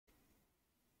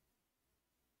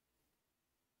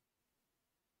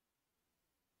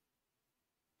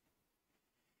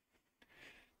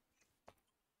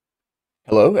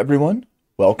Hello, everyone.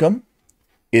 Welcome.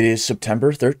 It is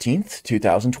September 13th,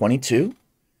 2022.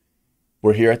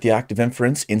 We're here at the Active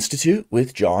Inference Institute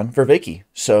with John Vervaeke.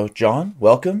 So, John,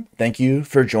 welcome. Thank you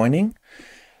for joining.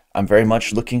 I'm very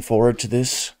much looking forward to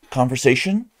this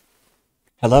conversation.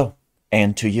 Hello,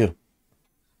 and to you.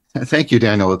 Thank you,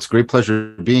 Daniel. It's a great pleasure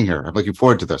being here. I'm looking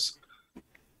forward to this.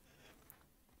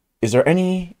 Is there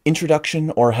any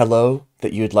introduction or hello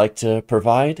that you'd like to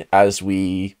provide as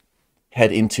we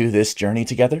head into this journey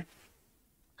together?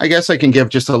 I guess I can give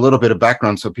just a little bit of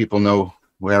background so people know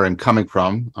where I'm coming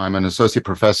from. I'm an associate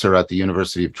professor at the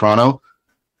University of Toronto.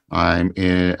 I'm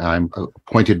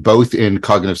appointed both in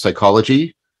cognitive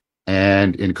psychology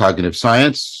and in cognitive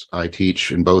science. I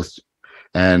teach in both,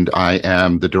 and I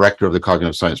am the director of the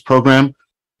cognitive science program.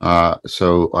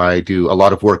 So I do a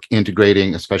lot of work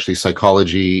integrating, especially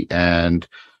psychology and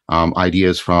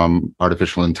ideas from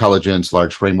artificial intelligence,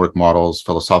 large framework models,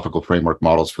 philosophical framework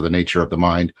models for the nature of the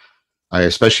mind. I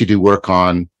especially do work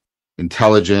on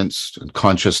intelligence and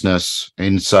consciousness,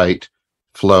 insight,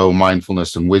 flow,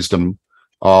 mindfulness, and wisdom,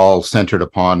 all centered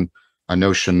upon a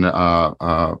notion,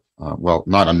 well,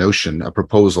 not a notion, a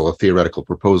proposal, a theoretical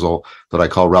proposal that I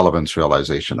call relevance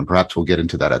realization. And perhaps we'll get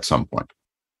into that at some point.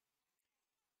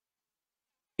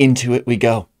 Into it we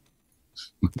go.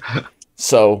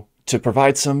 So, to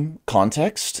provide some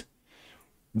context,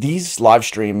 these live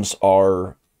streams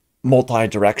are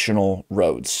multi-directional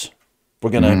roads.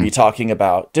 We're going to be talking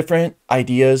about different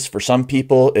ideas. For some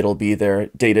people, it'll be their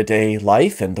day-to-day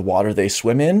life and the water they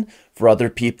swim in. For other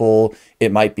people,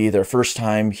 it might be their first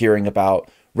time hearing about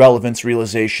relevance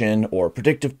realization or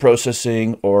predictive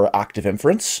processing or active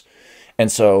inference.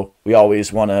 And so we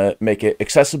always want to make it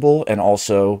accessible and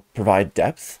also provide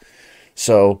depth.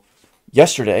 So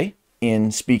yesterday,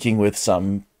 in speaking with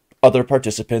some other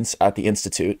participants at the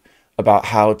Institute about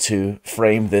how to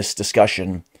frame this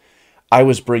discussion, I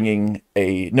was bringing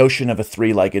a notion of a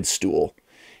three-legged stool.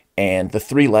 And the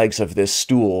three legs of this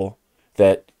stool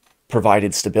that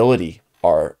provided stability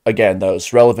are, again,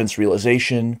 those relevance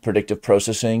realization, predictive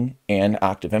processing, and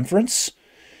active inference.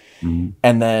 And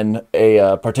then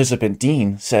a participant,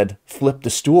 Dean, said, flip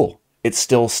the stool. It's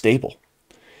still stable.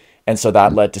 And so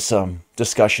that led to some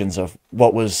discussions of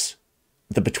what was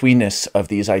the betweenness of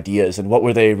these ideas and what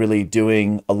were they really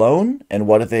doing alone and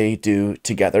what do they do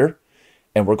together.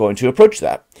 And we're going to approach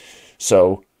that.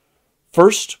 So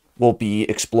first, we'll be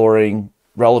exploring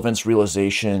relevance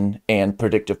realization and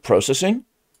predictive processing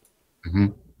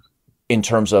in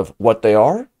terms of what they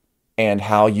are and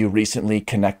how you recently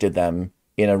connected them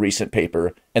in a recent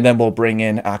paper. And then we'll bring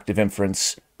in active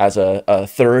inference as a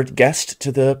third guest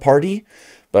to the party.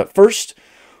 But first,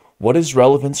 what is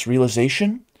relevance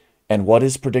realization and what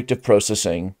is predictive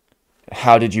processing?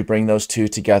 How did you bring those two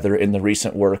together in the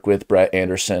recent work with Brett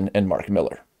Anderson and Mark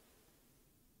Miller?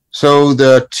 So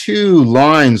the two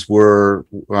lines were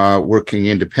working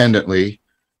independently.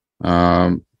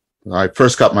 I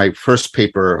first got my first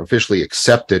paper officially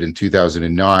accepted in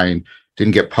 2009,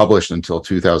 didn't get published until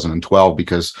 2012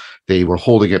 because they were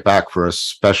holding it back for a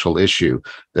special issue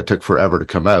that took forever to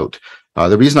come out.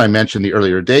 The reason I mentioned the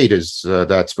earlier date is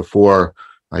that's before,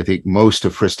 I think, most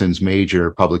of Friston's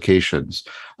major publications.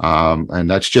 And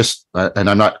that's just, and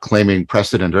I'm not claiming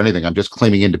precedent or anything, I'm just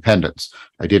claiming independence.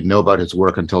 I didn't know about his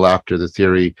work until after the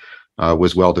theory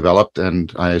was well developed,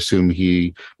 and I assume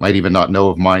he might even not know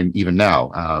of mine even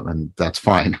now, and that's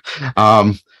fine.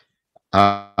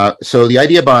 So the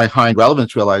idea behind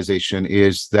relevance realization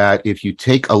is that if you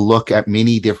take a look at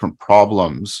many different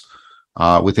problems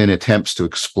within attempts to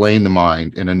explain the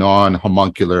mind in a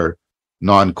non-homuncular,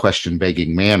 non-question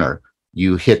begging manner,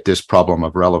 you hit this problem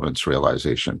of relevance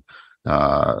realization.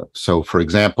 So for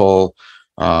example,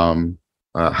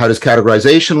 how does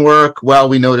categorization work? Well,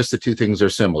 we notice the two things are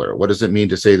similar. What does it mean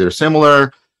to say they're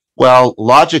similar? Well,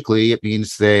 logically, it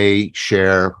means they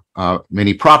share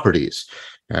many properties.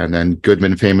 And then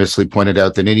Goodman famously pointed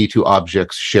out that any two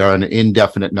objects share an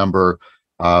indefinite number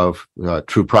of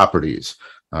true properties.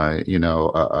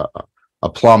 A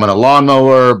plum and a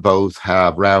lawnmower both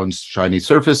have round, shiny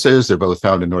surfaces. They're both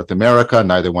found in North America.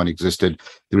 Neither one existed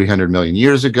 300 million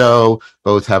years ago.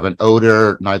 Both have an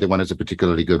odor. Neither one is a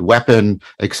particularly good weapon,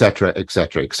 et cetera, et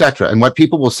cetera, et cetera. And what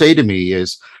people will say to me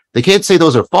is, they can't say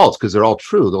those are false because they're all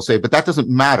true. They'll say, but that doesn't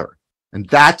matter. And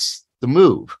that's the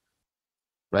move,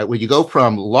 right? When you go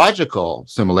from logical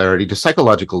similarity to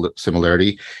psychological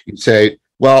similarity, you say,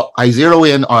 well, I zero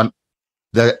in on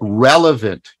the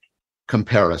relevant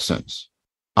comparisons.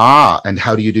 And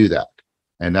how do you do that?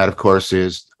 And that, of course,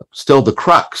 is still the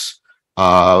crux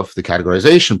of the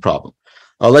categorization problem.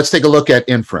 Let's take a look at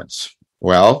inference.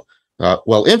 Well,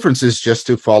 Well, inference is just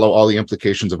to follow all the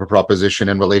implications of a proposition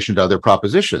in relation to other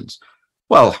propositions.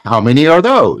 Well, how many are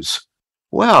those?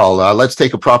 Well, let's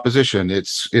take a proposition.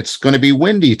 It's going to be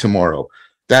windy tomorrow.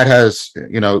 That has,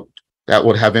 that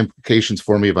would have implications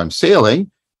for me if I'm sailing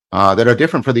that are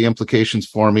different for the implications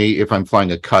for me if I'm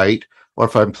flying a kite, or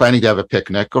if I'm planning to have a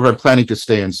picnic, or if I'm planning to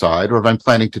stay inside, or if I'm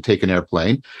planning to take an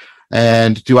airplane.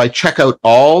 And do I check out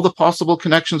all the possible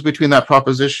connections between that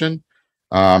proposition?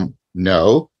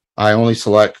 No, I only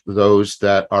select those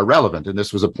that are relevant. And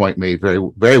this was a point made very,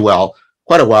 very well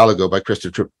quite a while ago by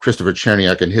Christopher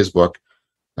Cherniak in his book,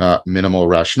 Minimal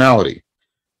Rationality.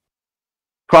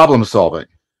 Problem solving.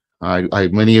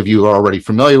 Many of you are already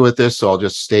familiar with this, so I'll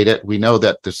just state it. We know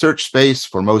that the search space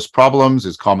for most problems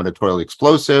is combinatorially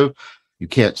explosive. You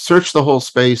can't search the whole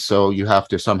space, so you have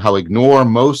to somehow ignore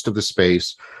most of the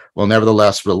space, while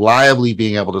nevertheless reliably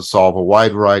being able to solve a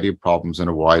wide variety of problems in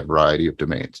a wide variety of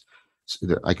domains.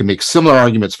 So I can make similar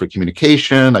arguments for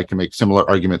communication. I can make similar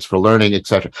arguments for learning,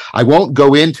 etc. I won't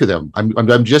go into them.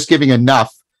 I'm just giving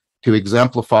enough to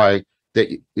exemplify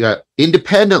that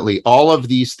independently, all of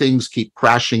these things keep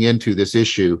crashing into this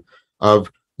issue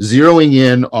of zeroing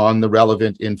in on the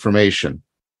relevant information.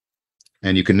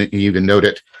 And you can note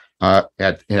it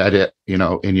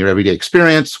in your everyday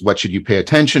experience. What should you pay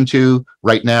attention to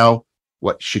right now?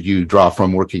 What should you draw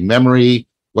from working memory?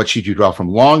 What should you draw from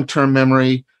long-term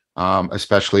memory?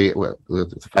 Especially with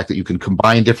the fact that you can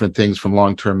combine different things from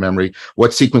long-term memory.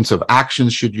 What sequence of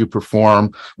actions should you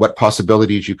perform? What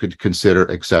possibilities you could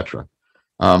consider, etc.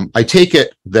 I take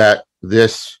it that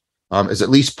this is at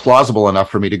least plausible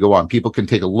enough for me to go on. People can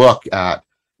take a look at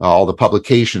all the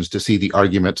publications to see the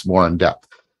arguments more in depth.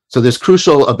 So this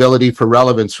crucial ability for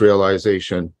relevance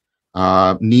realization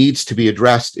needs to be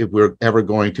addressed if we're ever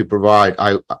going to provide,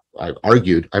 I've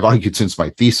argued since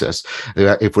my thesis,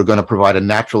 that if we're going to provide a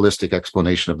naturalistic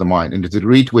explanation of the mind, and to the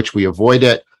degree to which we avoid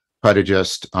it, try to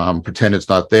just pretend it's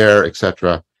not there,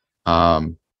 etc.,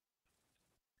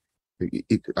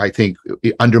 I think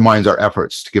it undermines our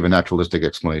efforts to give a naturalistic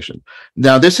explanation.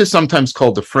 Now, this is sometimes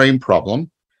called the frame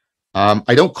problem.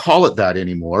 I don't call it that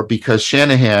anymore because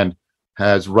Shanahan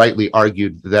has rightly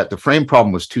argued that the frame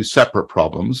problem was two separate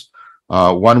problems.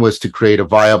 One was to create a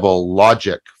viable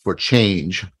logic for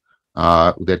change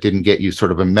that didn't get you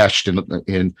sort of enmeshed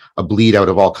in a bleed out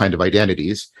of all kinds of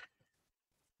identities.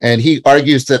 And he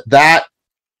argues that that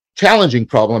challenging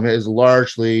problem has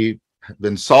largely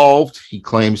been solved. He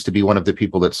claims to be one of the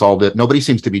people that solved it. Nobody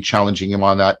seems to be challenging him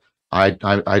on that. I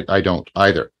don't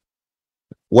either.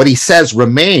 What he says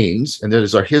remains, and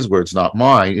those are his words, not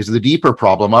mine, is the deeper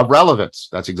problem of relevance.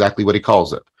 That's exactly what he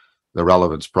calls it, the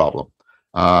relevance problem.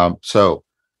 So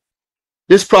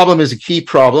this problem is a key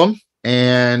problem,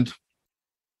 and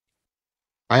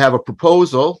I have a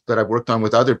proposal that I've worked on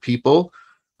with other people,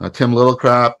 Tim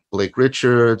Littlecrap, Blake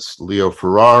Richards, Leo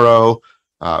Ferraro,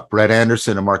 Brett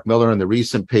Anderson and Mark Miller in the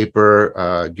recent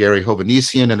paper, Gary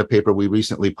Hovannisian in a paper we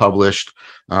recently published,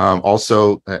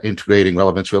 also integrating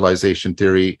relevance realization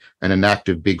theory and an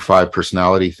active Big Five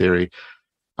personality theory.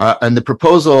 And the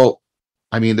proposal,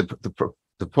 the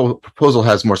proposal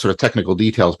has more sort of technical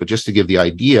details, but just to give the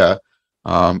idea,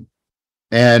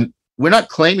 and we're not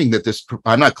claiming that this,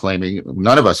 I'm not claiming,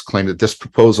 none of us claim that this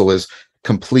proposal is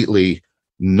completely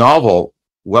novel.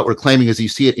 What we're claiming is you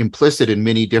see it implicit in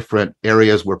many different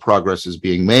areas where progress is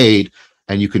being made,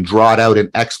 and you can draw it out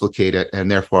and explicate it, and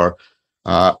therefore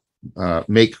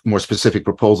make more specific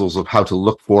proposals of how to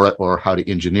look for it or how to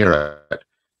engineer it.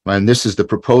 And this is the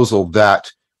proposal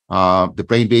that the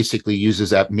brain basically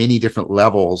uses at many different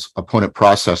levels opponent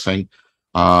processing.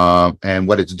 And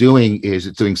what it's doing is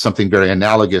it's doing something very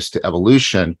analogous to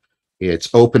evolution. It's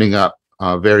opening up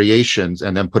variations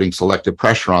and then putting selective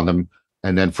pressure on them.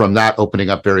 And then from that,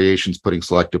 opening up variations, putting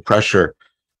selective pressure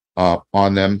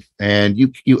on them. And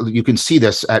you can see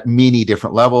this at many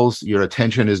different levels. Your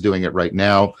attention is doing it right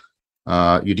now.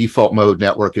 Your default mode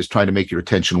network is trying to make your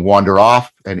attention wander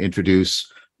off and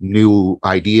introduce new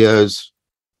ideas.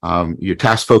 Your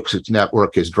task focus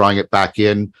network is drawing it back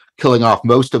in, killing off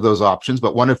most of those options,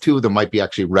 but one or two of them might be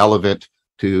actually relevant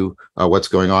to what's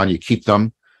going on. You keep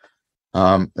them.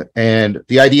 And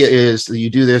the idea is that you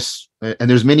do this, and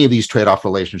there's many of these trade-off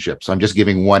relationships. I'm just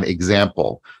giving one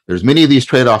example. There's many of these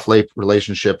trade-off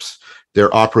relationships.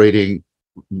 They're operating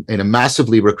in a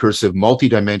massively recursive,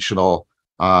 multi-dimensional,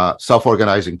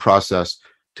 self-organizing process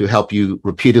to help you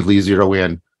repeatedly zero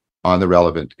in on the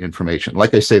relevant information.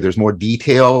 Like I say, there's more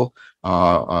detail,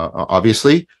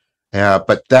 obviously,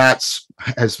 but that's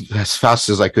as fast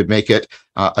as I could make it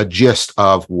a gist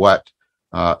of what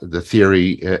the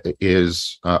theory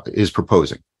is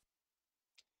proposing.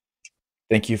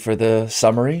 Thank you for the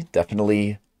summary.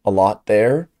 Definitely a lot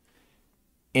there.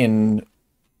 In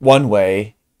one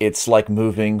way, it's like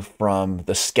moving from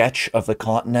the sketch of the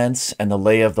continents and the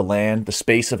lay of the land, the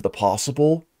space of the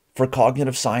possible for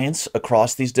cognitive science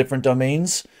across these different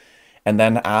domains, and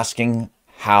then asking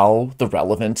how the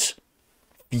relevant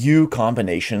few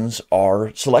combinations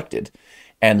are selected.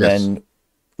 And Yes. then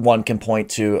one can point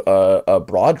to a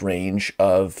broad range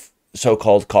of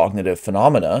so-called cognitive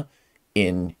phenomena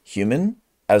in human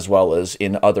as well as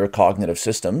in other cognitive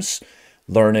systems: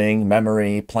 learning,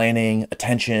 memory, planning,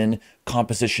 attention,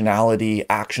 compositionality,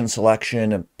 action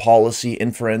selection, and policy,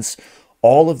 inference,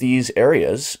 all of these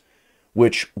areas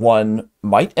which one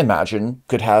might imagine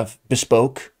could have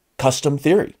bespoke custom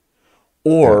theory.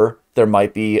 Yeah. Or there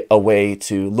might be a way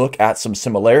to look at some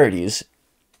similarities,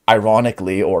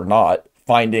 ironically or not,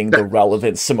 finding the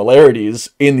relevant similarities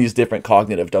in these different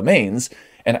cognitive domains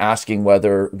and asking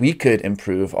whether we could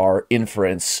improve our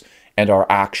inference and our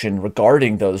action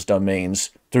regarding those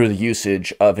domains through the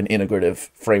usage of an integrative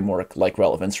framework like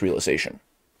relevance realization.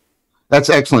 That's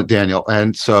excellent, Daniel.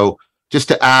 And so, just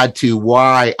to add to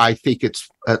why I think it's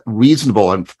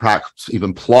reasonable and perhaps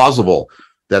even plausible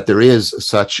that there is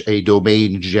such a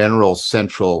domain general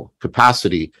central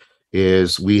capacity,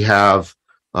 is we have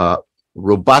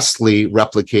robustly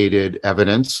replicated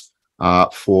evidence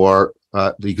for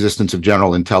the existence of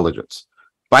general intelligence.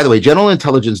 By the way, general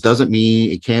intelligence doesn't mean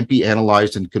it can't be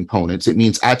analyzed in components. It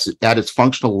means at its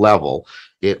functional level,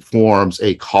 it forms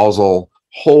a causal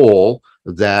whole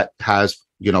that has,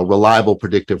 reliable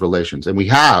predictive relations. And we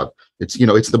have, it's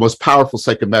the most powerful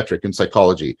psychometric in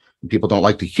psychology. And people don't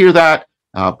like to hear that,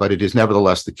 but it is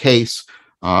nevertheless the case.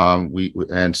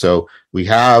 And so we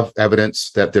have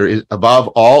evidence that there is, above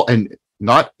all, and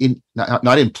not in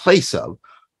place of,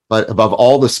 but above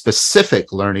all the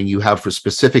specific learning you have for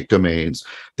specific domains,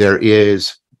 there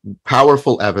is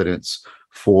powerful evidence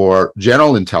for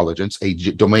general intelligence, a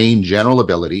domain general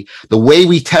ability. The way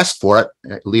we test for it,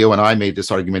 Leo and I made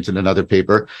this argument in another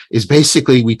paper, is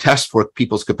basically we test for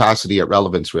people's capacity at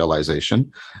relevance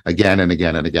realization again and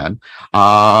again and again.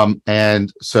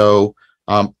 And so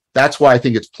that's why I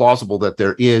think it's plausible that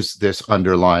there is this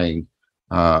underlying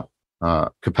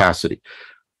capacity.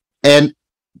 And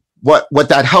what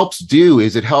that helps do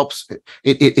is it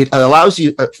allows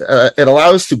you it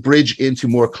allows to bridge into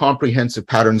more comprehensive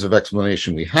patterns of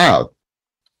explanation we have.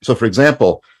 So, for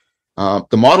example,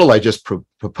 the model I just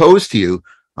proposed to you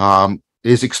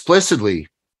is explicitly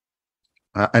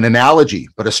an analogy,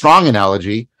 but a strong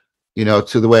analogy,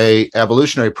 to the way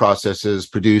evolutionary processes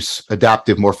produce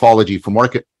adaptive morphology from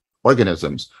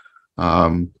organisms.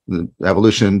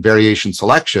 Evolution, variation,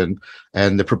 selection,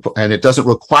 and it doesn't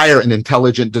require an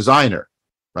intelligent designer,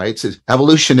 right? So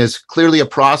evolution is clearly a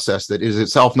process that is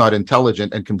itself not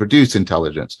intelligent and can produce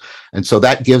intelligence, and so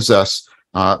that gives us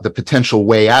the potential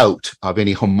way out of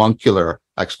any homuncular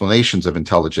explanations of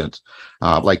intelligence,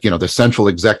 like the central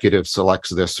executive selects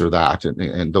this or that,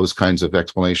 and those kinds of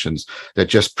explanations that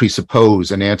just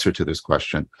presuppose an answer to this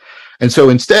question. And so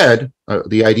instead,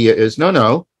 the idea is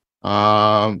no.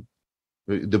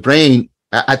 The brain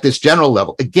at this general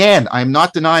level, again, I'm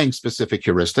not denying specific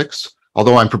heuristics,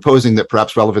 although I'm proposing that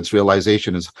perhaps relevance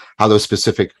realization is how those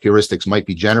specific heuristics might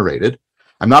be generated.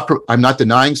 I'm not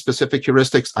denying specific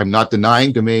heuristics. I'm not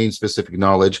denying domain specific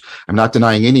knowledge. I'm not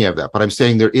denying any of that, but I'm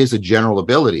saying there is a general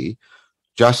ability,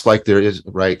 just like there is,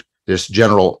 right, this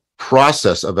general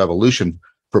process of evolution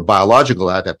for biological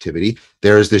adaptivity.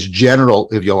 There is this general,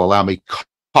 if you'll allow me,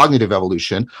 cognitive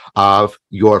evolution of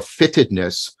your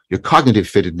fittedness, your cognitive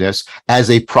fittedness as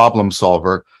a problem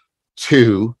solver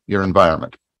to your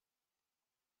environment.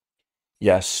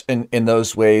 Yes, and in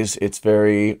those ways, it's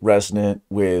very resonant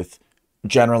with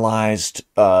generalized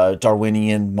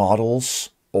Darwinian models,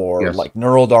 or Yes. like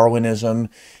neural Darwinism,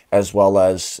 as well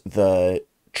as the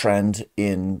trend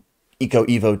in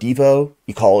eco-evo-devo,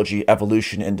 ecology,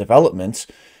 evolution, and development,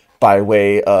 by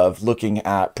way of looking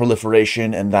at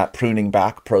proliferation and that pruning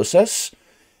back process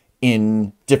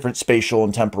in different spatial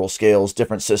and temporal scales,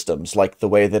 different systems, like the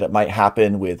way that it might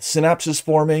happen with synapses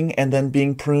forming and then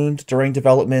being pruned during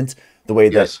development, the way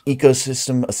that Yes.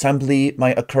 ecosystem assembly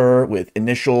might occur with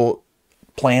initial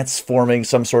plants forming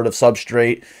some sort of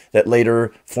substrate that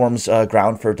later forms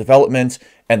ground for development,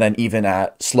 and then even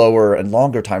at slower and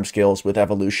longer timescales with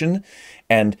evolution.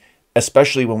 And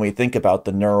especially when we think about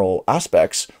the neural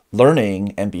aspects,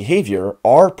 learning and behavior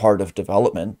are part of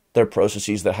development. They're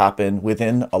processes that happen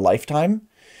within a lifetime,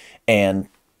 and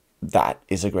that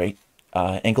is a great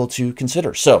angle to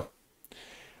consider. So,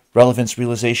 relevance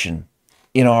realization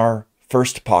in our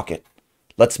first pocket.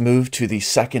 Let's move to the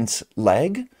second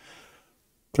leg,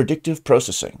 predictive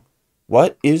processing.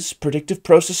 what is predictive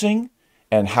processing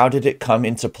and how did it come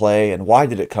into play and why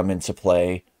did it come into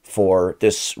play for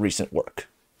this recent work?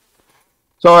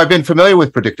 So I've been familiar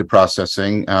with predictive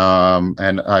processing,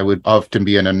 and I would often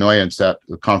be an annoyance at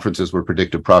the conferences where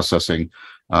predictive processing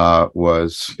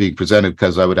was being presented,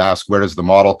 because I would ask, where does the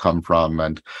model come from,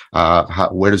 and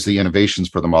where does the innovations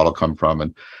for the model come from,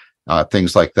 and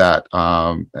things like that.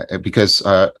 Because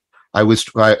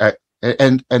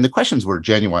and the questions were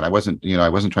genuine. I wasn't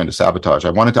trying to sabotage.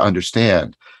 I wanted to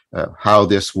understand how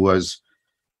this was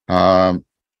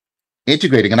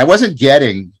integrating, and I wasn't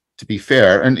getting, to be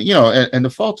fair, and and the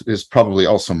fault is probably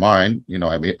also mine.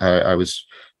 I mean, I was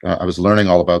learning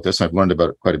all about this. I've learned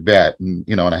about it quite a bit, and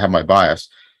and I have my bias.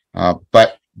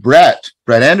 But Brett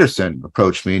Anderson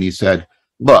approached me and he said,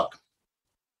 "Look,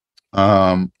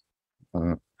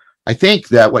 I think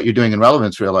that what you're doing in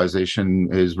relevance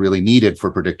realization is really needed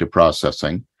for predictive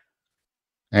processing."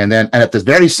 And at the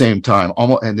very same time,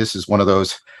 almost, and this is one of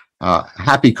those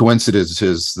happy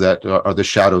coincidences that are the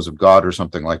shadows of God or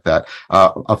something like that.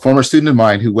 A former student of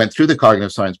mine who went through the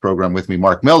cognitive science program with me,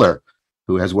 Mark Miller,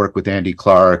 who has worked with Andy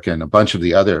Clark and a bunch of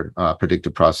the other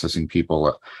predictive processing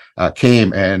people,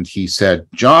 came and he said,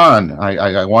 "John,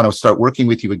 I want to start working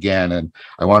with you again, and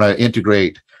I want to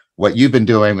integrate what you've been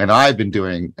doing and I've been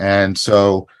doing." And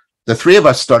so the three of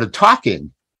us started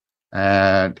talking,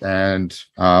 and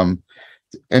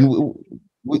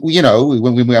when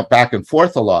we went back and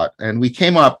forth a lot, and we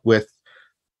came up with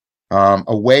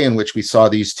a way in which we saw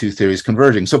these two theories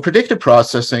converging. So predictive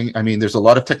processing, I mean, there's a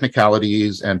lot of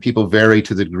technicalities, and people vary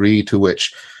to the degree to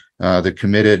which they're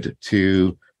committed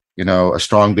to, a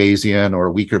strong Bayesian or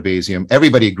a weaker Bayesian.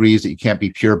 Everybody agrees that you can't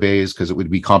be pure Bayes because it would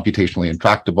be computationally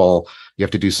intractable. You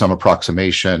have to do some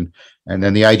approximation. And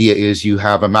then the idea is you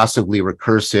have a massively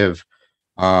recursive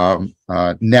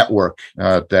network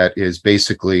that is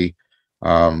basically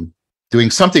doing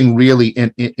something really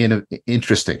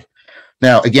interesting.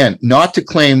 Now, again, not to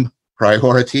claim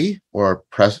priority or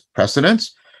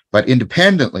precedence, but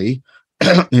independently,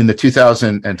 in the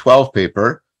 2012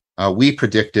 paper, we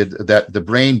predicted that the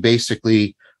brain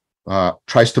basically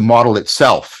tries to model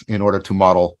itself in order to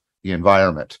model the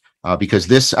environment, because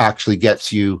this actually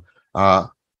gets you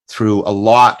through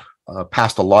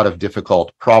past a lot of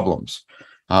difficult problems.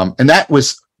 And that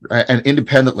was, and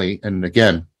independently, and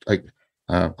again,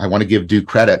 I want to give due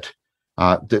credit.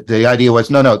 The idea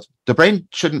was, no, the brain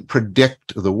shouldn't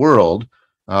predict the world.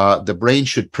 The brain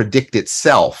should predict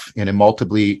itself in a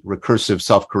multiply recursive,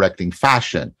 self-correcting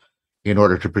fashion in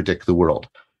order to predict the world.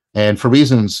 And for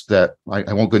reasons that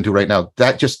I won't go into right now,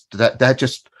 that just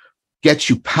gets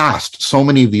you past so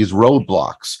many of these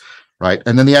roadblocks, right?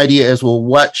 And then the idea is, well,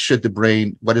 what is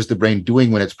the brain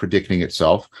doing when it's predicting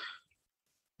itself?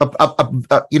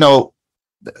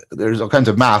 There's all kinds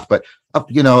of math, but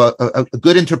a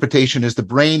good interpretation is the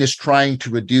brain is trying to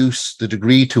reduce the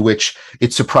degree to which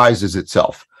it surprises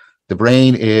itself. The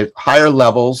brain is higher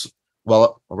levels.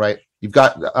 Well, right, you've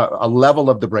got a level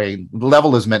of the brain. The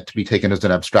level is meant to be taken as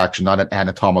an abstraction, not an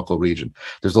anatomical region.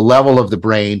 There's a level of the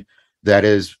brain that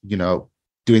is,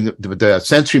 doing the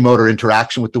sensory motor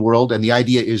interaction with the world. And the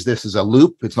idea is this is a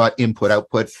loop. It's not input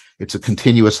output. It's a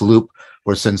continuous loop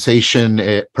where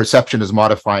perception is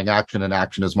modifying action and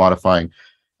action is modifying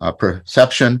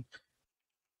perception.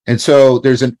 And so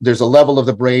there's a level of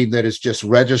the brain that is just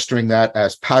registering that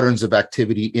as patterns of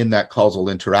activity in that causal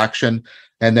interaction.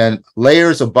 And then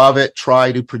layers above it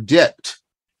try to predict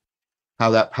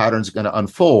how that pattern is going to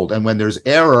unfold. And when there's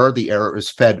error, the error is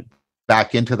fed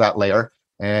back into that layer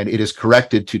and it is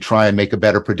corrected to try and make a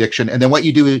better prediction. And then what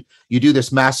you do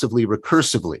this massively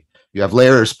recursively. You have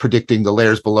layers predicting the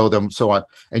layers below them, so on.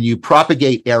 And you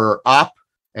propagate error up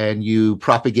and you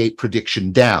propagate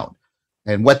prediction down.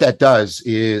 And what that does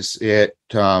is it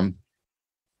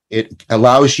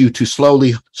allows you to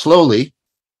slowly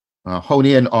hone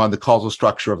in on the causal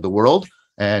structure of the world.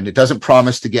 And it doesn't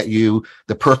promise to get you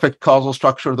the perfect causal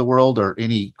structure of the world or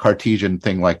any Cartesian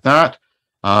thing like that.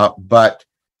 But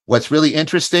what's really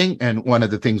interesting, and one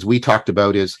of the things we talked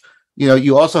about is,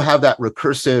 you also have that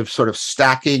recursive sort of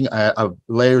stacking of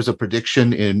layers of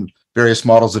prediction in various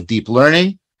models of deep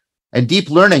learning. And deep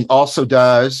learning also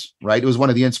does, right? It was one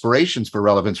of the inspirations for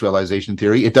relevance realization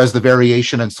theory. It does the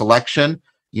variation and selection,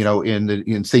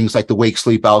 in things like the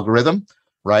wake-sleep algorithm,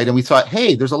 right? And we thought,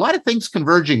 hey, there's a lot of things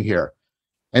converging here.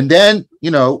 And then,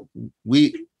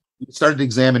 we started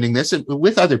examining this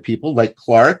with other people like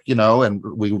Clark, and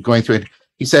we were going through it.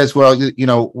 He says, well,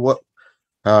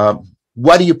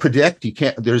 what do you predict? You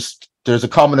can't. There's a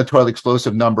combinatorial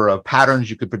explosive number of patterns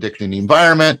you could predict in the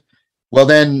environment. Well,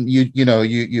 then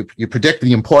you predict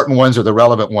the important ones or the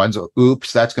relevant ones.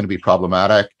 Oops, that's going to be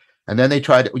problematic. And then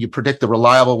you predict the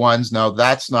reliable ones. No,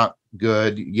 that's not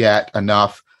good yet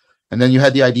enough. And then you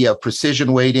had the idea of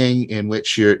precision weighting, in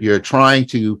which you're trying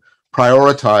to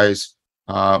prioritize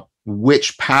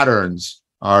which patterns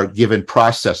are given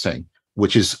processing,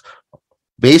 which is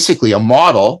basically a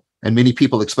model, and many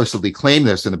people explicitly claim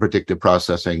this in the predictive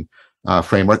processing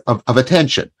framework of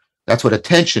attention. That's what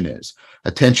attention is.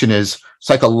 Attention is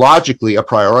psychologically a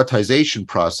prioritization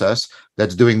process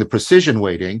that's doing the precision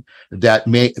weighting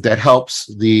that helps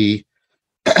the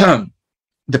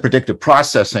the predictive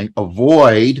processing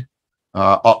avoid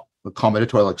a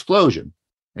combinatorial explosion.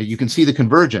 And you can see the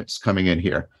convergence coming in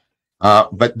here.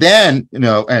 But then,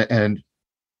 and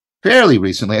fairly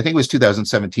recently, I think it was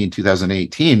 2017,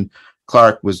 2018,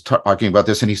 Clark was talking about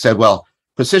this, and he said, well,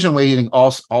 precision weighting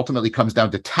also ultimately comes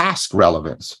down to task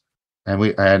relevance. And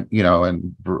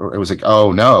it was like,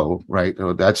 oh no, right?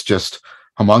 That's just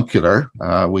homuncular.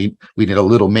 We need a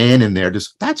little man in there.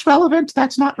 Just that's relevant.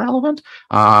 That's not relevant.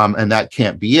 And that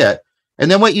can't be it. And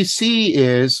then what you see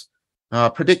is the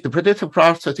predictive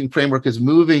processing framework is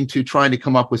moving to trying to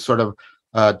come up with sort of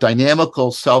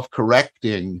dynamical,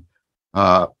 self-correcting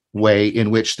way in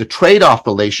which the trade-off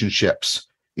relationships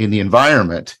in the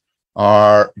environment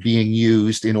are being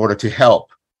used in order to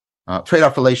help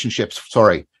trade-off relationships,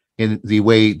 in the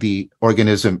way the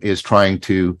organism is trying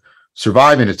to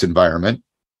survive in its environment.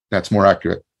 That's more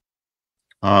accurate.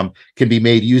 Can be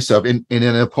made use of in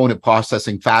an opponent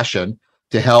processing fashion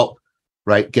to help,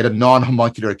 get a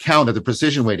non-homuncular account of the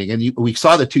precision weighting. And we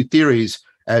saw the two theories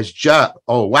as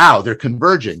oh, wow, they're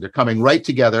converging. They're coming right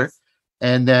together.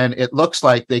 And then it looks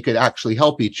like they could actually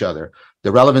help each other.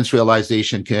 The relevance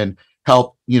realization can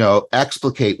help,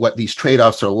 explicate what these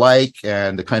trade-offs are like,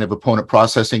 and the kind of opponent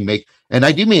processing and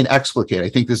I do mean explicate. I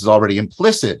think this is already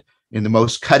implicit in the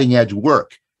most cutting edge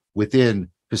work within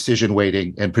precision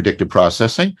weighting and predictive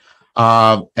processing.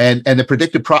 And the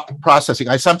predictive processing,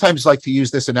 I sometimes like to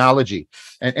use this analogy,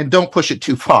 and don't push it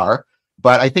too far,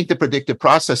 but I think the predictive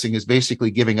processing is basically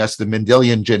giving us the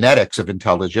Mendelian genetics of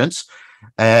intelligence,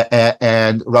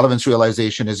 and relevance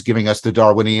realization is giving us the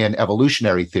Darwinian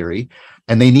evolutionary theory,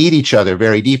 and they need each other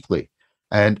very deeply.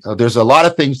 And there's a lot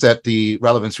of things that the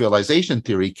relevance realization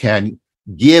theory can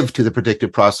give to the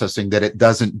predictive processing that it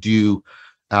doesn't do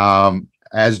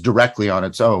as directly on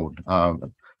its own.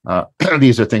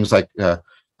 These are things like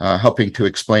helping to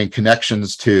explain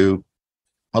connections to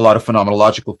a lot of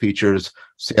phenomenological features,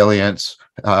 salience,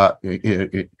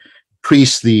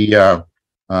 increase the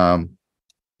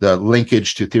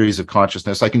linkage to theories of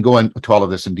consciousness. I can go into all of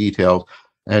this in detail.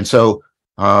 And so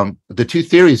the two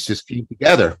theories just feed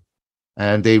together,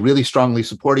 and they really strongly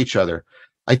support each other.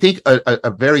 I think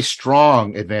a very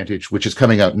strong advantage, which is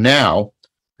coming out now,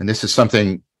 and this is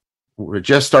something we're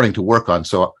just starting to work on,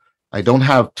 so I don't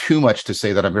have too much to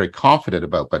say that I'm very confident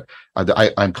about, but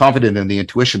I'm confident in the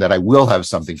intuition that I will have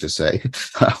something to say,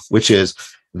 which is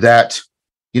that,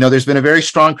 there's been a very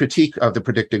strong critique of the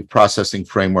predictive processing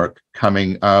framework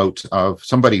coming out of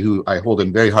somebody who I hold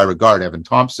in very high regard, Evan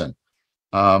Thompson.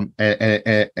 And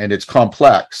it's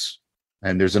complex,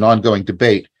 and there's an ongoing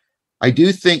debate. I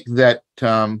do think that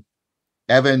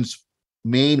Evan's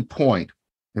main point,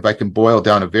 if I can boil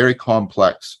down a very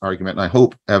complex argument, and I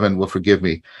hope Evan will forgive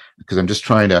me because I'm just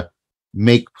trying to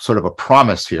make sort of a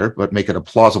promise here, but make it a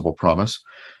plausible promise,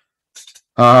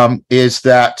 is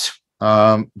that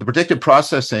the predictive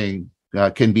processing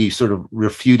can be sort of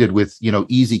refuted with,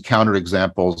 easy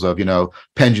counterexamples of,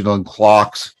 pendulum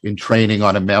clocks in training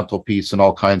on a mantelpiece and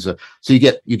all kinds of. So you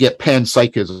get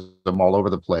panpsychism all over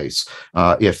the place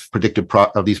if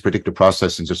these predictive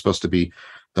processings are supposed to be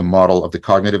the model of the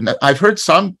cognitive. Now, I've heard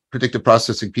some predictive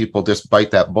processing people just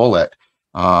bite that bullet,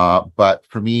 but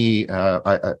for me,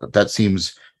 that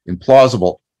seems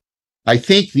implausible. I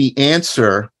think the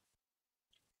answer,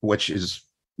 which is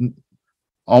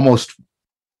almost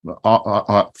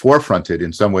forefronted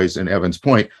in some ways in Evan's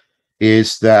point,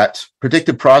 is that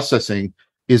predictive processing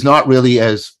is not really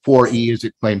as 4E as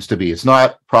it claims to be. It's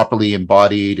not properly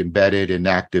embodied, embedded,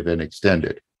 inactive, and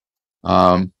extended.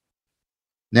 Now,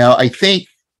 I think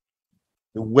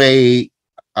the way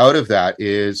out of that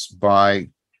is by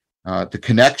the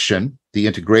connection, the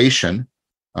integration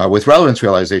with relevance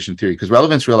realization theory, because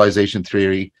relevance realization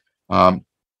theory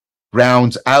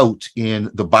grounds out in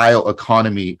the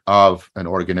bioeconomy of an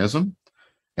organism,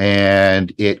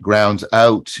 and it grounds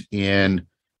out in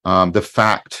the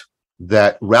fact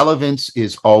that relevance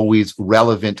is always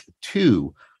relevant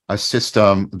to a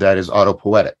system that is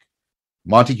autopoietic.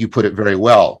 Montague put it very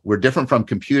well. We're different from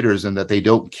computers in that they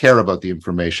don't care about the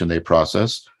information they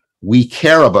process. We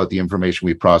care about the information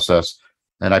we process,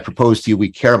 And I propose to you, we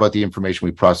care about the information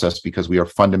we process because we are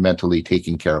fundamentally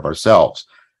taking care of ourselves.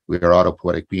 We are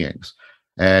autopoietic beings.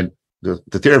 And the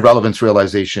theory of relevance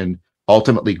realization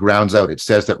ultimately grounds out. It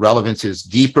says that relevance is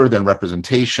deeper than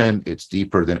representation. It's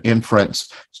deeper than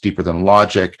inference. It's deeper than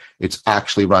logic. It's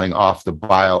actually running off the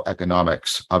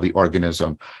bioeconomics of the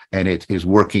organism, and it is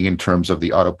working in terms of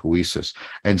the autopoiesis.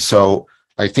 And so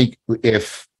I think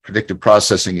if predictive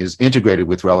processing is integrated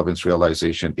with relevance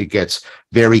realization, it gets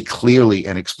very clearly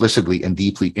and explicitly and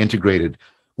deeply integrated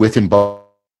with embodiment.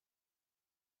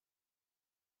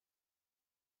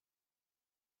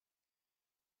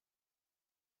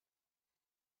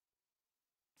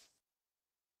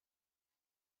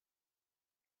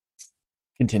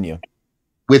 Continue.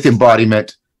 With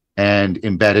embodiment and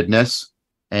embeddedness,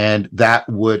 and that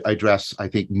would address, I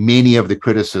think, many of the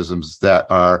criticisms that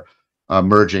are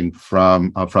emerging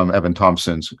from Evan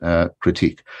Thompson's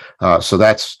critique.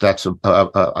 So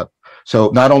so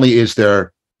not only is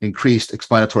there increased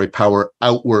explanatory power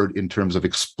outward in terms of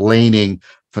explaining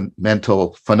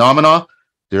mental phenomena,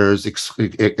 there's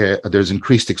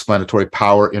increased explanatory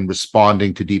power in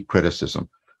responding to deep criticism.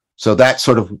 So that's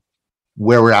sort of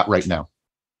where we're at right now.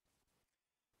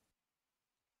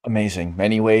 Amazing.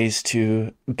 Many ways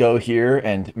to go here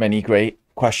and many great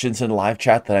questions in the live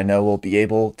chat that I know we'll be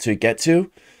able to get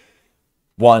to.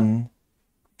 One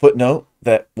footnote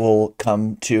that we'll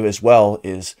come to as well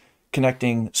is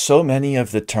connecting so many of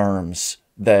the terms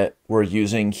that we're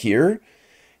using here,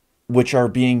 which are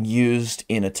being used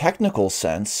in a technical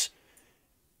sense,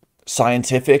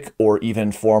 scientific or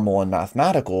even formal and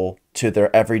mathematical, to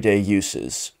their everyday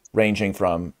uses, ranging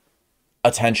from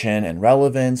attention and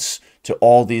relevance to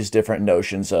all these different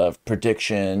notions of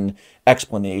prediction,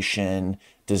 explanation,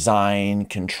 design,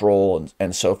 control,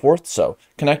 and so forth. So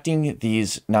connecting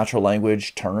these natural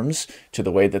language terms to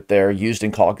the way that they're used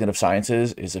in cognitive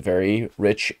sciences is a very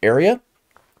rich area.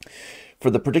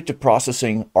 For the predictive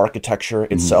processing architecture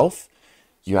itself,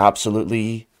 you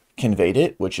absolutely conveyed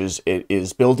it, which is it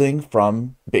is building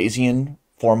from Bayesian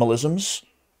formalisms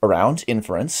around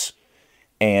inference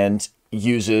and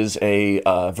uses a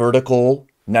vertical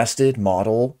nested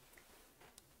model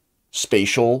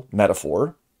spatial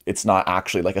metaphor. It's not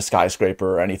actually like a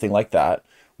skyscraper or anything like that,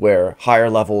 where higher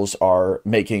levels are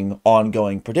making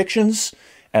ongoing predictions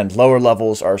and lower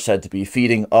levels are said to be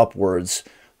feeding upwards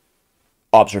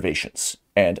observations.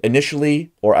 And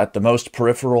initially, or at the most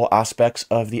peripheral aspects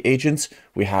of the agents,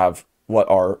 we have what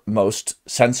are most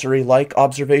sensory-like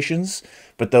observations,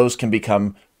 but those can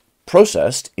become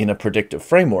processed in a predictive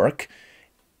framework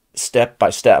step by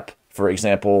step. For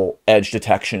example, edge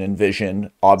detection and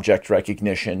vision, object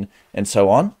recognition, and so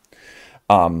on.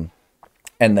 And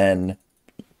then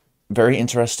very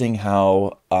interesting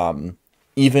how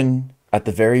even at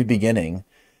the very beginning,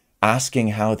 asking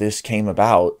how this came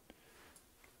about,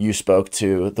 you spoke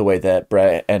to the way that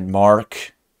Brett and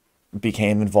Mark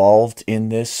became involved in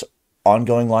this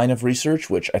ongoing line of research,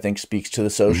 which I think speaks to the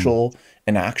social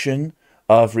inaction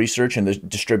of research and the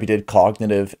distributed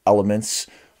cognitive elements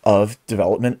of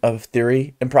development of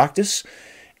theory and practice.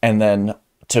 And then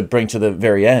to bring to the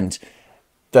very end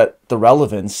that the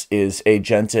relevance is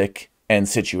agentic and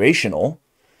situational,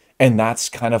 and that's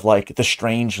kind of like the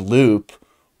strange loop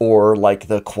or like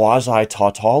the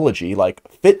quasi-tautology, like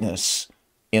fitness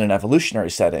in an evolutionary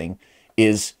setting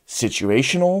is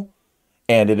situational,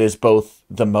 and it is both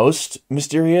the most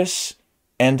mysterious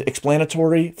and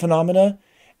explanatory phenomena,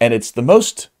 and it's the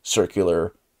most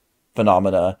circular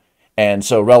phenomena. And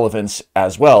so relevance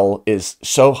as well is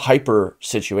so hyper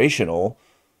situational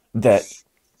that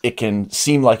it can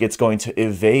seem like it's going to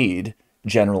evade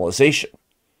generalization.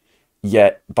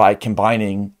 Yet by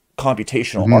combining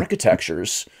computational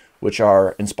architectures, which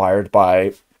are inspired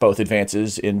by both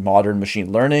advances in modern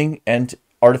machine learning and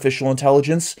artificial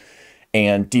intelligence,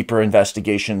 and deeper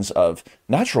investigations of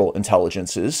natural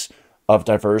intelligences of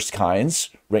diverse kinds,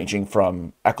 ranging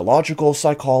from ecological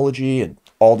psychology and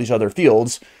all these other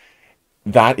fields,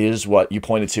 that is what you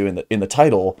pointed to in the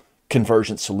title,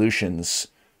 convergent solutions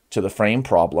to the frame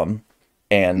problem.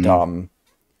 And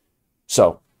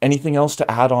so anything else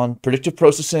to add on predictive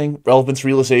processing, relevance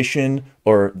realization,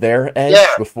 or their edge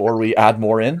before we add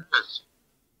more in?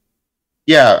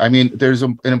 Yeah, I mean, there's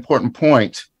an important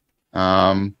point,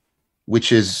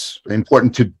 which is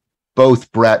important to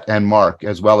both Brett and Mark,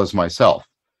 as well as myself.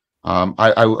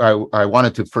 I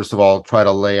wanted to, first of all, try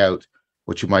to lay out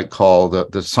what you might call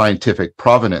the scientific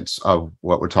provenance of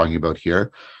what we're talking about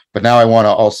here. But now I want to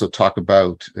also talk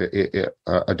about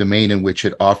a domain in which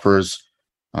it offers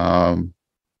a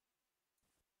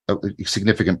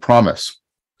significant promise.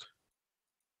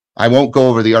 I won't go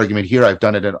over the argument here. I've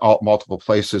done it in multiple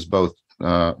places, both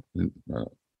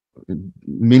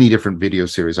many different video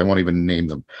series. I won't even name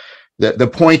them. The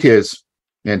point is,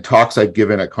 and talks I've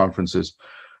given at conferences,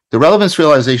 the relevance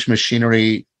realization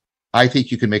machinery, I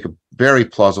think you can make a very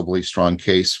plausibly strong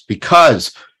case,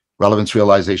 because relevance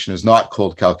realization is not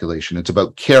cold calculation. It's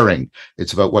about caring.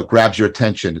 It's about what grabs your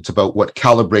attention. It's about what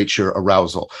calibrates your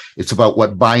arousal. It's about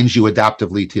what binds you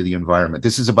adaptively to the environment.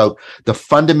 This is about the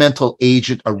fundamental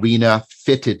agent arena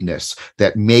fittedness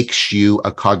that makes you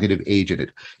a cognitive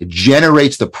agent. It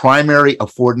generates the primary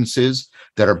affordances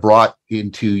that are brought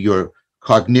into your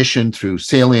cognition through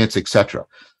salience, etc.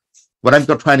 What I'm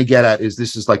trying to get at is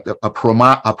this is like a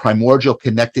primordial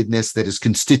connectedness that is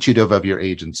constitutive of your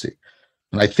agency.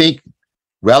 And I think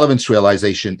relevance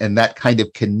realization and that kind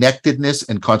of connectedness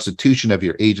and constitution of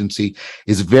your agency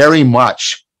is very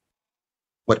much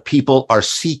what people are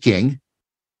seeking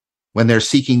when they're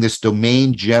seeking this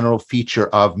domain general feature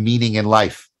of meaning in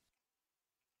life.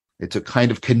 It's a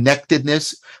kind of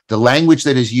connectedness. The language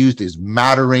that is used is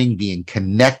mattering, being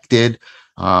connected,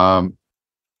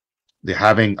 they're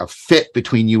having a fit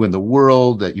between you and the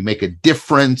world, that you make a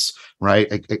difference,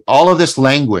 right? All of this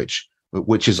language,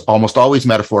 which is almost always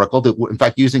metaphorical. In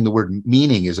fact, using the word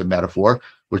meaning is a metaphor.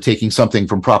 We're taking something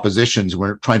from propositions.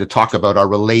 We're trying to talk about our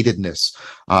relatedness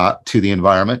to the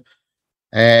environment.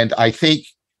 And I think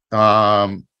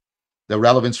the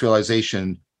relevance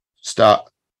realization,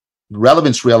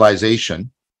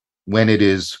 when it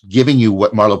is giving you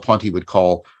what Merleau-Ponty would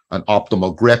call an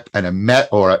optimal grip and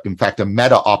in fact, a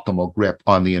meta-optimal grip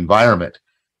on the environment,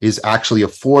 is actually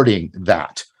affording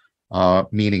that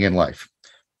meaning in life.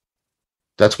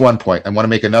 That's one point. I want to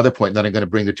make another point, and then I'm going to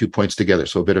bring the 2 points together,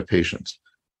 so a bit of patience.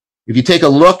 If you take a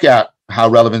look at how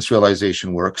relevance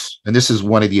realization works, and this is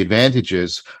one of the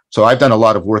advantages, so I've done a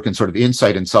lot of work in sort of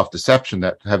insight and self-deception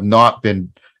that have not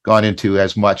been gone into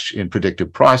as much in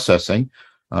predictive processing,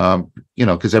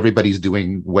 because everybody's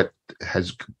doing what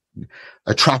has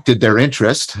attracted their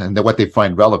interest and what they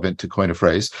find relevant, to coin a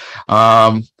phrase.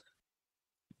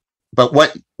 But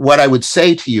what I would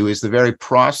say to you is the very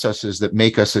processes that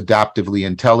make us adaptively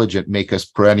intelligent make us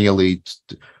perennially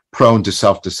prone to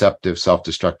self-deceptive,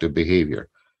 self-destructive behavior.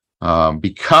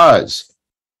 Because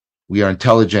we are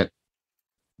intelligent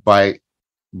by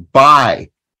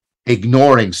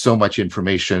ignoring so much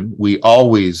information, we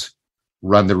always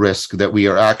run the risk that we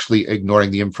are actually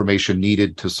ignoring the information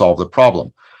needed to solve the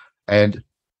problem. And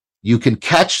you can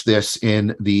catch this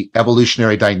in the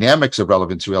evolutionary dynamics of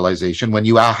relevance realization when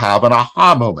you have an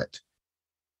aha moment.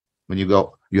 When you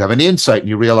have an insight and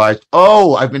you realize,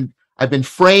 oh, I've been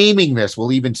framing this.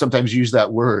 We'll even sometimes use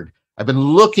that word. I've been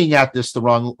looking at this the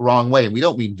wrong way. And we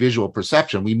don't mean visual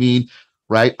perception. We mean,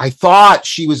 right, I thought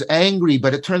she was angry,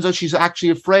 but it turns out she's actually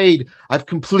afraid. I've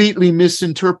completely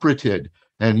misinterpreted.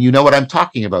 And you know what I'm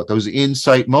talking about, those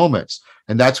insight moments.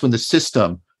 And that's when the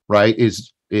system, right,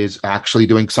 is actually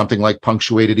doing something like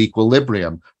punctuated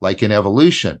equilibrium, like in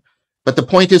evolution. But the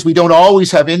point is, we don't always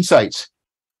have insights.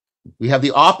 We have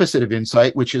the opposite of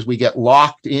insight, which is we get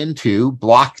blocked into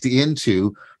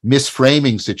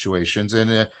misframing situations in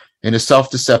a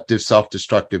self-deceptive,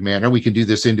 self-destructive manner. We can do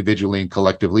this individually and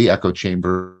collectively, echo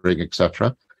chambering,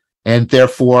 etc. And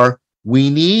therefore, we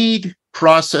need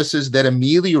processes that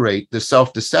ameliorate the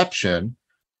self-deception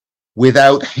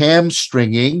without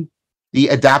hamstringing the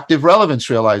adaptive relevance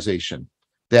realization,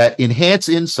 that enhance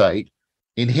insight,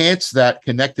 enhance that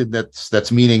connectedness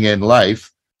that's meaning in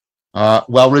life,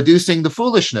 while reducing the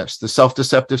foolishness, the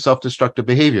self-deceptive, self-destructive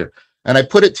behavior. And I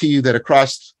put it to you that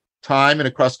across time and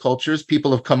across cultures,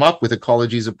 people have come up with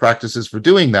ecologies of practices for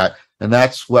doing that. And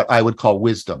that's what I would call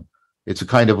wisdom. It's a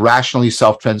kind of rationally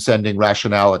self-transcending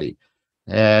rationality.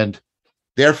 And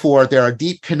therefore, there are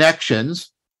deep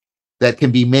connections that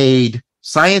can be made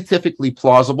scientifically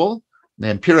plausible,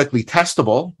 empirically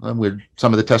testable, and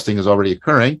some of the testing is already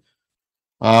occurring,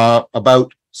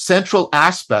 about central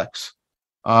aspects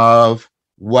of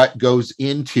what goes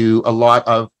into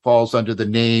falls under the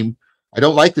name, I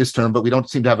don't like this term, but we don't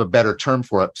seem to have a better term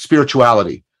for it,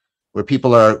 spirituality, where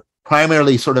people are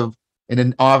primarily sort of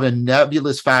in a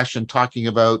nebulous fashion talking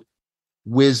about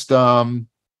wisdom,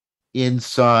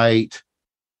 insight,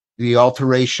 the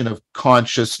alteration of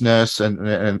consciousness,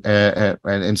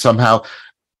 and somehow.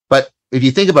 But if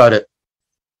you think about it,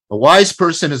 a wise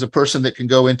person is a person that can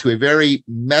go into a very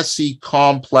messy,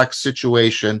 complex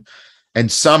situation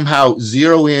and somehow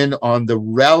zero in on the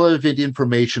relevant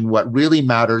information, what really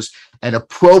matters, and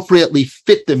appropriately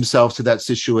fit themselves to that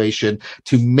situation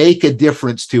to make a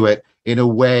difference to it in a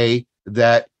way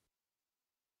that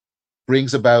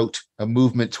brings about a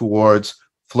movement towards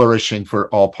flourishing for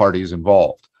all parties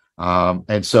involved.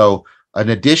 And so an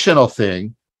additional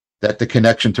thing that the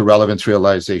connection to relevance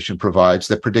realization provides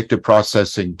that predictive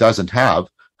processing doesn't have.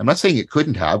 I'm not saying it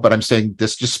couldn't have, but I'm saying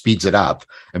this just speeds it up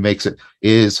and makes it,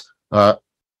 is a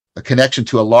connection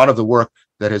to a lot of the work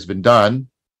that has been done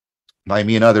by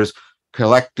me and others,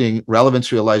 collecting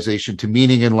relevance realization to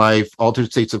meaning in life,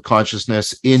 altered states of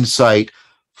consciousness, insight,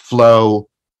 flow,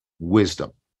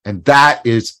 wisdom. And that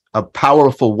is a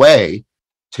powerful way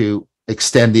to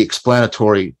extend the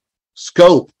explanatory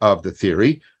scope of the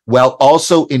theory while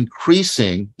also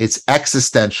increasing its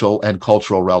existential and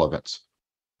cultural relevance.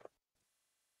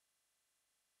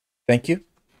 Thank you.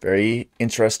 Very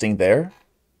interesting there.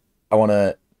 I want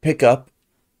to pick up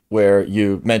where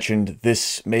you mentioned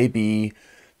this may be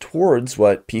towards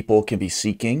what people can be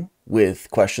seeking with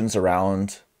questions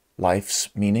around life's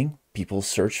meaning, people's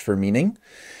search for meaning.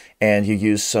 And you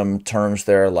use some terms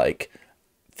there like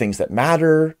things that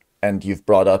matter, and you've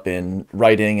brought up in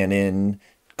writing and in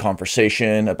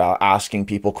conversation about asking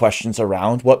people questions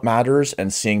around what matters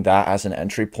and seeing that as an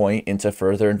entry point into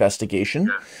further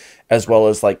investigation, as well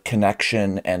as like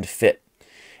connection and fit.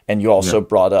 And you also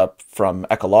brought up from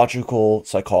ecological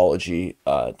psychology,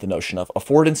 the notion of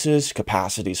affordances,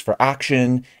 capacities for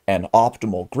action, and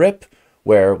optimal grip,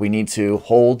 where we need to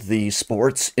hold the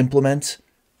sports implement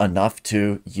enough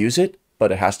to use it,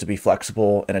 but it has to be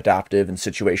flexible and adaptive and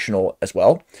situational as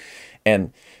well.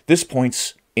 And this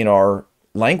points in our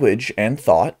language and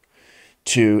thought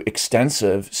to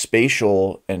extensive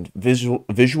spatial and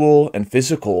visual and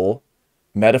physical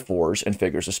metaphors and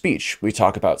figures of speech. We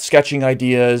talk about sketching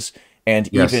ideas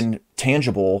and even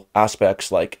tangible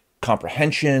aspects like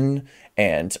comprehension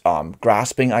and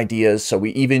grasping ideas. So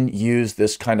we even use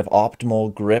this kind of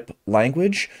optimal grip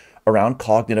language around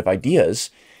cognitive ideas.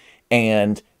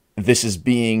 And this is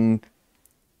being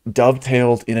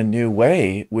dovetailed in a new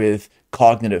way with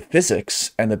cognitive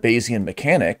physics and the Bayesian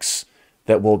mechanics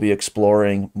that we'll be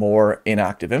exploring more in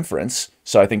active inference.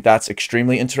 So I think that's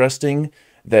extremely interesting,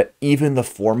 that even the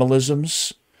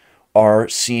formalisms are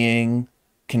seeing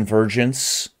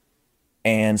convergence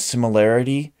and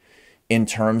similarity in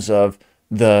terms of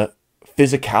the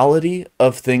physicality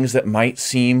of things that might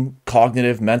seem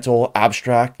cognitive, mental,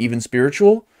 abstract, even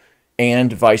spiritual,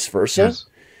 and vice versa. Yes.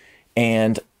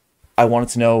 And I wanted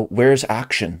to know, where's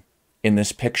action in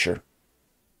this picture?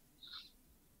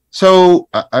 So,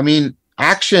 I mean,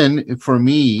 action for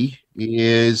me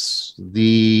is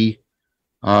the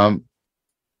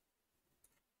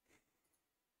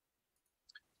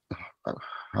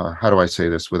how do I say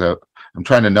this without, I'm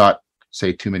trying to not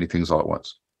say too many things all at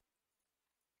once.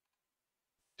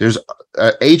 There's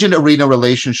agent arena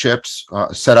relationships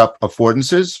set up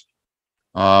affordances,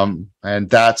 and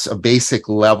that's a basic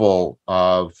level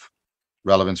of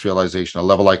relevance realization, a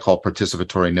level I call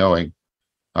participatory knowing,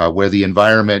 where the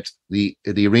environment, the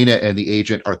arena and the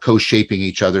agent are co-shaping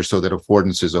each other so that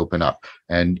affordances open up.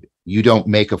 And you don't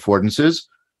make affordances.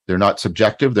 They're not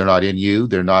subjective. They're not in you.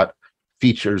 They're not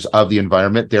features of the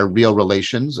environment. They're real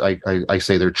relations. I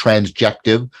say they're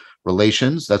transjective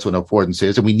relations. That's what affordance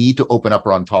is. And we need to open up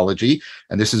our ontology.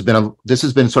 And this has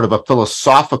been sort of a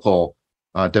philosophical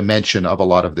dimension of a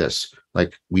lot of this.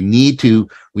 Like we need to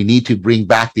bring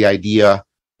back the idea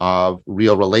of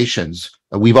real relations.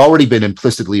 We've already been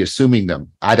implicitly assuming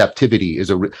them. Adaptivity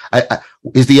is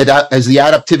is the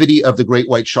adaptivity of the great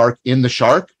white shark in the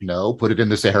shark? No. Put it in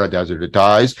the Sahara Desert, it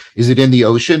dies. Is it in the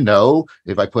ocean? No.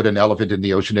 If I put an elephant in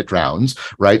the ocean, it drowns,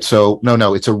 right? So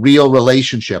no, it's a real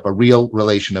relationship, a real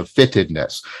relation of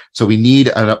fittedness. So we need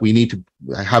to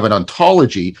have an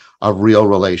ontology of real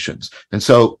relations. And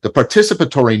so the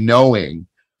participatory knowing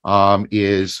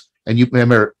is, and you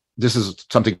remember, this is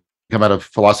something come out of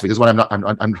philosophy. This is what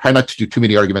I'm trying not to do too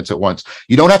many arguments at once.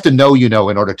 You don't have to know you know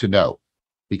in order to know,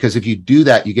 because if you do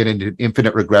that, you get into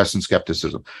infinite regress and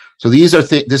skepticism. So this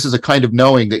is a kind of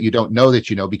knowing that you don't know that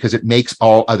you know, because it makes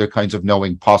all other kinds of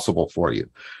knowing possible for you.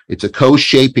 It's a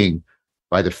co-shaping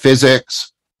by the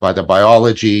physics, by the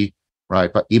biology,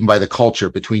 right, but even by the culture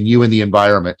between you and the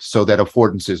environment, so that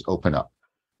affordances open up,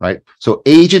 right? So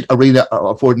agent arena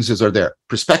affordances are there.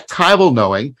 Perspectival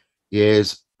knowing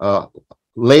is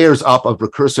layers up of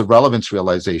recursive relevance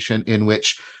realization, in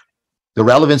which the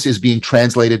relevance is being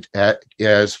translated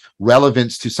as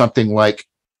relevance to something like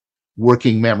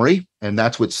working memory. And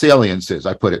that's what salience is.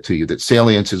 I put it to you that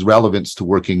salience is relevance to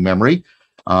working memory.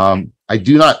 I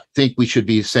do not think we should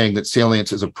be saying that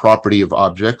salience is a property of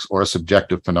objects or a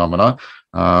subjective phenomena.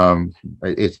 That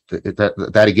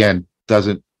again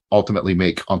doesn't ultimately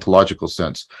make ontological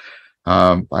sense.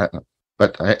 But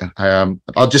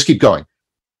I'll just keep going.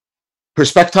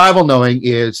 Perspectival knowing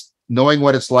is knowing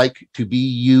what it's like to be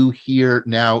you here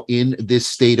now in this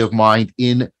state of mind,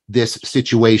 in this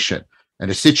situation.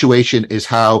 And a situation is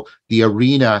how the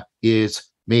arena is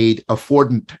made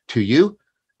affordant to you.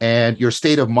 And your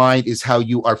state of mind is how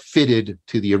you are fitted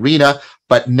to the arena.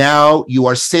 But now you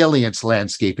are salience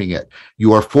landscaping it.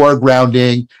 You are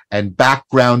foregrounding and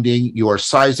backgrounding. You are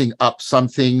sizing up some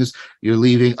things. You're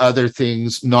leaving other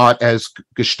things not as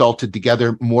gestalted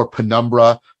together, more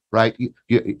penumbra, right?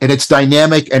 And it's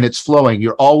dynamic and it's flowing.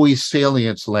 You're always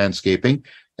salience landscaping.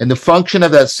 And the function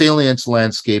of that salience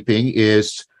landscaping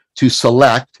is to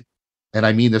select, and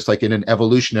I mean this like in an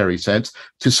evolutionary sense,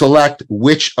 to select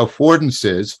which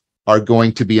affordances are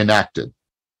going to be enacted.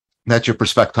 That's your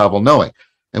perspectival knowing.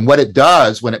 And what it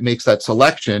does when it makes that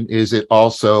selection is it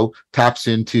also taps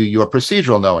into your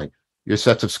procedural knowing, your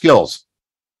sets of skills,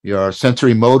 your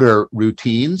sensory motor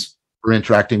routines for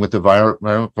interacting with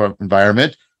the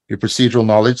environment, your procedural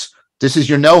knowledge. This is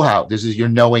your know-how. This is your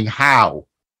knowing how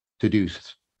to do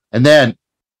this. And then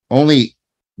only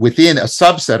within a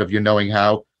subset of your knowing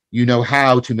how, you know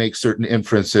how to make certain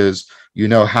inferences, you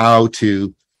know how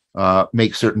to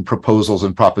make certain proposals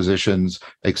and propositions,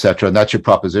 etc. And that's your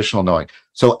propositional knowing.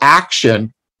 So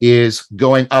action is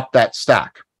going up that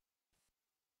stack.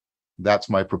 That's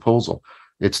my proposal.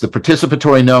 It's the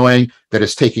participatory knowing that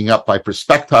is taken up by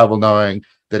perspectival knowing,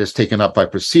 that is taken up by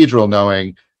procedural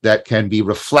knowing, that can be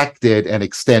reflected and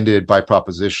extended by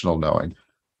propositional knowing.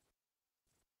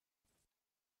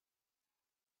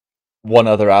 One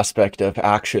other aspect of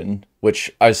action,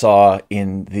 which I saw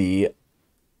in the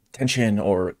tension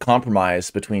or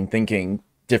compromise between thinking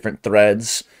different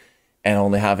threads and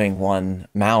only having one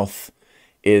mouth,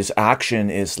 is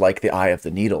action is like the eye of the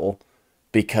needle,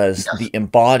 because the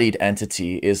embodied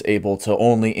entity is able to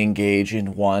only engage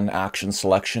in one action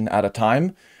selection at a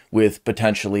time with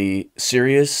potentially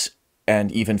serious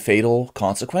and even fatal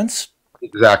consequence.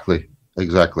 Exactly.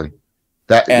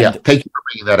 That, yeah, thank you for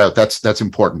bringing that out. That's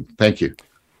important. Thank you.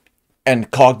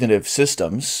 And cognitive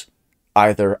systems,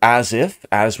 either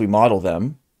as we model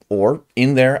them, or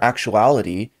in their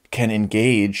actuality, can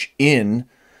engage in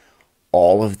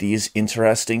all of these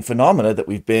interesting phenomena that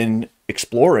we've been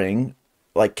exploring,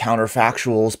 like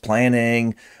counterfactuals,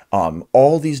 planning,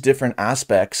 all these different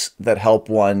aspects that help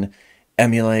one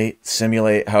emulate,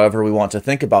 simulate, however we want to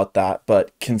think about that,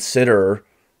 but consider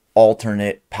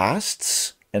alternate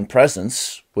pasts and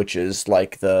presence, which is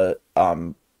like the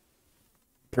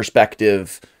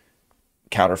perspective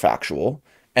counterfactual,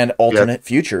 and alternate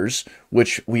futures,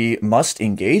 which we must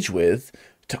engage with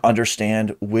to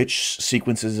understand which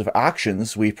sequences of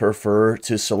actions we prefer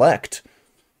to select.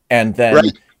 And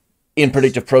then in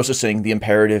predictive processing, the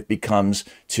imperative becomes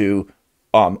to,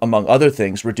 among other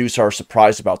things, reduce our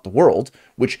surprise about the world,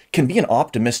 which can be an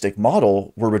optimistic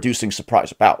model we're reducing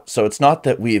surprise about. So it's not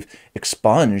that we've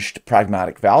expunged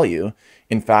pragmatic value.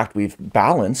 In fact, we've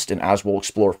balanced, and as we'll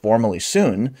explore formally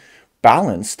soon,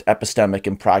 balanced epistemic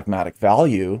and pragmatic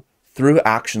value through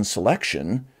action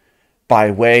selection by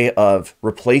way of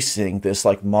replacing this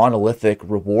like monolithic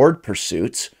reward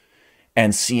pursuit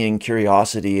and seeing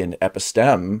curiosity and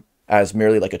episteme as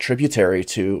merely like a tributary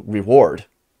to reward.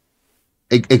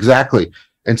 Exactly.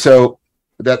 And so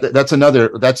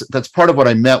that's part of what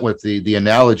I meant with the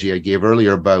analogy I gave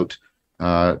earlier about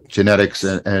genetics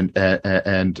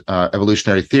and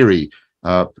evolutionary theory,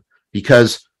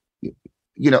 because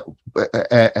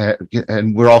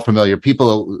and we're all familiar.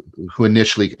 People who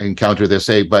initially encounter this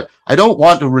say, "But I don't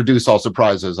want to reduce all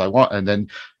surprises. I want," and then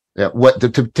what the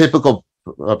typical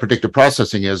predictive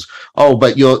processing is, "Oh,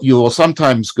 but you will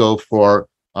sometimes go for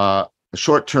a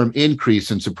short-term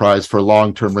increase in surprise for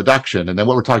long-term reduction." And then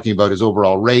what we're talking about is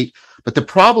overall rate. But the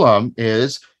problem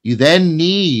is you then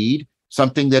need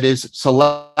something that is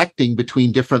selecting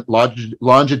between different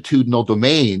longitudinal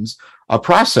domains of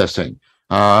processing.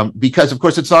 Because of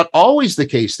course, it's not always the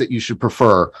case that you should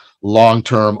prefer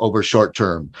long-term over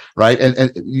short-term, right?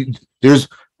 And there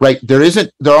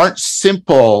aren't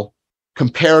simple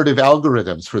comparative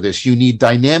algorithms for this. You need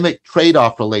dynamic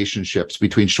trade-off relationships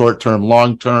between short-term,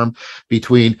 long-term,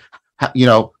 between,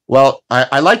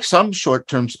 I like some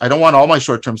short-terms. I don't want all my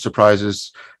short-term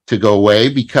surprises to go away,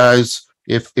 because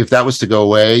if that was to go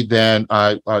away, then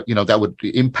that would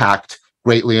impact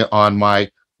greatly on my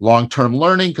long-term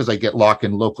learning, because I get lock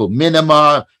in local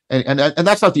minima. And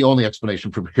that's not the only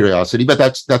explanation for curiosity, but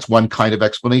that's one kind of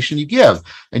explanation you give.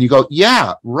 And you go,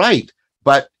 yeah, right.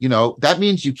 But, that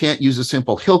means you can't use a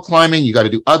simple hill climbing. You got to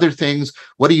do other things.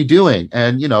 What are you doing?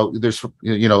 And,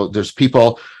 there's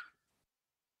people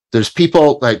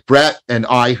like Brett and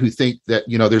I who think that,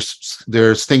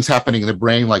 there's things happening in the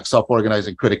brain like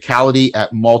self-organizing criticality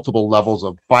at multiple levels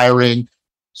of firing,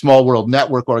 small world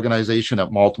network organization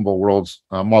at multiple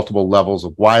levels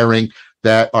of wiring,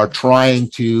 that are trying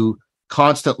to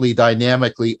constantly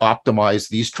dynamically optimize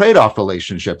these trade-off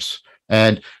relationships.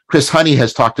 And Chris Honey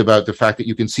has talked about the fact that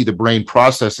you can see the brain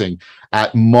processing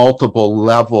at multiple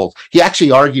levels. He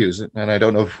actually argues, and I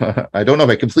don't know if I don't know if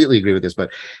I completely agree with this,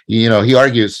 but he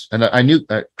argues, and I knew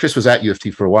Chris was at U of T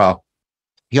for a while.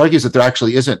 He argues that there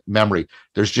actually isn't memory.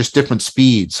 There's just different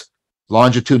speeds,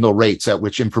 longitudinal rates at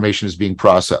which information is being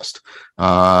processed,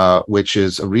 which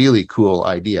is a really cool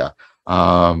idea.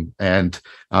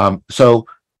 So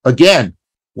again,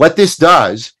 what this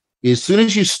does is, as soon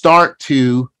as you start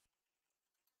to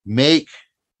make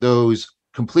those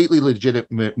completely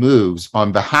legitimate moves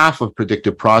on behalf of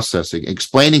predictive processing,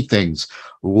 explaining things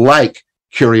like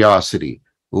curiosity,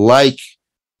 like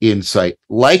insight,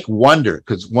 like wonder,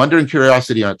 because wonder and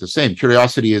curiosity aren't the same.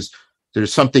 Curiosity is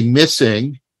there's something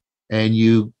missing and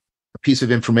a piece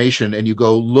of information, and you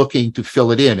go looking to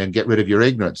fill it in and get rid of your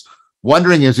ignorance.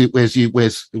 Wondering is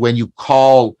when you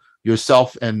call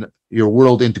yourself and your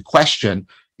world into question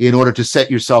in order to set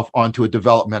yourself onto a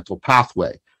developmental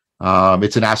pathway.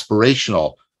 It's an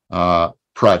aspirational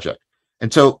project.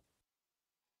 And so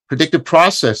predictive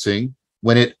processing,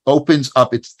 when it opens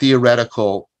up its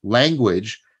theoretical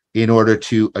language in order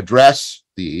to address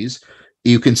these,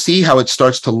 you can see how it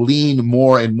starts to lean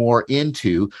more and more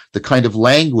into the kind of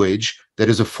language that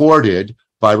is afforded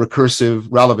by recursive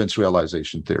relevance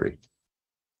realization theory.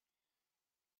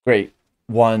 Great.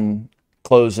 One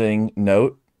closing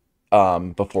note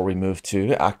before we move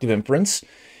to active inference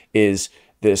is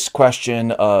this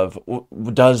question of,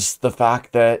 does the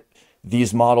fact that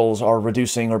these models are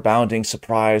reducing or bounding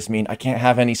surprise mean I can't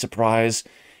have any surprise?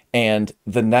 And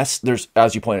there's,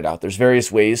 as you pointed out, there's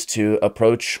various ways to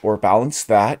approach or balance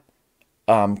that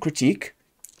critique.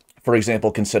 For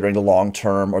example, considering the long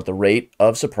term or the rate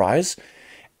of surprise.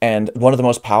 And one of the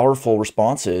most powerful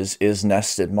responses is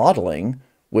nested modeling,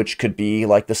 which could be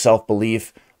like the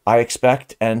self-belief, I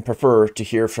expect and prefer to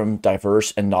hear from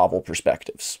diverse and novel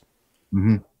perspectives.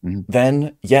 Mm-hmm. Mm-hmm.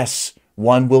 Then, yes,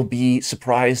 one will be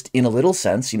surprised in a little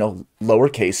sense,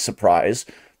 lowercase surprise,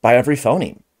 by every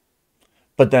phoneme.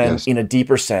 But then in a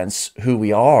deeper sense, who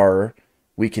we are,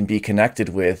 we can be connected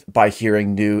with by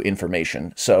hearing new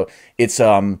information. So it's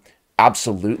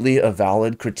absolutely a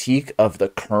valid critique of the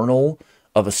kernel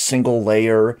of a single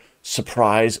layer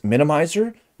surprise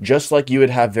minimizer, just like you would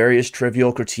have various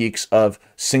trivial critiques of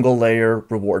single layer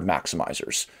reward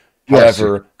maximizers.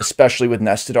 However, especially with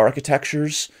nested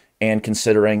architectures and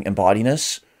considering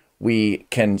embodiness, we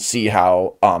can see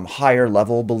how higher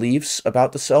level beliefs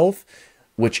about the self,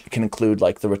 which can include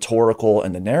like the rhetorical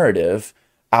and the narrative,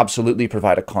 absolutely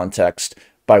provide a context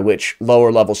by which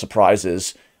lower level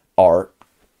surprises are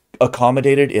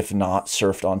accommodated, if not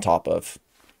surfed on top of.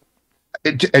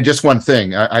 And just one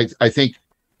thing, I think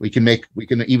we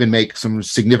can even make some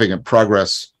significant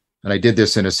progress. And I did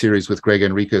this in a series with Greg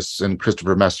Enriquez and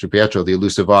Christopher Mastropietro, The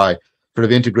Elusive Eye, sort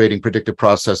of integrating predictive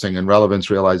processing and relevance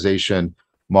realization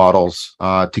models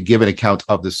to give an account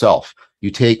of the self. You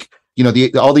take,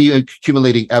 all the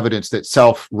accumulating evidence that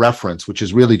self-reference, which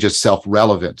is really just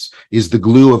self-relevance, is the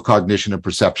glue of cognition and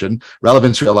perception,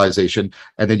 relevance realization,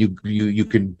 and then you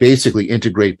can basically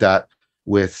integrate that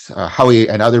with Howie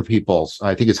and other people's,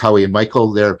 I think it's Howie and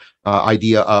Michael, their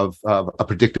idea of a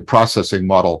predictive processing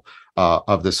model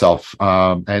of the self,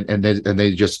 and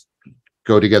they just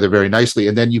go together very nicely.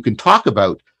 And then you can talk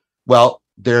about, well,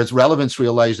 there's relevance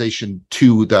realization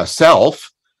to the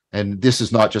self, and this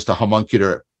is not just a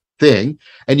homuncular thing.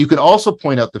 And you can also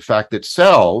point out the fact that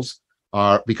cells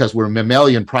are, because we're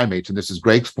mammalian primates, and this is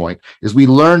Greg's point, is we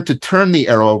learn to turn the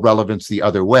arrow of relevance the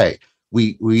other way.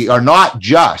 We are not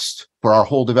just, for our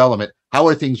whole development, how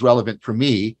are things relevant for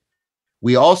me?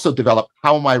 We also develop,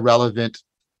 how am I relevant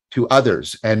to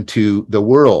others and to the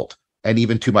world and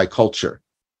even to my culture?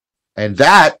 And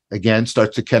that, again,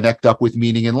 starts to connect up with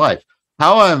meaning in life.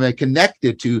 How am I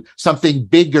connected to something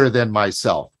bigger than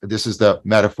myself? This is the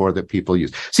metaphor that people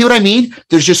use. See what I mean?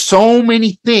 There's just so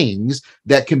many things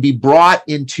that can be brought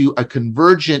into a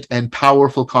convergent and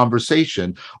powerful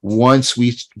conversation once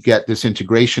we get this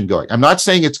integration going. I'm not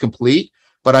saying it's complete,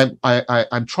 but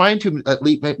I'm trying to at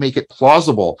least make it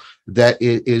plausible that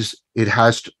it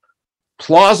has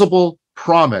plausible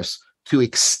promise to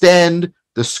extend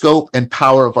the scope and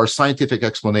power of our scientific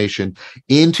explanation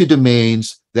into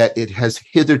domains that it has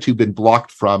hitherto been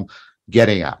blocked from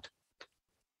getting at.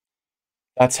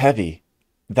 That's heavy.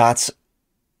 That's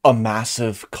a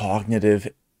massive cognitive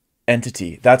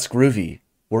entity. That's groovy.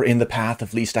 We're in the path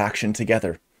of least action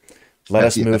together. Let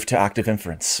us move to active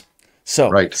inference.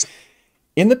 So,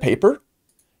 in the paper,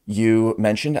 you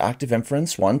mentioned active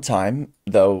inference one time,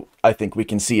 though I think we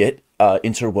can see it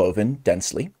interwoven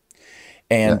densely.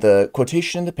 And Yeah. the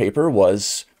quotation in the paper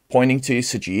was pointing to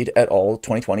Sajid et al.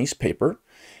 2020's paper.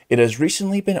 It has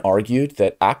recently been argued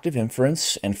that active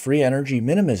inference and free energy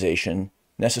minimization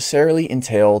necessarily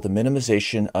entail the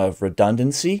minimization of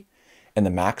redundancy and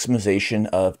the maximization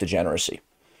of degeneracy.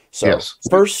 So Yes.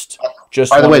 first,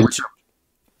 just By the way, wanted to,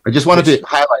 I just wanted please. to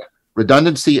highlight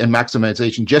redundancy and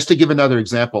maximization, just to give another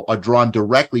example, are drawn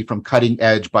directly from cutting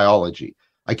edge biology.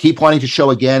 I keep wanting to show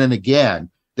again and again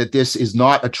that this is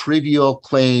not a trivial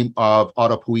claim of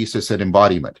autopoiesis and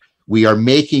embodiment. We are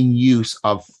making use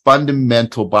of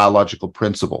fundamental biological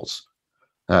principles.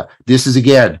 This is,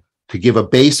 again, to give a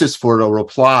basis for a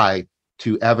reply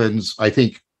to Evan's. I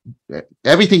think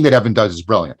everything that Evan does is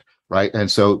brilliant, right?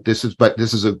 And so this is,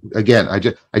 again,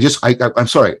 I'm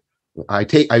sorry. I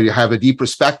have a deep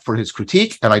respect for his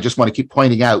critique, and I just want to keep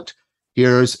pointing out,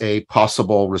 here's a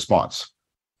possible response.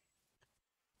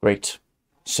 Great.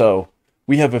 So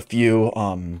we have a few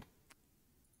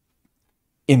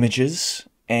images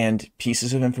and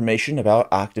pieces of information about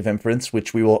active inference,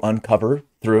 which we will uncover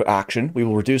through action. We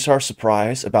will reduce our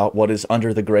surprise about what is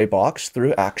under the gray box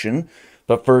through action.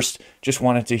 But first, just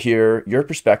wanted to hear your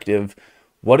perspective.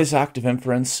 What is active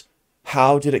inference?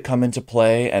 How did it come into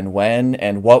play, and when,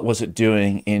 and what was it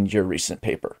doing in your recent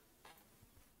paper?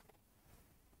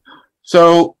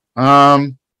 So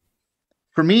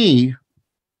for me,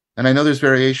 and I know there's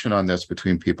variation on this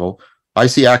between people, I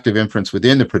see active inference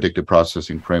within the predictive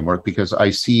processing framework because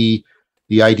I see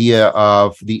the idea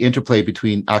of the interplay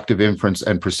between active inference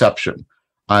and perception.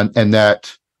 And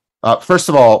that, first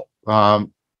of all,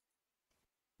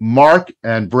 Mark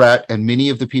and Brett and many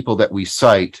of the people that we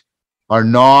cite are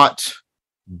not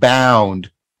bound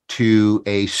to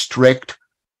a strict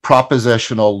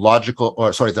propositional logical,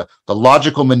 or sorry, the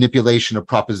logical manipulation of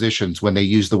propositions when they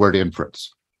use the word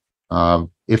inference.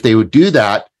 If they would do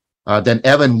that, then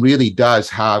Evan really does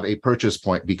have a purchase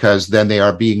point, because then they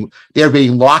are being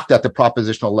locked at the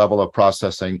propositional level of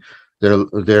processing.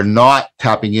 They're not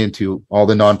tapping into all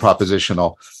the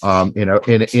non-propositional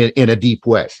in a deep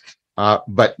way.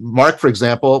 But Mark, for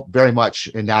example, very much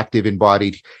an active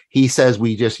embodied. He says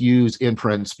we just use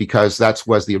inference because that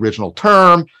was the original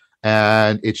term,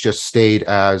 and it's just stayed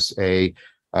as a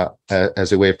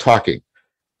way of talking.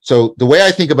 So the way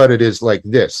I think about it is like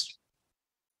this.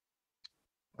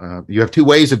 You have two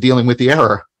ways of dealing with the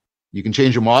error. You can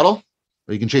change your model,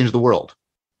 or you can change the world.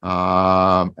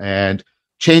 And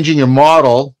changing your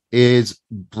model is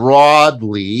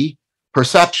broadly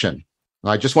perception.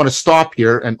 I just want to stop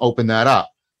here and open that up.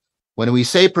 When we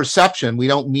say perception, we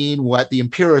don't mean what the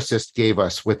empiricist gave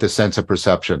us with the sense of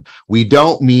perception. We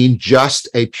don't mean just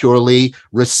a purely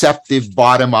receptive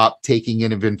bottom-up taking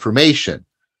in of information,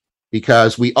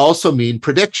 because we also mean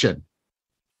prediction,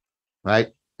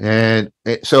 right? And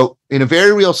so in a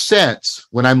very real sense,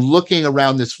 when I'm looking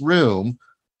around this room,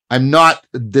 I'm not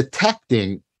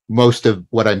detecting most of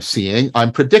what I'm seeing,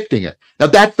 I'm predicting it. Now,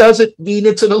 that doesn't mean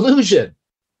it's an illusion.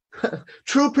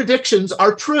 True predictions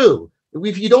are true.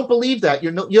 If you don't believe that,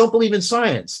 you don't believe in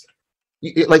science.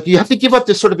 You have to give up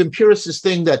this sort of empiricist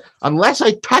thing that unless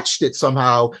I touched it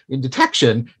somehow in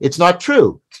detection, it's not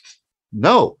true.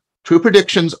 No, true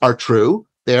predictions are true.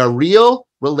 They are real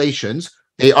relations.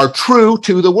 They are true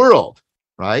to the world,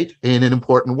 right? In an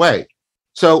important way.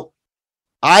 So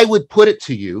I would put it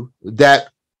to you that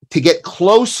to get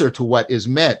closer to what is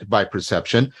meant by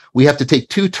perception, we have to take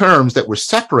two terms that were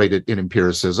separated in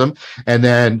empiricism and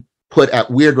then put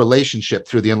at weird relationship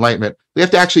through the Enlightenment. We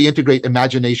have to actually integrate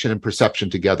imagination and perception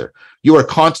together. You are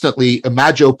constantly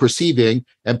imagio-perceiving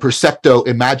and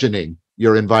percepto-imagining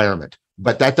your environment,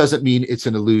 but that doesn't mean it's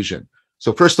an illusion.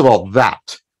 So first of all,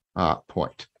 that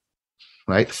point,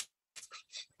 right?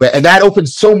 And that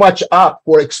opens so much up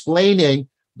for explaining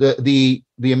the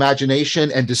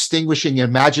imagination and distinguishing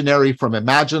imaginary from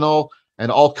imaginal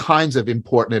and all kinds of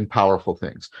important and powerful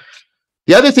things.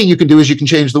 The other thing you can do is you can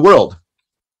change the world,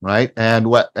 right? And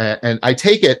I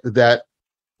take it that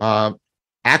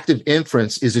active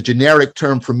inference is a generic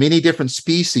term for many different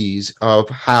species of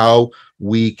how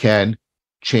we can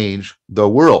change the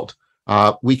world.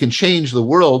 We can change the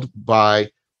world by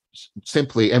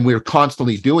simply, and we're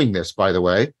constantly doing this, by the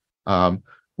way,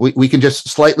 we can just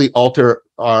slightly alter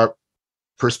our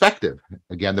perspective.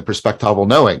 Again, the perspectival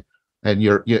knowing. And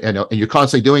you're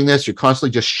constantly doing this. You're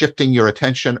constantly just shifting your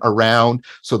attention around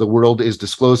so the world is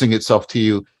disclosing itself to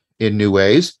you in new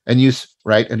ways. And you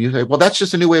say, well, that's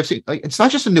just a new way of seeing. It's not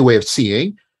just a new way of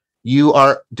seeing.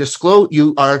 Look,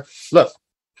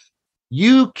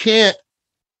 you can't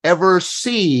ever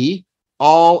see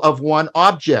all of one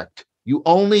object. You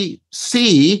only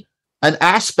see an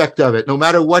aspect of it, no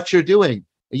matter what you're doing.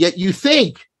 Yet you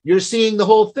think you're seeing the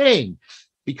whole thing.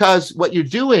 because what you're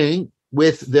doing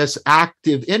with this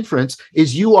active inference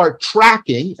is you are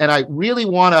tracking, and I really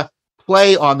want to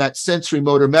play on that sensory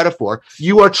motor metaphor,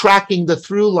 you are tracking the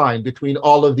through line between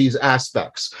all of these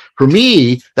aspects. For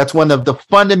me, that's one of the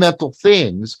fundamental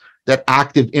things that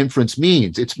active inference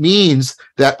means. It means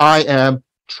that I am,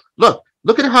 look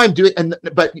at how I'm doing,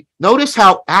 but notice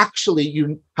how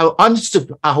actually how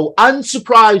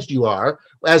unsurprised you are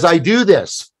as I do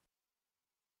this.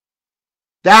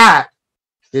 That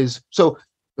is, so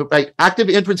right, active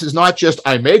inference is not just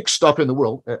I make stuff in the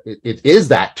world. It is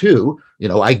that too. You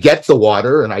know, I get the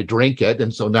water and I drink it,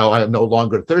 and so now I am no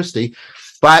longer thirsty.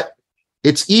 But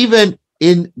it's even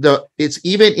in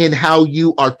how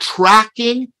you are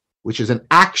tracking, which is an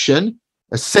action,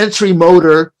 a sensory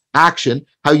motor action,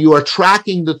 how you are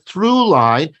tracking the through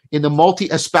line in the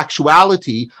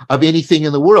multi-aspectuality of anything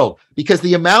in the world. Because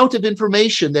the amount of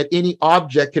information that any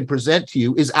object can present to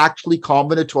you is actually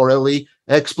combinatorially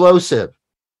explosive.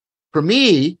 For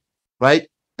me, right,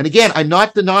 and again, I'm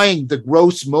not denying the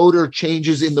gross motor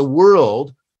changes in the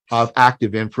world of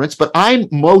active inference, but I'm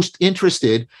most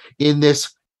interested in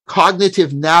this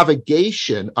cognitive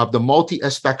navigation of the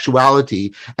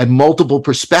multi-aspectuality and multiple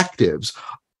perspectives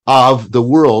of the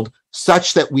world,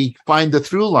 such that we find the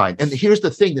through line. And here's the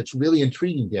thing that's really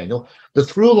intriguing, Daniel. The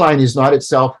through line is not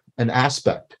itself an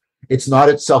aspect. It's not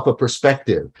itself a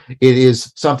perspective. It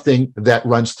is something that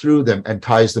runs through them and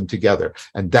ties them together.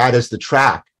 And that is the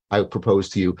track, I propose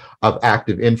to you, of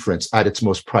active inference at its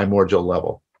most primordial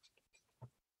level.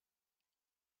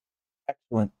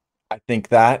 Excellent. I think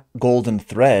that golden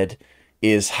thread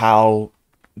is how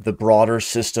the broader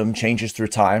system changes through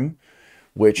time,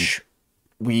 which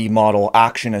we model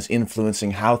action as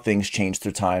influencing how things change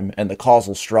through time and the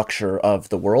causal structure of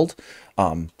the world.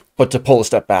 But to pull a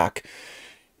step back,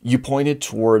 you pointed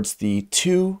towards the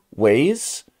two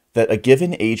ways that a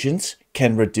given agent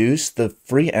can reduce the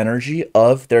free energy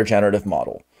of their generative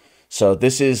model. So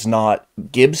this is not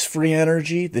Gibbs free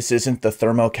energy. This isn't the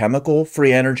thermochemical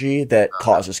free energy that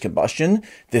causes combustion.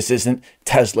 This isn't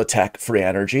Tesla tech free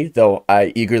energy, though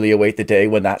I eagerly await the day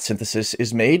when that synthesis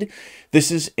is made.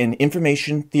 This is an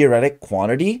information theoretic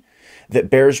quantity that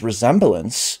bears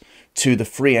resemblance to the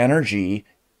free energy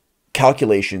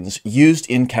calculations used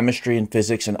in chemistry and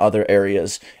physics and other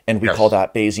areas. And we call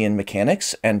that Bayesian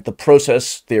mechanics, and the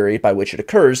process theory by which it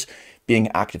occurs being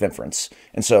active inference.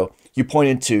 And so you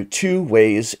pointed to two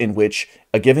ways in which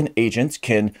a given agent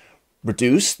can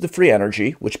reduce the free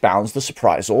energy, which bounds the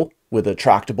surprisal with a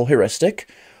tractable heuristic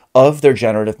of their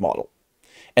generative model.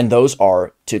 And those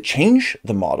are to change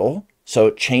the model, so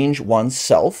change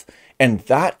oneself, and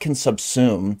that can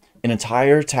subsume an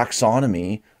entire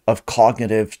taxonomy of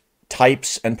cognitive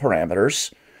types and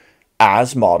parameters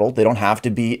as modeled. They don't have to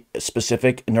be a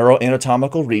specific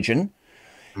neuroanatomical region.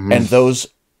 And those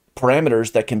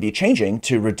parameters that can be changing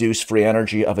to reduce free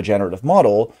energy of a generative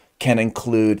model can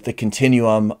include the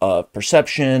continuum of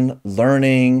perception,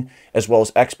 learning, as well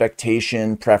as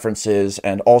expectation, preferences,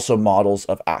 and also models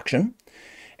of action.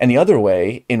 And the other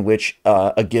way in which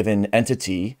a given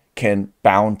entity can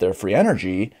bound their free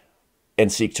energy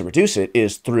and seek to reduce it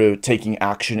is through taking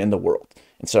action in the world.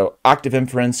 And so active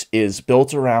inference is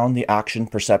built around the action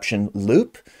perception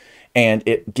loop, and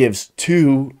it gives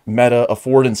two meta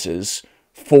affordances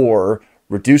for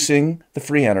reducing the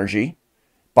free energy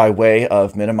by way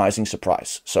of minimizing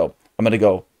surprise. So I'm going to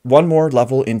go one more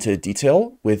level into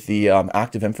detail with the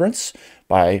active inference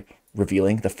by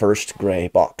revealing the first gray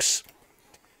box.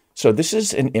 So this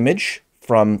is an image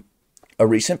from a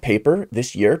recent paper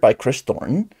this year by Chris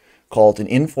Thornton called An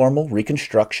Informal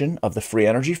Reconstruction of the Free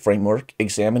Energy Framework,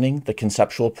 Examining the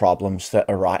Conceptual Problems That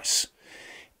Arise.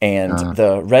 And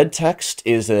the red text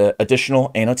is an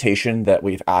additional annotation that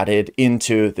we've added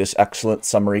into this excellent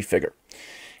summary figure.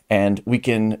 And we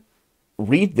can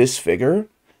read this figure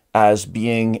as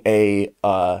being a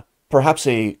perhaps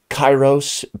a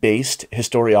Kairos-based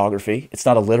historiography. It's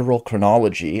not a literal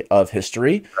chronology of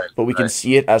history, but we can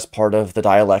see it as part of the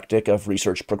dialectic of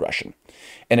research progression.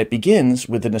 And it begins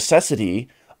with the necessity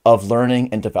of learning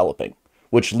and developing,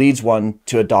 which leads one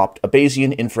to adopt a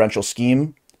Bayesian inferential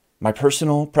scheme. My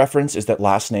personal preference is that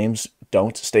last names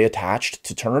don't stay attached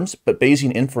to terms, but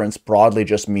Bayesian inference broadly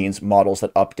just means models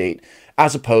that update,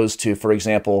 as opposed to, for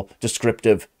example,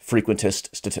 descriptive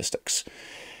frequentist statistics.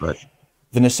 Right.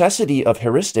 The necessity of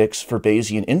heuristics for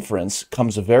Bayesian inference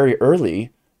comes very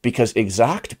early because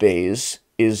exact Bayes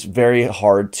is very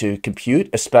hard to compute,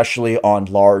 especially on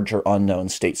large or unknown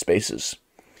state spaces.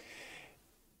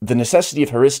 The necessity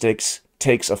of heuristics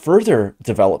takes a further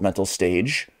developmental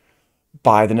stage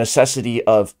by the necessity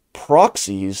of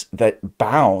proxies that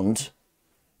bound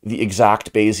the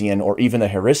exact Bayesian or even a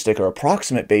heuristic or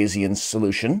approximate Bayesian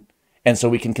solution. And so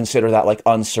we can consider that like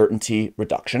uncertainty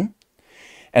reduction.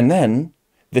 And then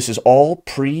this is all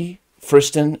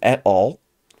pre-Friston et al.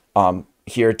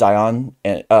 Here, Dion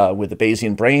with the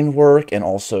Bayesian brain work and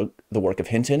also the work of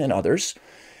Hinton and others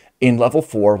in level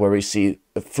 4, where we see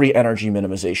the free energy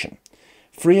minimization.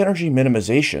 Free energy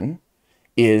minimization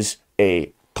is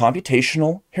a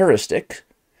computational heuristic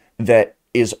that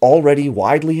is already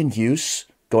widely in use,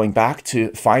 going back to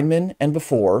Feynman and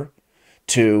before,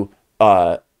 to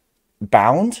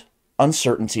bound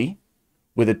uncertainty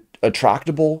with a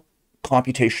tractable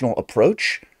computational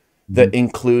approach that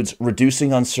includes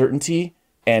reducing uncertainty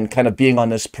and kind of being on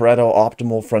this Pareto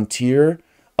optimal frontier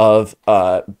of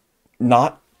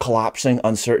not collapsing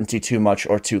uncertainty too much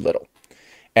or too little.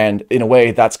 And in a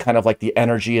way, that's kind of like the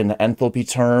energy and the enthalpy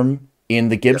term in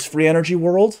the Gibbs free energy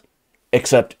world,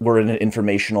 except we're in an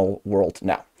informational world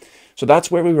now. So that's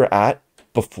where we were at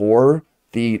before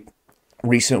the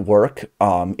recent work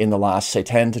in the last, say,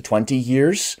 10 to 20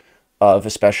 years of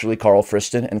especially Carl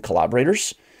Friston and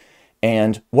collaborators.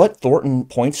 And what Thornton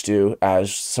points to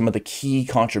as some of the key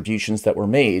contributions that were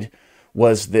made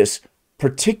was this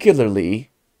particularly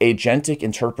agentic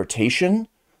interpretation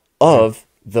of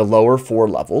the lower 4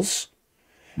 levels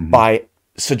by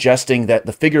suggesting that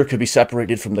the figure could be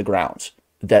separated from the ground,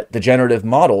 that the generative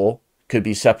model could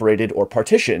be separated or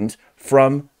partitioned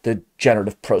from the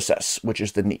generative process, which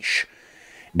is the niche.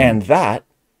 And that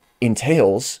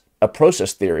entails a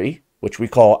process theory, which we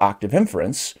call active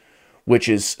inference, which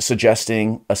is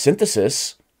suggesting a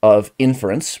synthesis of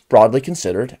inference, broadly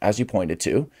considered, as you pointed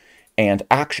to, and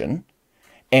action,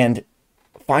 and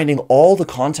finding all the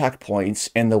contact points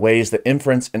and the ways that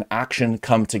inference and action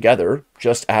come together,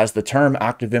 just as the term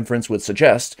active inference would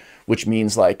suggest, which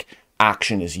means like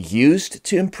action is used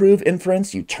to improve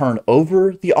inference. You turn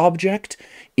over the object.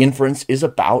 Inference is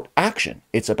about action.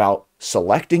 It's about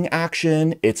selecting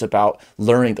action. It's about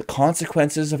learning the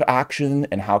consequences of action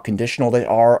and how conditional they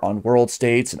are on world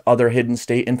states and other hidden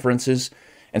state inferences.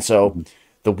 And so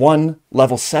the one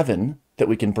level 7 that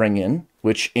we can bring in,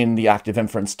 which in the active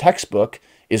inference textbook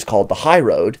is called the high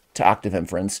road to active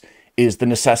inference, is the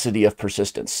necessity of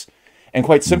persistence. And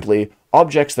quite simply,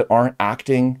 objects that aren't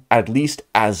acting at least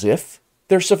as if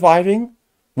they're surviving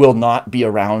will not be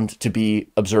around to be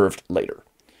observed later.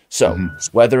 So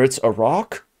whether it's a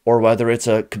rock or whether it's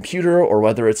a computer or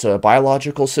whether it's a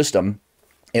biological system,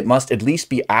 it must at least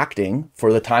be acting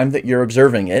for the time that you're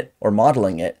observing it or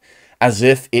modeling it as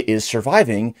if it is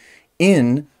surviving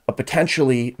in a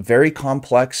potentially very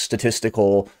complex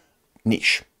statistical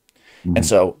niche. And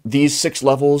so these 6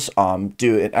 levels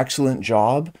do an excellent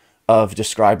job of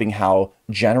describing how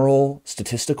general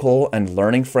statistical and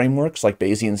learning frameworks like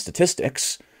Bayesian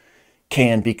statistics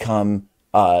can become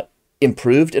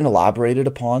improved and elaborated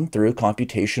upon through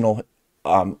computational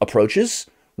approaches,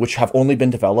 which have only been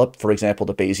developed, for example,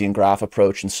 the Bayesian graph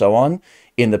approach and so on,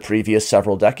 in the previous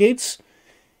several decades.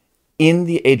 In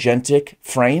the agentic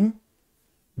frame,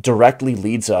 directly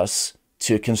leads us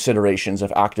to considerations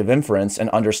of active inference and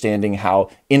understanding how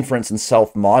inference and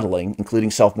self-modeling,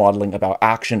 including self-modeling about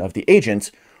action of the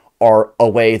agent, are a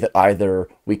way that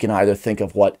we can either think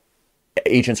of what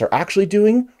agents are actually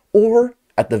doing, or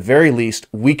at the very least,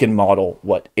 we can model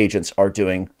what agents are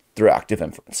doing through active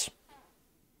inference.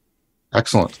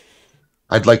 Excellent.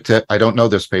 I don't know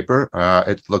this paper.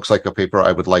 It looks like a paper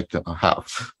I would like to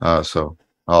have. So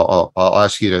I'll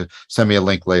ask you to send me a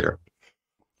link later.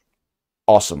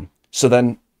 Awesome. So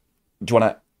then, do you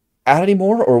want to add any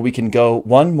more, or we can go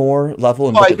one more level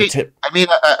and look at the tip? I mean,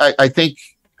 I think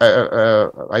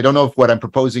I don't know if what I'm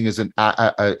proposing is an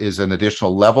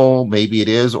additional level. Maybe it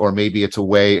is, or maybe it's a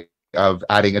way of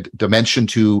adding a dimension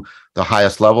to the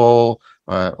highest level,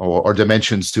 or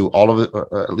dimensions to all of it,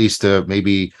 at least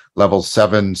maybe levels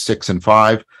 7, 6, and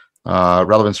 5.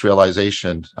 Relevance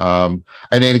realization, and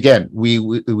then again, we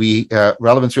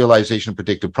relevance realization and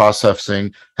predictive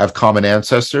processing have common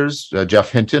ancestors. Jeff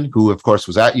Hinton, who of course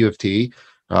was at U of T,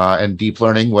 and deep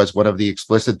learning was one of the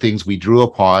explicit things we drew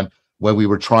upon when we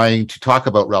were trying to talk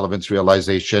about relevance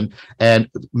realization. And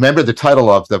remember the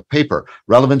title of the paper,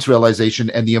 Relevance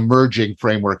Realization and the Emerging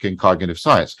Framework in Cognitive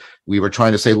Science. We were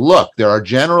trying to say, look, there are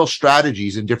general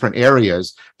strategies in different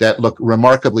areas that look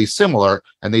remarkably similar,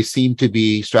 and they seem to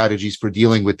be strategies for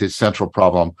dealing with this central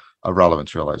problem of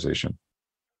relevance realization.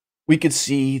 We could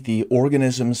see the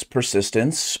organism's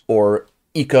persistence or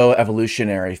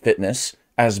eco-evolutionary fitness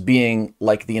as being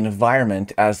like the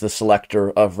environment as the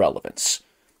selector of relevance.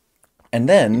 And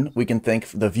then we can think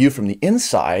the view from the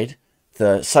inside,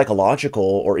 the psychological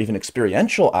or even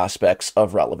experiential aspects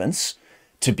of relevance,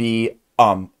 to be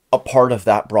a part of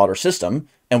that broader system.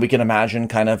 And we can imagine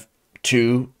kind of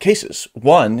two cases.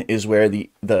 One is where the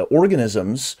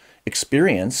organism's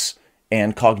experience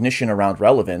and cognition around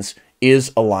relevance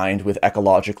is aligned with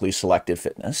ecologically selected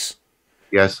fitness.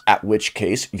 Yes. At which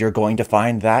case you're going to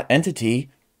find that entity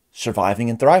surviving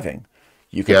and thriving.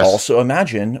 You can Yes. also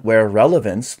imagine where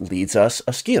relevance leads us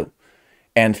askew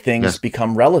and things Yes.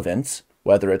 become relevant,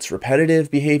 whether it's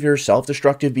repetitive behavior,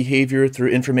 self-destructive behavior through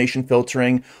information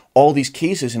filtering, all these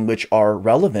cases in which our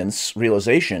relevance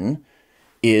realization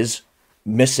is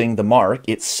missing the mark.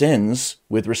 It sins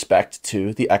with respect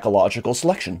to the ecological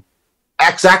selection.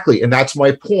 Exactly. And that's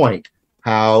my point,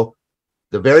 how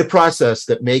the very process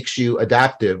that makes you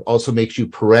adaptive also makes you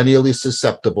perennially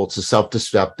susceptible to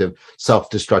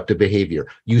self-destructive behavior.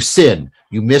 You sin,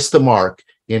 you miss the mark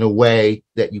in a way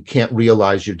that you can't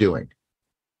realize you're doing.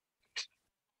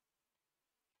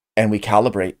 And we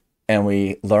calibrate and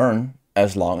we learn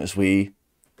as long as we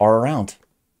are around.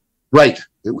 Right.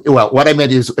 Well, what I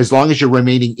meant is, as long as you're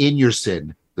remaining in your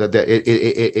sin, that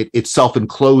it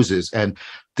self-encloses, and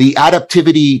the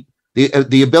adaptivity,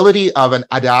 the ability of an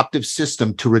adaptive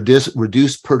system to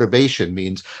reduce perturbation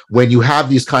means when you have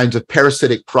these kinds of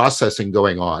parasitic processing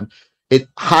going on,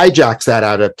 it hijacks that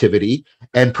adaptivity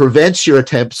and prevents your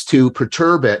attempts to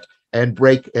perturb it and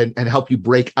break and help you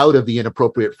break out of the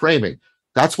inappropriate framing.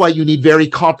 That's why you need very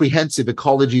comprehensive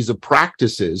ecologies of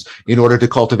practices in order to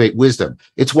cultivate wisdom.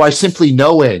 It's why simply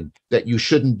knowing that you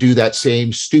shouldn't do that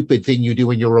same stupid thing you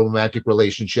do in your romantic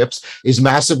relationships is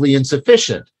massively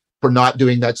insufficient for not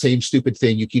doing that same stupid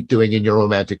thing you keep doing in your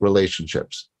romantic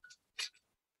relationships.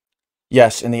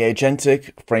 Yes, in the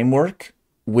agentic framework,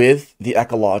 with the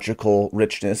ecological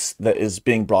richness that is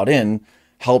being brought in,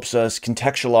 helps us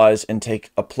contextualize and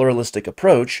take a pluralistic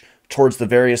approach towards the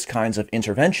various kinds of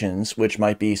interventions which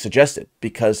might be suggested,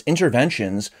 because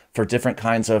interventions for different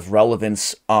kinds of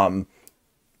relevance,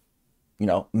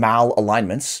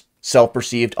 malalignments,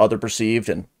 self-perceived, other-perceived,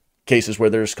 and cases where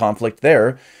there's conflict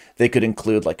there, they could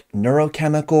include like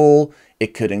neurochemical,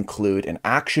 it could include an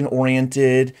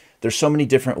action-oriented. There's so many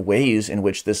different ways in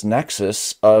which this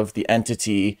nexus of the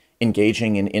entity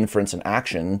engaging in inference and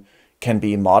action can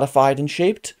be modified and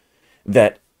shaped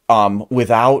that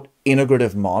without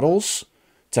integrative models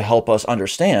to help us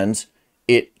understand,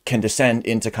 it can descend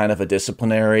into kind of a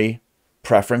disciplinary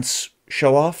preference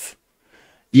show-off.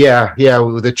 Yeah,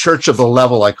 the church of the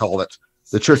level, I call it.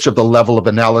 The church of the level of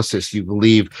analysis you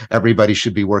believe everybody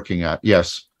should be working at.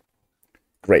 Yes.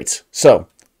 Great. So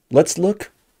let's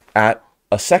look at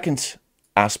a second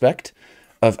aspect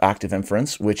of active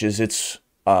inference, which is its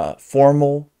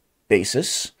formal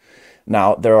basis.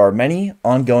 Now, there are many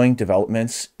ongoing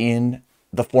developments in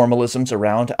the formalisms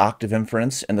around active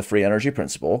inference and the free energy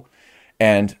principle.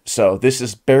 And so this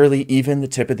is barely even the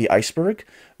tip of the iceberg,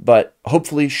 but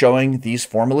hopefully showing these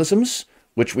formalisms,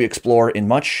 which we explore in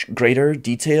much greater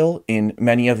detail in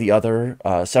many of the other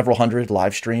several hundred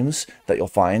live streams that you'll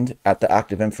find at the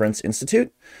Active Inference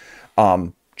Institute,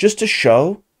 just to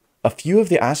show a few of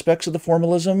the aspects of the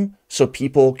formalism so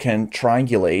people can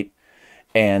triangulate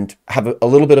and have a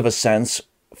little bit of a sense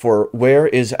for where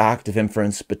is active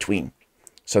inference between.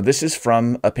 So this is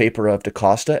from a paper of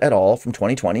DaCosta et al. From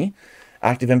 2020,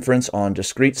 Active Inference on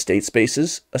Discrete State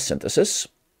Spaces, a Synthesis.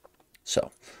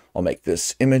 So I'll make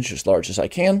this image as large as I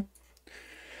can.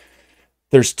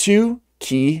 There's two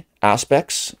key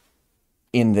aspects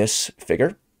in this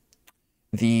figure.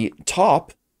 The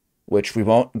top, which we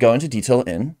won't go into detail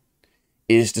in,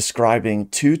 is describing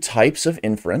two types of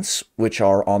inference, which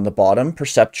are on the bottom,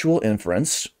 perceptual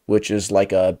inference, which is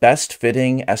like a best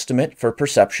fitting estimate for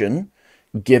perception,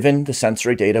 given the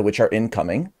sensory data which are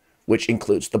incoming, which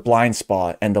includes the blind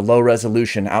spot and the low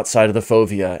resolution outside of the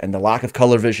fovea and the lack of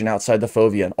color vision outside the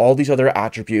fovea and all these other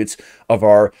attributes of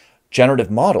our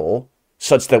generative model,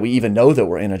 such that we even know that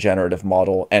we're in a generative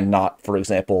model and not, for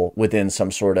example, within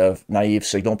some sort of naive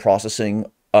signal processing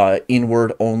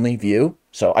inward only view.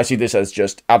 So I see this as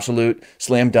just absolute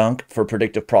slam dunk for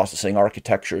predictive processing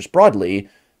architectures broadly,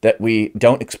 that we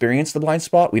don't experience the blind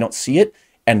spot, we don't see it,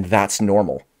 and that's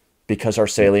normal because our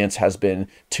salience has been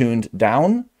tuned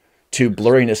down to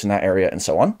blurriness in that area and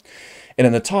so on. And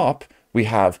in the top, we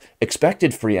have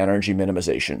expected free energy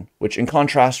minimization, which in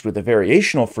contrast with the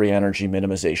variational free energy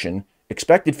minimization,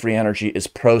 expected free energy is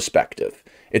prospective.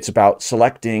 It's about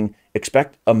selecting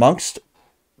amongst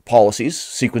policies,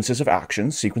 sequences of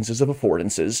actions, sequences of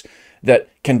affordances that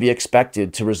can be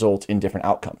expected to result in different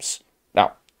outcomes.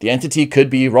 Now, the entity could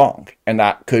be wrong, and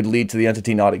that could lead to the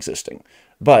entity not existing.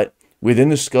 But within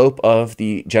the scope of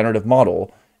the generative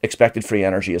model, expected free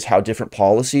energy is how different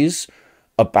policies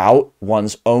about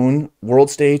one's own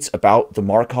world states, about the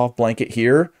Markov blanket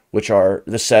here, which are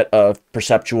the set of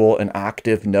perceptual and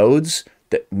active nodes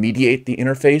that mediate the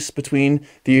interface between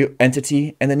the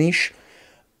entity and the niche.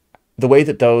 The way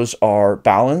that those are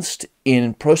balanced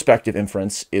in prospective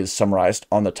inference is summarized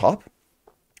on the top.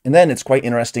 And then it's quite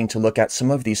interesting to look at some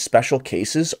of these special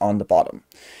cases on the bottom.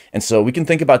 And so we can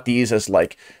think about these as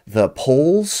like the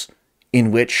poles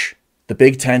in which the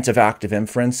big tent of active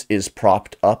inference is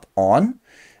propped up on.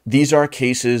 These are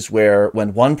cases where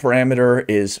when one parameter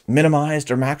is minimized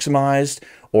or maximized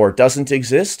or doesn't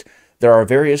exist, there are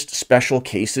various special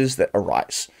cases that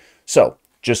arise. So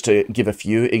just to give a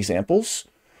few examples,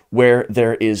 where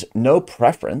there is no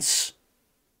preference,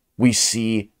 we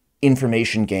see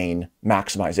information gain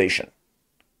maximization.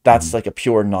 That's like a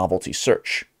pure novelty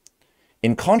search.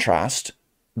 In contrast,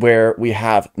 where we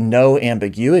have no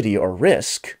ambiguity or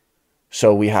risk,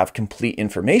 so we have complete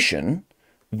information,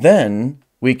 then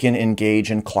we can engage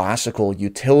in classical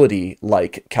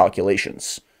utility-like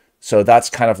calculations. So that's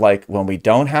kind of like when we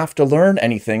don't have to learn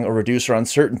anything or reduce our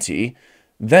uncertainty,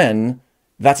 then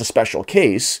that's a special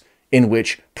case in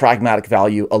which pragmatic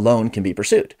value alone can be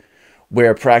pursued.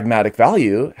 Where pragmatic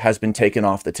value has been taken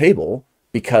off the table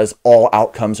because all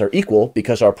outcomes are equal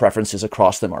because our preferences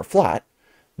across them are flat,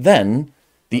 then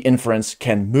the inference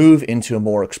can move into a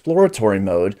more exploratory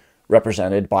mode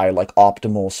represented by like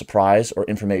optimal surprise or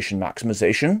information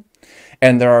maximization.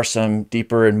 And there are some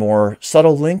deeper and more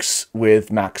subtle links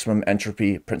with maximum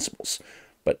entropy principles.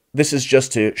 But this is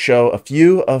just to show a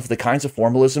few of the kinds of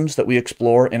formalisms that we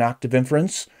explore in active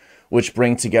inference, which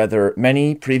bring together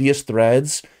many previous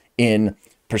threads in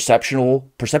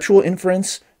perceptual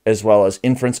inference, as well as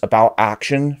inference about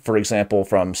action, for example,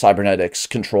 from cybernetics,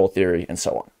 control theory, and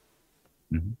so on.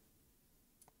 Mm-hmm.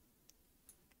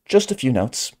 Just a few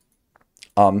notes.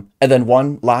 And then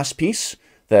one last piece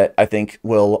that I think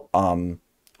will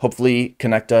hopefully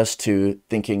connect us to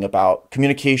thinking about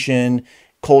communication,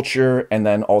 culture, and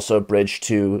then also bridge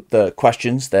to the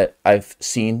questions that I've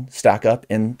seen stack up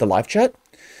in the live chat.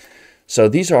 So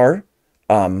these are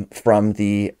from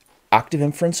the Active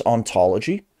Inference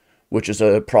Ontology, which is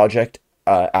a project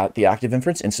at the Active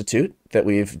Inference Institute that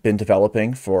we've been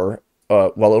developing for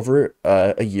well over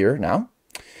a year now.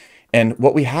 And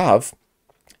what we have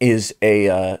is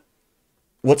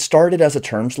what started as a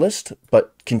terms list,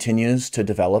 but continues to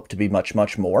develop to be much,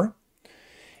 much more.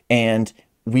 And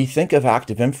we think of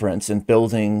active inference and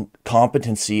building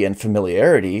competency and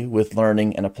familiarity with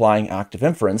learning and applying active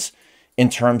inference in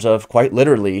terms of quite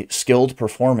literally skilled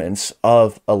performance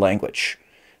of a language.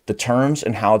 The terms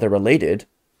and how they're related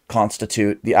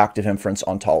constitute the active inference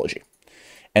ontology.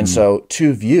 And so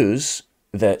two views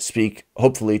that speak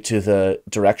hopefully to the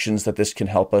directions that this can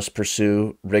help us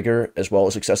pursue rigor as well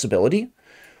as accessibility.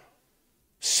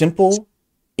 Simple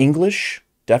English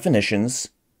definitions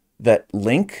that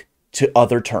link to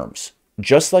other terms,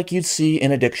 just like you'd see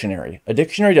in a dictionary. A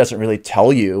dictionary doesn't really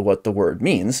tell you what the word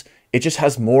means. It just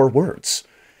has more words.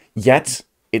 Yet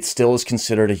it still is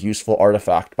considered a useful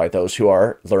artifact by those who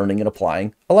are learning and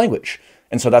applying a language.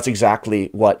 And so that's exactly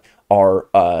what our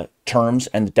terms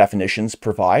and definitions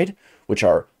provide, which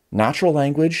are natural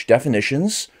language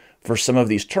definitions for some of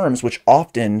these terms, which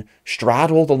often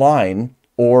straddle the line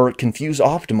or confuse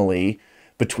optimally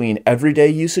between everyday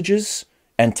usages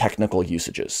and technical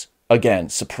usages. Again,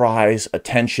 surprise,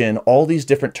 attention, all these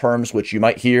different terms which you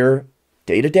might hear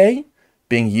day to day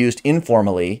being used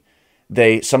informally.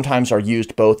 They sometimes are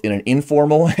used both in an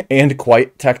informal and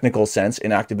quite technical sense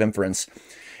in active inference.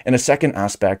 And a second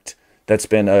aspect that's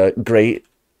been a great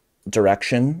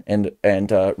direction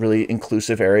and a really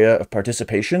inclusive area of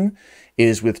participation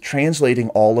is with translating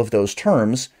all of those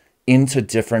terms into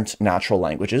different natural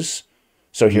languages.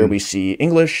 So here we see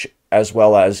English as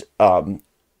well as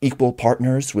equal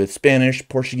partners with Spanish,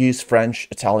 Portuguese, French,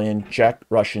 Italian, Czech,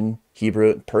 Russian,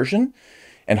 Hebrew, and Persian,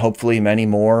 and hopefully many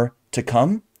more to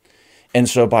come. And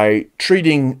so by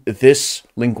treating this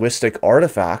linguistic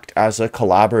artifact as a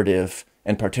collaborative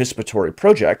and participatory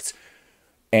project,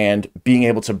 and being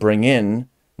able to bring in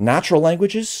natural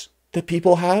languages that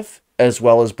people have, as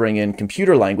well as bring in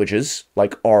computer languages,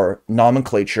 like our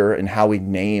nomenclature and how we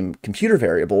name computer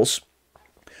variables,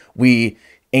 we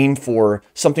aim for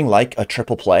something like a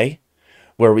triple play,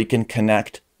 where we can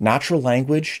connect natural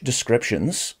language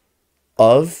descriptions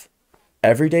of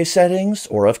everyday settings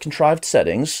or of contrived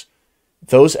settings.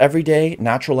 Those everyday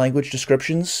natural language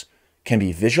descriptions can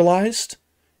be visualized,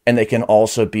 and they can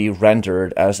also be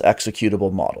rendered as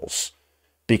executable models,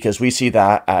 because we see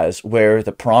that as where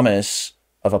the promise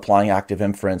of applying active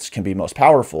inference can be most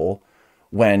powerful,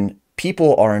 when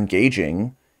people are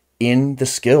engaging in the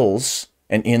skills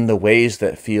and in the ways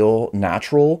that feel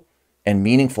natural and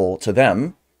meaningful to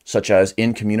them such as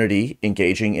in community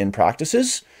engaging in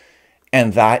practices.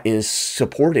 And that is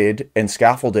supported and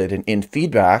scaffolded and in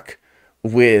feedback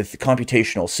with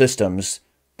computational systems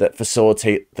that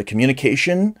facilitate the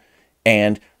communication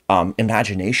and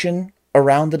imagination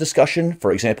around the discussion,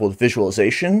 for example, with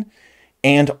visualization,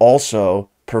 and also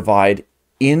provide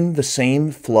in the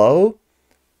same flow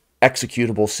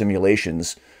executable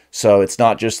simulations. So it's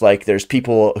not just like there's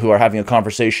people who are having a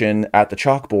conversation at the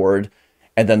chalkboard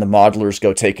and then the modelers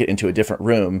go take it into a different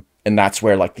room, and that's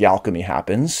where like the alchemy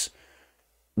happens.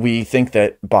 We think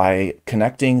that by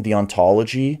connecting the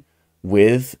ontology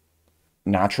with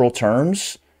natural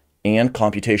terms and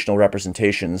computational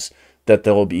representations, that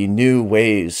there will be new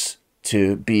ways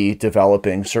to be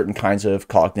developing certain kinds of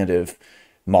cognitive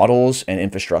models and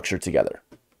infrastructure together.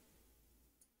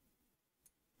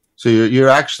 So you're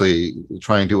actually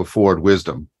trying to afford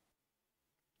wisdom.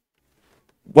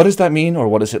 What does that mean, or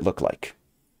what does it look like?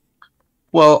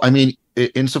 Well, I mean,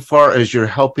 insofar as you're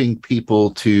helping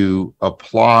people to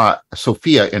apply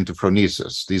Sophia into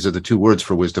phronesis, these are the two words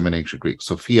for wisdom in ancient Greek.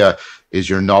 Sophia is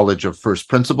your knowledge of first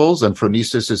principles, and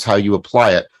phronesis is how you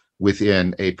apply it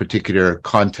within a particular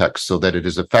context so that it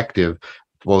is effective,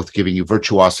 both giving you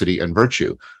virtuosity and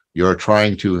virtue. You're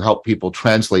trying to help people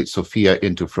translate Sophia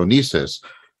into phronesis,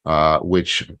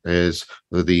 which is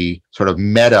the sort of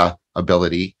meta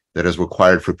ability that is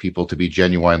required for people to be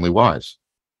genuinely wise.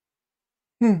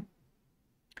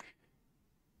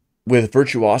 With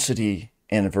virtuosity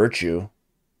and virtue,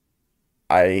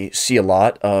 I see a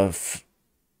lot of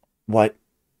what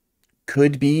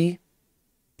could be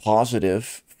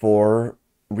positive for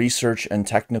research and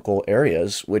technical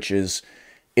areas, which is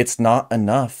it's not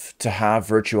enough to have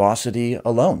virtuosity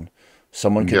alone.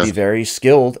 Someone could be very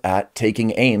skilled at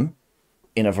taking aim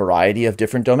in a variety of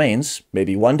different domains,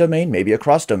 maybe one domain, maybe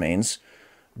across domains,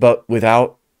 but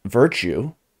without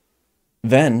virtue,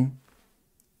 then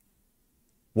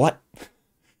what?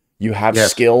 You have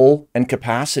skill and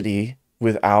capacity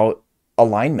without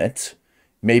alignment,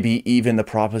 maybe even the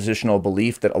propositional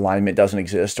belief that alignment doesn't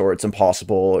exist, or it's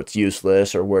impossible, or it's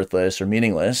useless, or worthless, or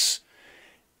meaningless.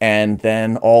 And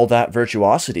then all that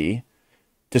virtuosity,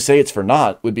 to say it's for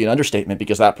naught would be an understatement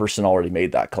because that person already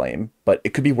made that claim, but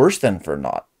it could be worse than for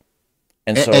naught.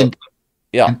 And so, and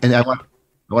I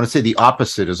want to say the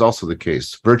opposite is also the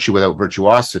case. Virtue without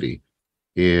virtuosity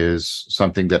is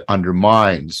something that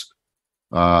undermines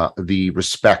the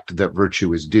respect that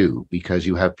virtue is due, because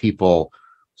you have people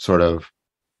sort of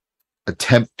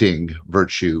attempting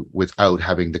virtue without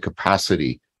having the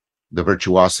capacity, the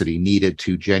virtuosity needed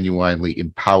to genuinely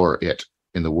empower it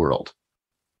in the world.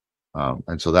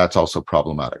 And so that's also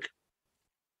problematic.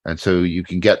 And so you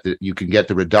can get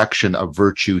the reduction of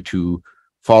virtue to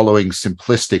following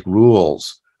simplistic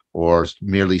rules or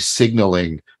merely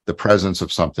signaling the presence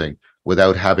of something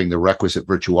without having the requisite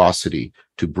virtuosity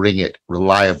to bring it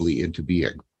reliably into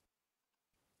being.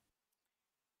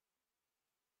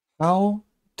 How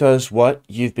does what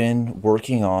you've been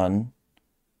working on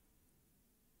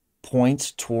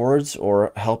point towards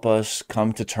or help us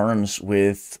come to terms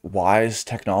with wise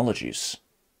technologies?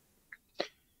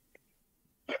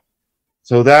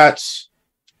 So that's,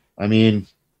 I mean,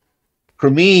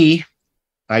 for me,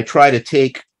 I try to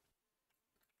take,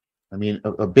 I mean,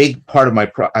 a big part of my,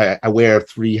 I wear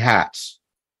three hats.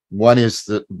 One is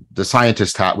the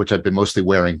scientist hat, which I've been mostly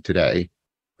wearing today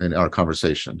in our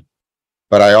conversation.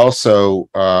 But I also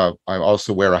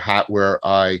wear a hat where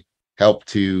I help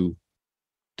to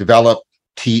develop,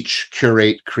 teach,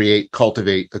 curate, create,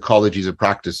 cultivate ecologies of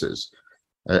practices.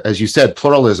 As you said,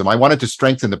 pluralism. I wanted to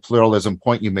strengthen the pluralism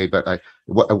point you made, but it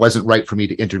wasn't right for me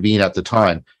to intervene at the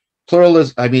time.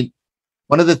 Pluralism, I mean,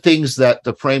 one of the things that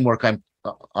the framework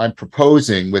I'm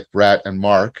proposing with Brett and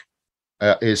Mark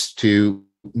is to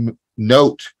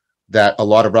note that a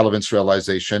lot of relevance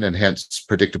realization and hence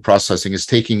predictive processing is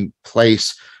taking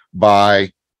place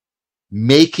by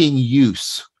making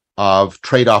use of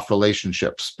trade-off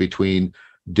relationships between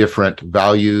different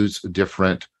values,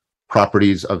 different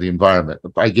properties of the environment.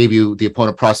 I gave you the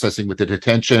opponent processing with the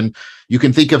detention. You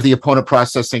can think of the opponent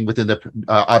processing within the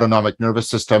autonomic nervous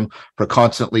system for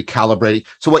constantly calibrating.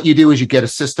 So what you do is you get a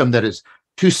system that is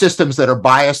two systems that are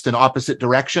biased in opposite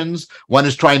directions. One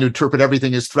is trying to interpret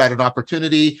everything as threat and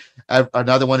opportunity.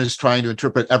 Another one is trying to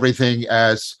interpret everything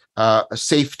as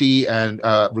safety and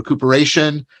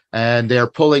recuperation. And they're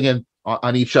pulling in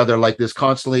on each other like this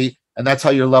constantly. And that's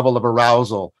how your level of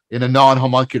arousal in a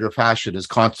non-homuncular fashion is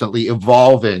constantly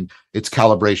evolving its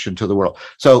calibration to the world.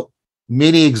 So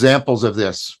many examples of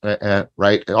this,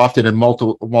 right? Often in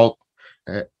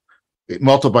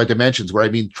multiple dimensions, where I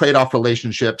mean trade-off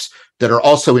relationships that are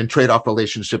also in trade-off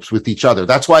relationships with each other.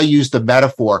 That's why I use the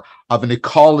metaphor of an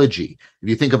ecology. If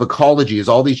you think of ecology as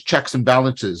all these checks and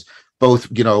balances, both,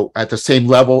 you know, at the same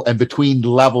level and between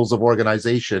levels of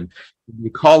organization,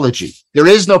 ecology. There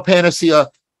is no panacea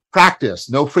practice,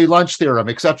 no free lunch theorem,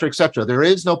 et cetera, et cetera. There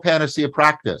is no panacea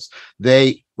practice.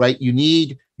 You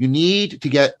need to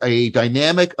get a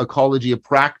dynamic ecology of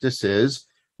practices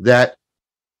that,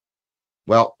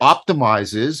 well,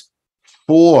 optimizes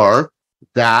for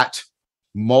that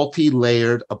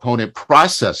multi-layered opponent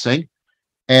processing.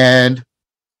 And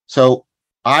so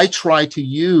I try to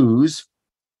use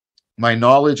my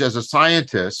knowledge as a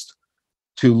scientist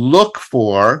to look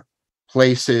for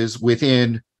places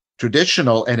within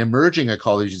traditional and emerging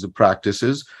ecologies of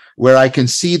practices where I can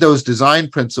see those design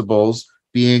principles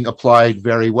being applied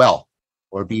very well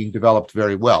or being developed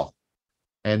very well.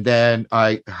 And then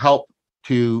I help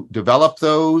to develop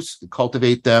those,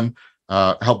 cultivate them,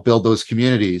 help build those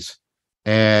communities.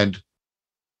 And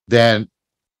then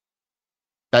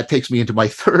that takes me into my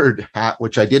third hat,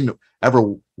 which I didn't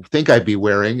ever think I'd be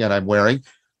wearing, and I'm wearing,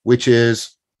 which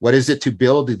is, what is it to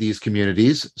build these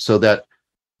communities so that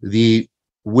the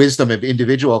wisdom of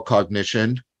individual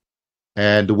cognition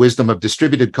and the wisdom of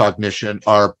distributed cognition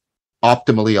are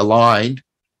optimally aligned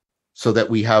so that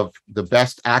we have the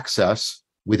best access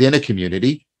within a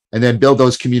community, and then build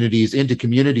those communities into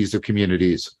communities of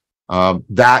communities.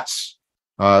 That's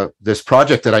this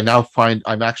project that I now find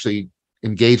I'm actually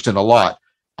engaged in a lot.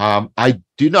 I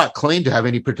do not claim to have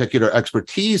any particular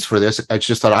expertise for this. It's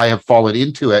just that I have fallen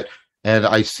into it, and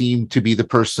I seem to be the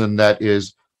person that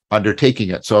is undertaking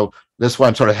it. So that's why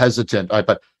I'm sort of hesitant.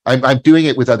 But I'm doing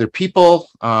it with other people.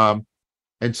 And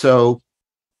so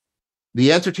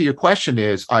the answer to your question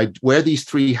is, I wear these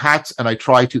three hats and I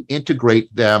try to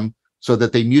integrate them so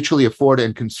that they mutually afford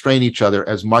and constrain each other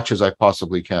as much as I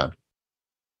possibly can.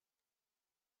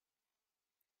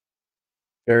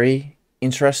 Very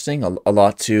interesting. A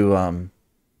lot to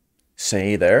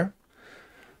say there.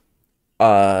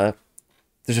 There's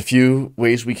a few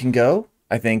ways we can go.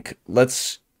 I think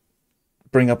let's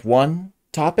bring up one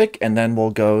topic and then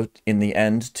we'll go in the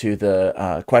end to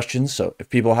the questions. So if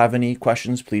people have any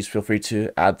questions, please feel free to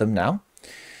add them now.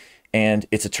 And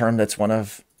it's a term that's one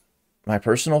of my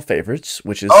personal favorites,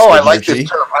 which is I like this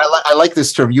term. I like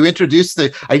this term. You introduced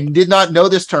I did not know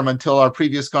this term until our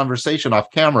previous conversation off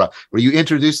camera, where you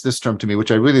introduced this term to me,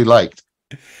 which I really liked.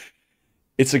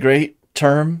 It's a great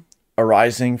term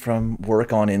arising from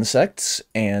work on insects,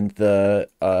 and the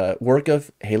work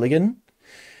of Halligan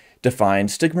defined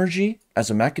stigmergy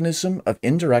as a mechanism of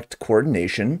indirect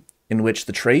coordination in which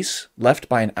the trace left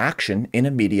by an action in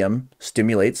a medium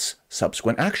stimulates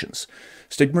subsequent actions.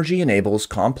 Stigmergy enables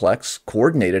complex,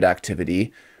 coordinated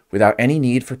activity without any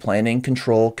need for planning,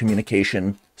 control,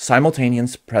 communication,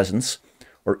 simultaneous presence,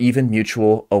 or even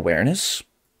mutual awareness.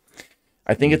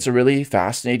 I think it's a really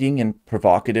fascinating and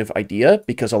provocative idea,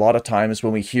 because a lot of times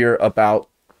when we hear about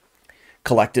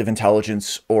collective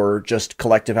intelligence or just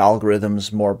collective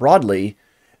algorithms more broadly,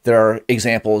 there are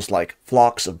examples like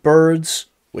flocks of birds,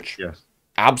 which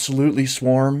absolutely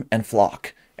swarm and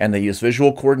flock, and they use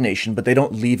visual coordination, but they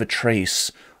don't leave a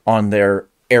trace on their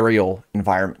aerial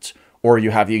environment. Or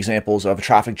you have the examples of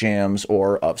traffic jams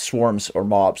or of swarms or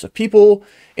mobs of people,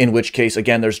 in which case,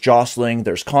 again, there's jostling,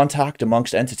 there's contact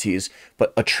amongst entities,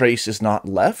 but a trace is not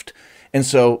left. And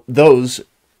so those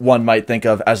one might think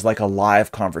of as like a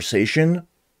live conversation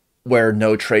where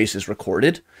no trace is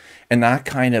recorded. And that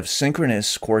kind of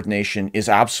synchronous coordination is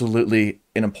absolutely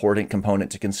an important component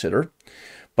to consider.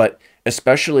 But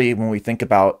especially when we think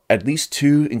about at least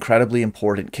two incredibly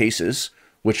important cases,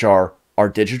 which are our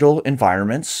digital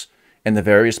environments and the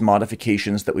various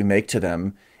modifications that we make to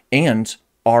them, and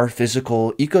our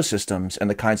physical ecosystems and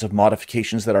the kinds of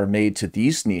modifications that are made to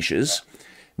these niches,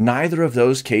 neither of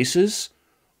those cases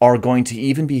are going to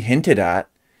even be hinted at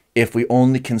if we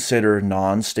only consider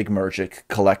non-stigmergic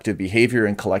collective behavior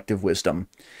and collective wisdom.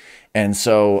 And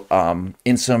so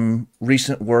in some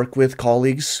recent work with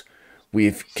colleagues,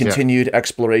 we've continued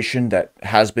exploration that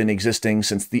has been existing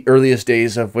since the earliest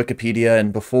days of Wikipedia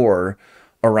and before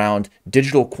around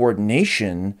digital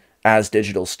coordination as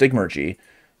digital stigmergy.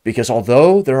 Because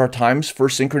although there are times for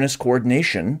synchronous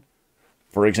coordination,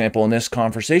 for example, in this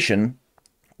conversation,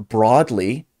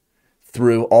 broadly,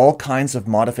 through all kinds of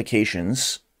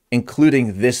modifications,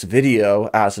 including this video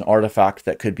as an artifact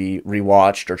that could be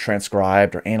rewatched or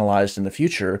transcribed or analyzed in the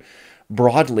future,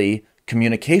 broadly,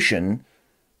 communication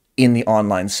in the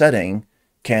online setting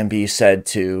can be said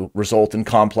to result in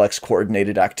complex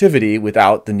coordinated activity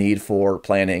without the need for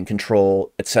planning,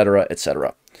 control, etc.,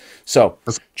 etc. So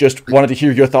just wanted to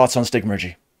hear your thoughts on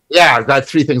stigmergy. Yeah, I've got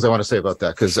three things I want to say about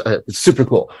that because it's super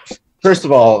cool. First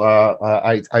of all,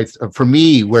 for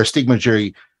me, where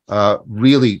stigmergy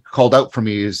really called out for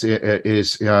me is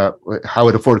how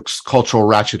it affords cultural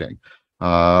ratcheting.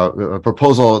 A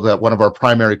proposal that one of our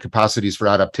primary capacities for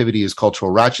adaptivity is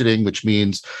cultural ratcheting, which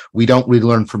means we don't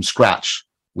relearn from scratch.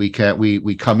 We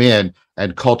come in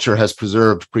and culture has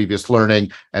preserved previous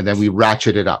learning, and then we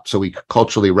ratchet it up. So we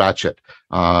culturally ratchet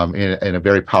in a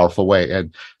very powerful way.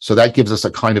 And so that gives us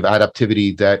a kind of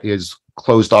adaptivity that is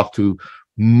closed off to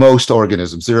most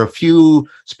organisms. There are a few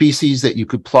species that you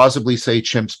could plausibly say,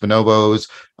 chimps, bonobos,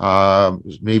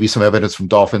 maybe some evidence from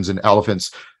dolphins and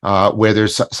elephants, where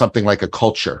there's something like a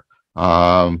culture.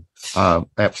 But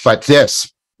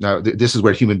this is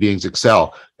where human beings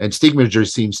excel, and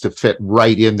stigmergy seems to fit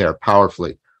right in there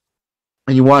powerfully.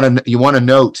 And you want to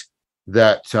note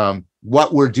that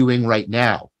what we're doing right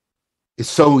now is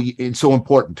so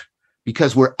important,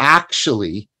 because we're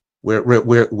actually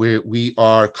we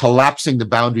are collapsing the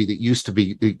boundary that used to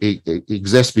be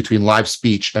exist between live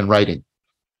speech and writing,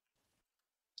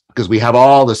 because we have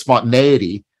all the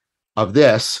spontaneity of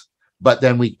this, but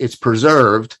then it's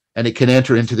preserved and it can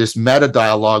enter into this meta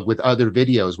dialogue with other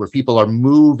videos where people are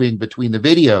moving between the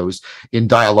videos in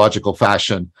dialogical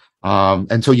fashion.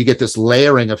 And so you get this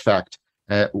layering effect,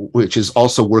 which is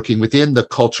also working within the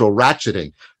cultural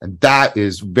ratcheting. And that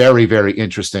is very, very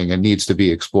interesting and needs to be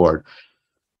explored.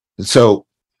 So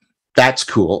that's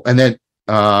cool. And then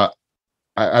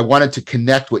I wanted to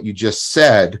connect what you just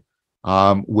said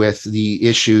with the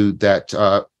issue that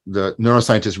the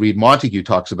neuroscientist Reid Montague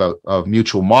talks about of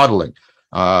mutual modeling.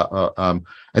 And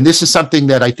this is something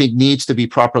that I think needs to be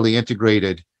properly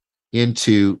integrated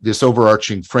into this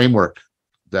overarching framework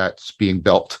that's being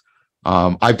built.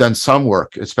 I've done some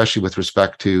work, especially with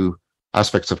respect to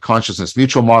aspects of consciousness,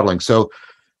 mutual modeling. So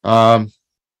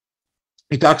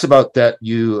he talks about that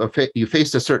you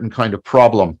faced a certain kind of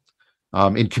problem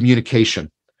in communication.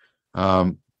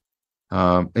 And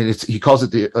he calls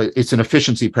it it's an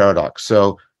efficiency paradox.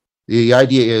 So the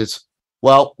idea is,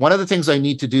 well, one of the things I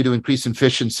need to do to increase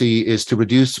efficiency is to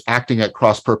reduce acting at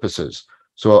cross purposes.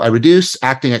 So I reduce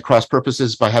acting at cross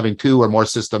purposes by having two or more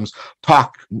systems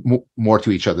talk more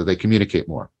to each other. They communicate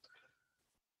more.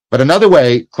 But another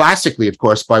way, classically, of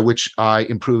course, by which I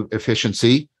improve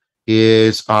efficiency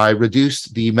is I reduce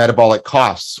the metabolic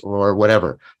costs, or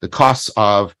whatever, the costs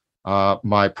of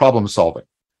my problem solving.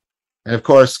 And of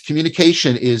course,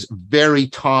 communication is very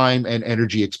time and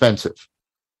energy expensive.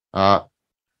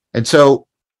 And so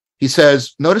he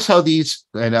says, notice how these,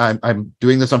 and I'm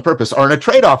doing this on purpose, are in a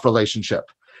trade-off relationship,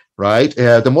 right?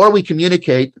 The more we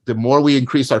communicate, the more we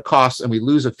increase our costs and we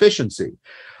lose efficiency.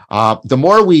 The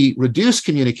more we reduce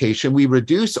communication, we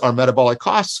reduce our metabolic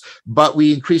costs, but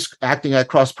we increase acting at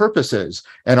cross purposes,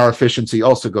 and our efficiency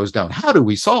also goes down. How do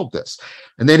we solve this?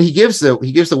 And then he gives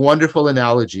the wonderful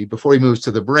analogy before he moves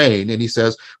to the brain, and he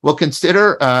says, well,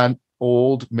 consider an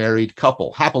old married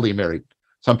couple, happily married.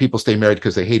 Some people stay married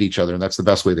because they hate each other, and that's the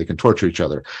best way they can torture each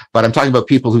other. But I'm talking about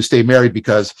people who stay married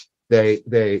because they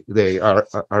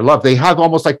are loved. They have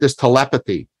almost like this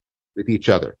telepathy with each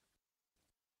other.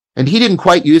 And he didn't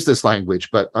quite use this language,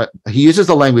 but he uses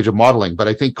the language of modeling, but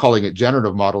I think calling it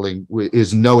generative modeling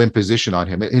is no imposition on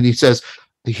him. And he says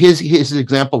his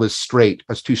example is straight,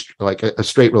 like a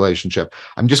straight relationship.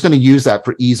 I'm just going to use that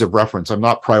for ease of reference. I'm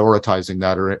not prioritizing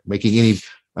that or making any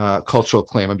cultural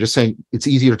claim. I'm just saying it's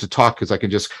easier to talk because I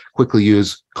can just quickly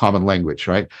use common language,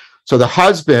 right? So the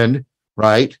husband,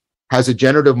 right, has a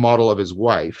generative model of his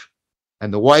wife,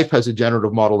 and the wife has a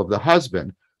generative model of the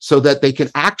husband, so that they can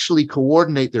actually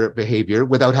coordinate their behavior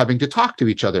without having to talk to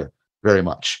each other very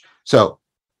much. So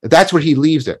that's where he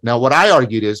leaves it. Now, what I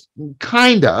argued is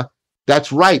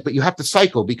that's right, but you have to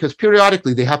cycle, because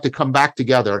periodically they have to come back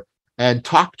together and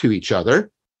talk to each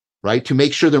other, right, to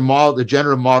make sure the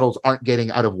generative models aren't getting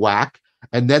out of whack.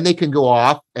 And then they can go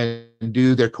off and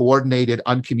do their coordinated,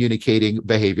 uncommunicating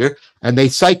behavior, and they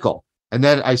cycle. And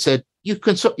then I said, you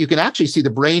can actually see the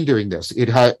brain doing this. You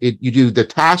do the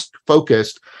task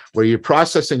focused, where you're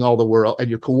processing all the world, and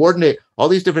you coordinate all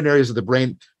these different areas of the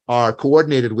brain are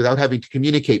coordinated without having to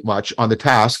communicate much on the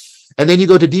task. And then you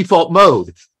go to default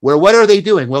mode, where what are they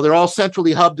doing? Well, they're all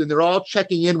centrally hubbed and they're all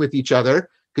checking in with each other,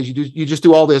 because you just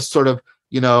do all this sort of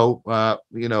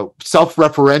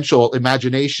self-referential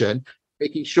imagination,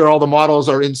 making sure all the models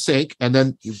are in sync, and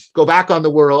then you go back on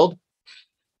the world.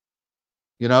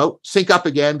 Sync up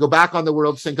again, go back on the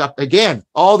world, sync up again.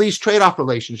 All these trade-off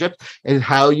relationships and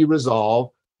how you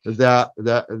resolve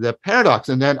the paradox.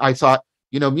 And then I thought,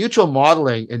 mutual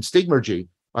modeling and stigmergy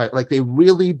right? Like they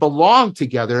really belong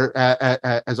together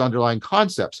as underlying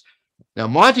concepts. Now,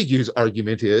 Montague's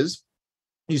argument is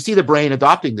you see the brain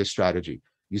adopting this strategy.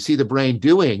 You see the brain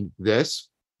doing this,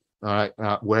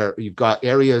 where you've got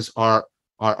areas are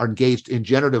engaged in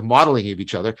generative modeling of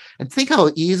each other. And think how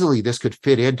easily this could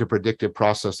fit into predictive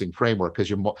processing framework,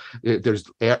 because there's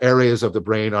areas of the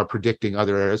brain are predicting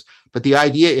other areas. But the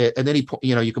idea, and then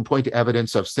you can point to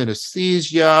evidence of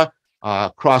synesthesia,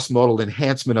 cross-modal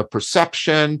enhancement of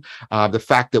perception, the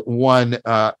fact that one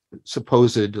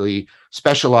supposedly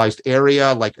specialized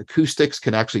area like acoustics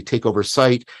can actually take over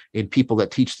sight in people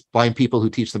that blind people who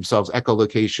teach themselves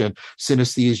echolocation,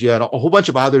 synesthesia, and a whole bunch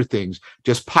of other things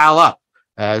just pile up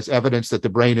as evidence that the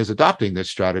brain is adopting this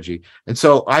strategy. And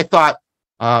so I thought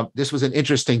this was an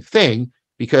interesting thing,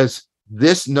 because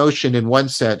this notion in one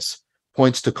sense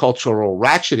points to cultural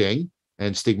ratcheting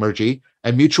and stigmergy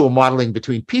and mutual modeling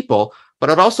between people, but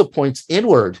it also points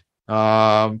inward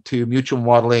to mutual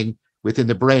modeling within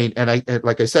the brain. And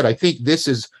like I said, I think this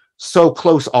is so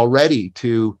close already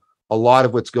to a lot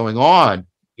of what's going on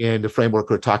in the framework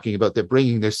we're talking about, that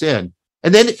bringing this in.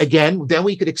 And then again, then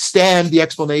we could extend the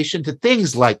explanation to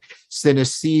things like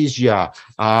synesthesia,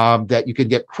 that you can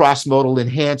get cross-modal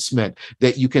enhancement,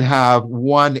 that you can have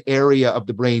one area of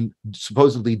the brain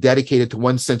supposedly dedicated to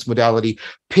one sense modality,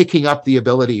 picking up the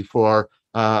ability for,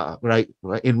 right,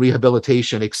 in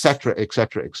rehabilitation, et cetera, et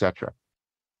cetera, et cetera.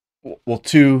 Well,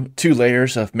 two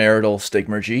layers of marital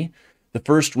stigmergy. The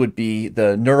first would be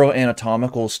the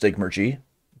neuroanatomical stigmergy,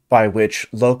 by which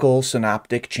local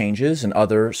synaptic changes and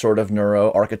other sort of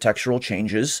neuroarchitectural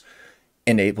changes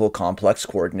enable complex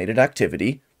coordinated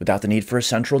activity without the need for a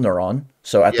central neuron.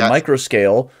 So at the micro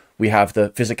scale, we have the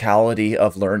physicality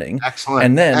of learning. Excellent.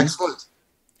 And then Excellent.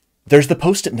 There's the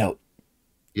Post-it note.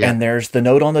 Yeah. And there's the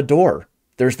note on the door.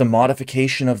 There's the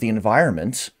modification of the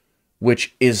environment,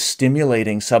 which is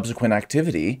stimulating subsequent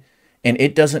activity. And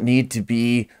it doesn't need to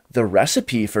be the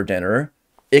recipe for dinner.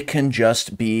 It can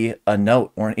just be a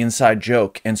note or an inside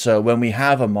joke. And so when we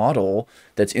have a model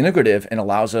that's integrative and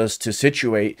allows us to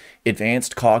situate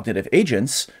advanced cognitive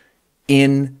agents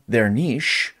in their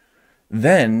niche,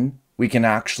 then we can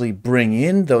actually bring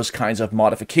in those kinds of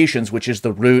modifications, which is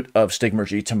the root of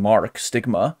stigmergy, to mark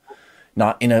stigma,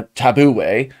 not in a taboo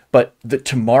way, but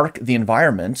to mark the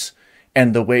environments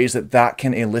and the ways that that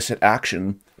can elicit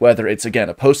action, whether it's, again,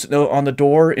 a Post-it note on the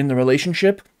door in the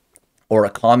relationship, or a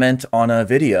comment on a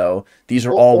video. These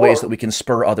are all ways that we can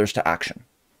spur others to action.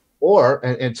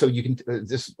 And so you can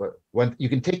you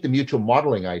can take the mutual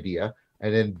modeling idea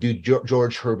and then do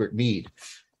George Herbert Mead.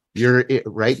 You're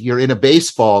on a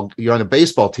baseball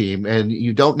team, and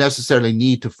you don't necessarily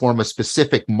need to form a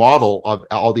specific model of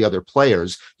all the other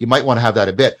players. You might want to have that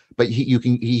a bit, but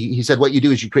he said what you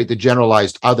do is you create the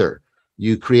generalized other.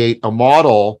 You create a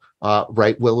model,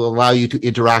 will allow you to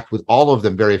interact with all of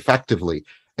them very effectively.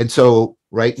 And so,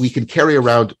 we can carry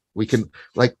around, we can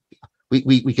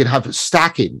have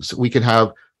stackings. We can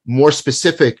have more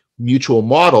specific mutual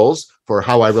models for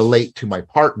how I relate to my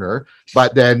partner,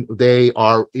 but then they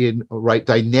are in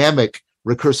dynamic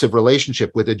recursive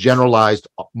relationship with a generalized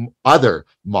other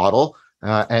model.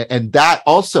 And that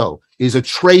also is a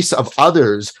trace of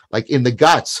others, like in the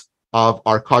guts of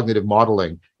our cognitive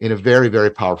modeling, in a very,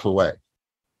 very powerful way.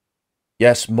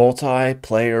 Yes,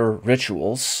 multiplayer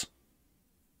rituals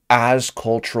as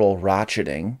cultural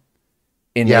ratcheting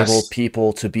enable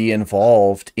people to be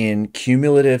involved in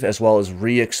cumulative as well as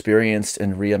re-experienced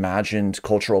and reimagined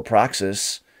cultural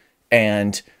praxis.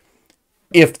 And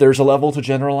if there's a level to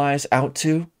generalize out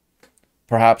to,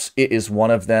 perhaps it is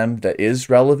one of them that is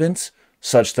relevant,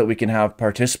 such that we can have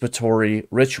participatory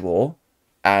ritual,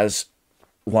 as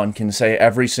one can say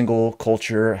every single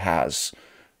culture has,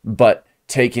 but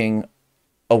taking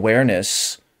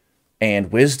awareness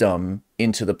and wisdom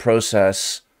into the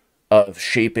process of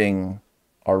shaping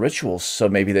our rituals, so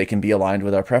maybe they can be aligned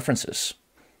with our preferences.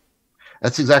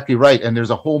 That's exactly right. And there's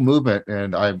a whole movement,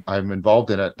 and I'm involved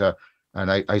in it.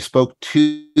 And I spoke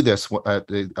to this at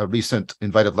a recent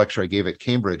invited lecture I gave at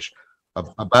Cambridge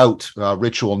about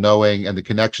ritual knowing and the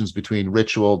connections between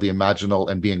ritual, the imaginal,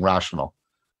 and being rational.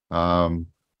 And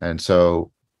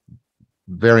so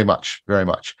very much, very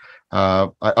much.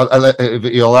 If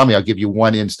you allow me, I'll give you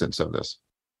one instance of this.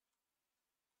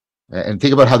 And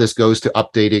think about how this goes to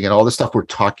updating and all the stuff we're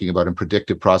talking about in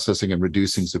predictive processing and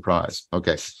reducing surprise.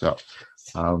 Okay, so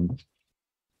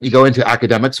you go into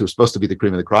academics who are supposed to be the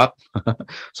cream of the crop.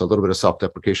 So a little bit of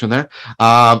self-deprecation there.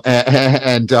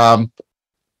 And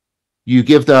you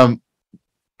give them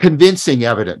convincing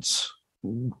evidence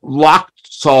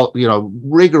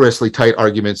rigorously tight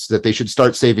arguments that they should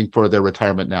start saving for their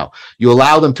retirement now. You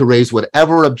allow them to raise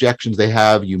whatever objections they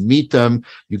have, you meet them,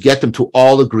 you get them to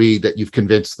all agree that you've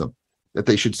convinced them that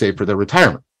they should save for their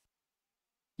retirement.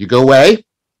 You go away,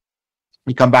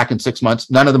 you come back in 6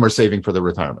 months, none of them are saving for their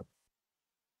retirement.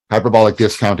 Hyperbolic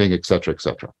discounting, et cetera, et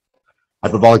cetera.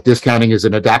 Hyperbolic discounting is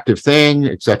an adaptive thing,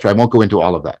 et cetera. I won't go into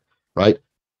all of that, right?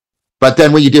 But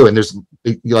then what you do, and there's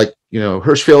like,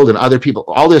 Hirschfeld and other people,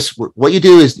 all this, what you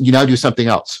do is you now do something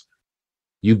else.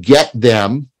 You get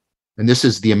them, and this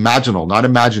is the imaginal, not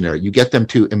imaginary, you get them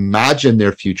to imagine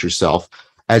their future self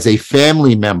as a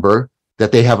family member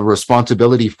that they have a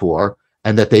responsibility for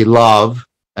and that they love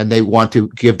and they want to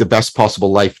give the best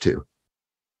possible life to.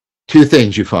 Two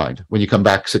things you find when you come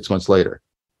back 6 months later.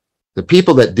 The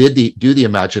people that do the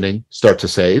imagining start to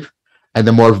save, and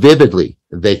the more vividly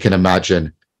they can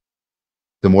imagine,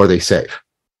 the more they save.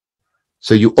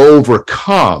 So you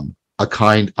overcome a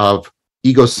kind of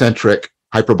egocentric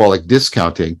hyperbolic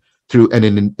discounting through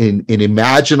an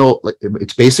imaginal,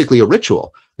 it's basically a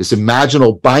ritual, this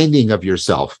imaginal binding of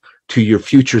yourself to your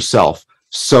future self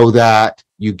so that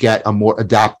you get a more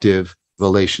adaptive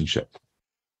relationship.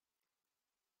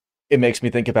 It makes me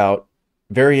think about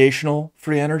variational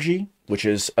free energy, which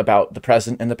is about the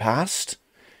present and the past,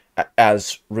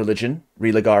 as religion,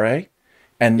 religare,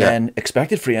 and then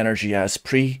expected free energy as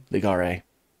pre-ligare,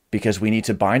 because we need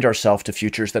to bind ourselves to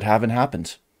futures that haven't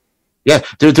happened. Yeah,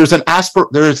 there's an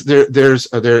there's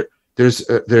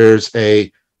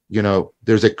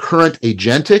a current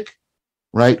agentic,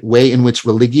 right, way in which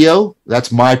religio,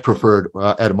 that's my preferred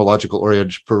etymological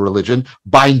origin for religion,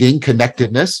 binding,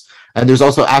 connectedness, and there's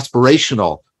also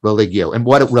aspirational religio. And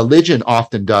what religion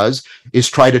often does is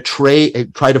try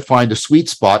to find a sweet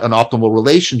spot, an optimal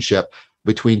relationship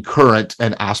between current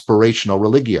and aspirational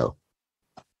religio.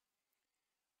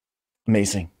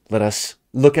 Amazing. Let us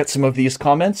look at some of these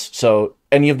comments. So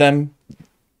any of them,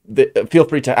 feel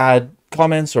free to add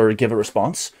comments or give a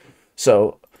response.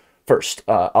 So first,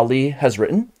 Ali has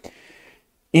written,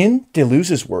 in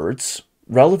Deleuze's words,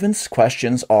 relevance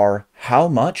questions are how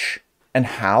much and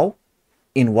how,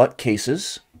 in what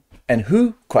cases, and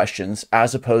who questions,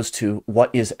 as opposed to what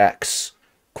is X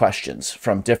questions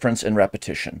from difference and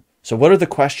repetition. So what are the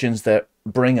questions that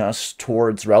bring us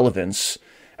towards relevance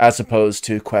as opposed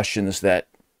to questions that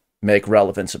make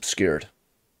relevance obscured?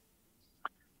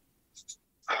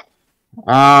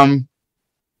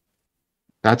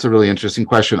 That's a really interesting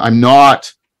question. I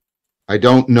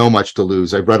don't know much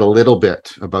Deleuze. I've read a little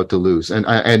bit about Deleuze, and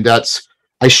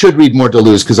I should read more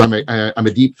Deleuze because I'm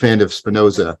a deep fan of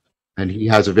Spinoza, and he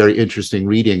has a very interesting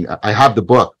reading. I have the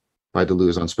book by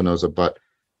Deleuze on Spinoza, but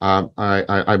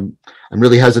I'm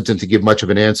really hesitant to give much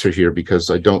of an answer here because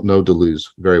I don't know Deleuze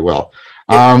very well.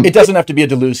 It doesn't have to be a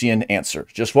Deleuzian answer.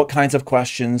 Just what kinds of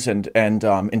questions and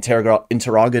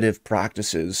interrogative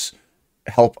practices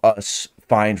help us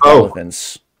find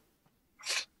relevance?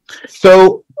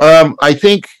 So I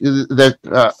think that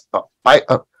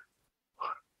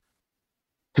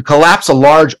to collapse a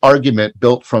large argument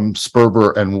built from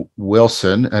Sperber and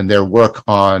Wilson and their work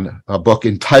on a book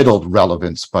entitled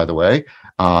Relevance, by the way,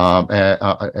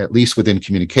 at least within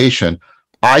communication,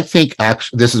 I think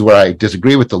actually this is where I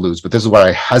disagree with Deleuze, but this is where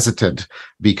I'm hesitant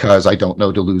because I don't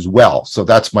know Deleuze well. So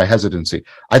that's my hesitancy.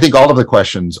 I think all of the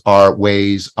questions are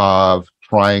ways of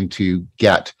trying to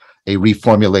get a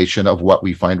reformulation of what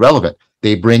we find relevant.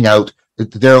 They bring out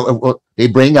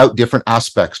different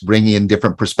aspects, bring in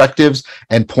different perspectives,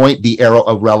 and point the arrow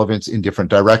of relevance in different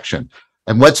direction.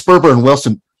 And what Sperber and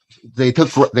Wilson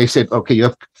they said, okay, you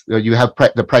have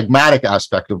the pragmatic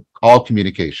aspect of all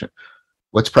communication.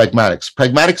 What's pragmatics?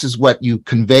 Pragmatics is what you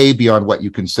convey beyond what you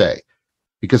can say,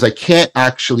 because I can't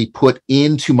actually put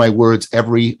into my words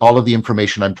all of the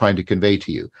information I'm trying to convey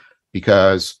to you.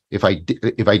 Because if I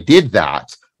did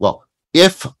that, well,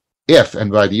 if,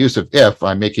 and by the use of if,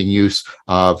 I'm making use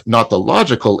of not the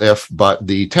logical if, but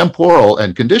the temporal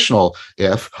and conditional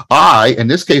if. In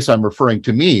this case, I'm referring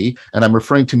to me, and I'm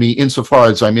referring to me insofar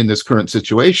as I'm in this current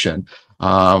situation,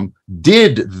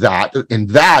 did that, and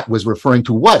that was referring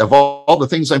to what? Of all the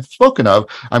things I've spoken of,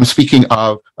 I'm speaking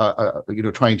of,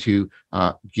 trying to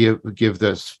give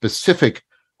the specific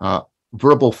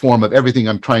verbal form of everything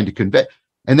I'm trying to convey.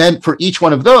 And then for each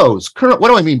one of those, what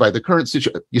do I mean by the current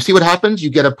situation? You see what happens?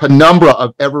 You get a penumbra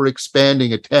of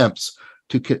ever-expanding attempts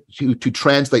to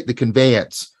translate the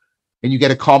conveyance. And you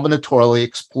get a combinatorially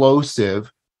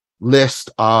explosive list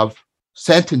of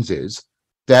sentences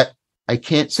that I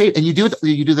can't say. And you do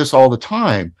this all the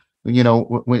time. When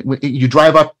you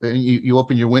drive up and you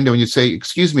open your window and you say,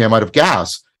 "Excuse me, I'm out of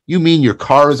gas." you mean your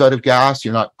car is out of gas.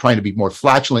 You're not trying to be more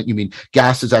flatulent. You mean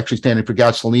gas is actually standing for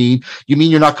gasoline. You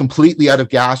mean you're not completely out of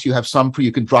gas. You have some for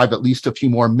you can drive at least a few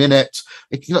more minutes.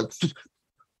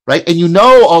 Right? And you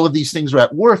know all of these things are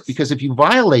at work, because if you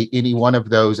violate any one of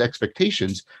those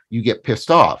expectations, you get pissed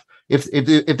off. If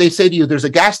they say to you, there's a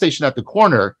gas station at the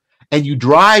corner, and you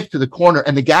drive to the corner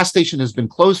and the gas station has been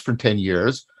closed for 10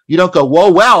 years, you don't go,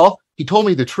 whoa, well, he told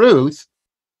me the truth,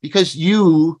 because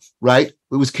it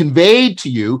was conveyed to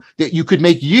you that you could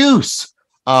make use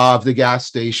of the gas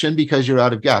station because you're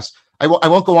out of gas. I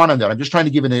won't go on that. I'm just trying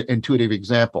to give an intuitive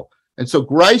example. And so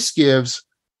Grice gives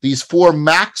these 4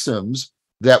 maxims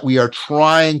that we are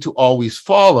trying to always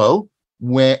follow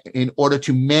in order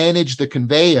to manage the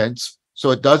conveyance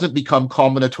so it doesn't become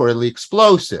combinatorially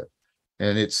explosive.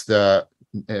 And it's in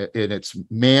its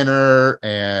manner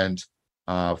and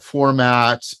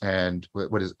formats and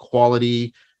what is it,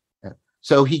 quality.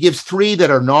 So he gives 3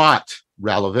 that are not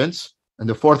relevance, and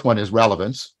the 4th one is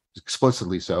relevance,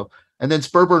 explicitly so. And then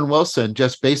Sperber and Wilson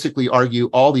just basically argue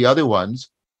all the other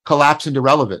ones collapse into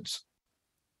relevance.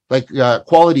 Like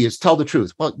quality is tell the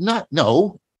truth. Well,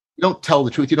 no, you don't tell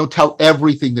the truth. You don't tell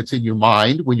everything that's in your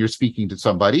mind when you're speaking to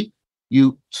somebody.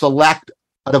 You select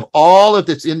out of all of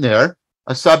that's in there,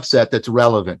 a subset that's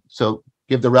relevant. So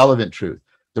give the relevant truth,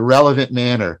 the relevant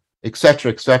manner,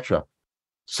 etc., etc.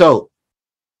 So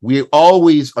we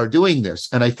always are doing this.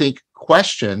 And I think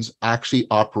questions actually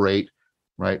operate,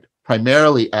 right,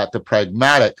 primarily at the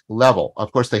pragmatic level.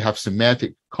 Of course, they have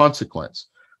semantic consequence.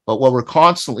 But what we're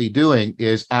constantly doing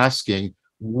is asking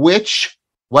what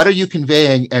are you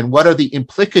conveying and what are the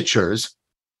implicatures,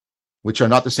 which are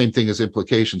not the same thing as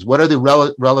implications. What are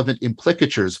the relevant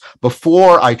implicatures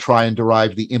before I try and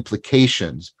derive the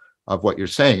implications of what you're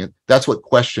saying? And that's what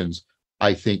questions,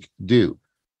 I think, do.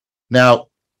 Now,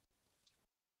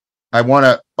 I want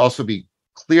to also be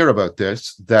clear about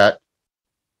this, that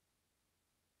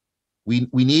we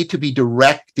need to be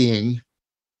directing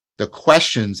the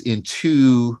questions in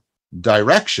 2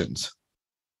 directions.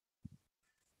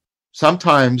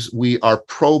 Sometimes we are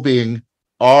probing,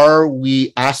 are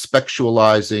we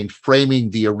aspectualizing, framing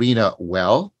the arena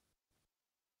well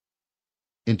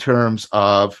in terms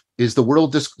of, is the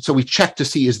world, so we check to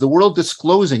see, is the world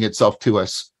disclosing itself to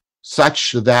us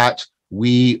such that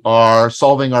we are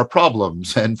solving our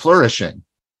problems and flourishing?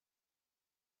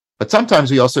 But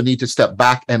sometimes we also need to step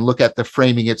back and look at the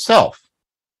framing itself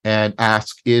and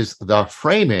ask, is the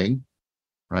framing,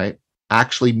 right,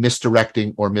 actually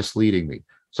misdirecting or misleading me?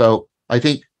 So I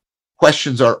think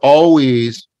questions are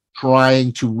always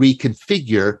trying to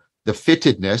reconfigure the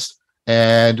fittedness.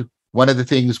 And one of the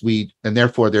things and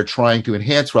therefore they're trying to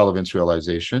enhance relevance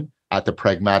realization at the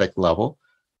pragmatic level.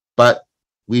 But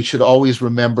we should always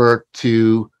remember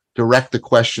to direct the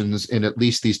questions in at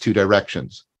least these 2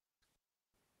 directions.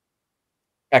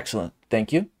 Excellent.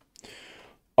 Thank you.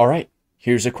 All right.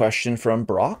 Here's a question from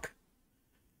Brock.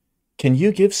 Can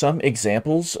you give some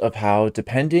examples of how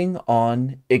depending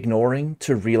on ignoring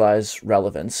to realize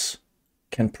relevance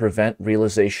can prevent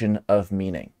realization of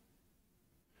meaning?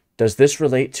 Does this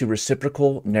relate to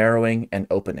reciprocal narrowing and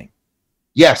opening?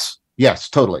 Yes,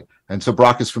 totally. And so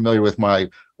Brock is familiar with my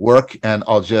work, and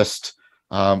I'll just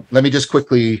let me just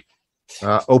quickly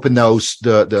open those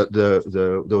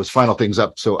final things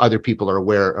up so other people are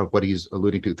aware of what he's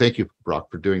alluding to. Thank you,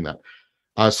 Brock, for doing that.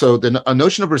 So the a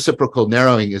notion of reciprocal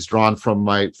narrowing is drawn from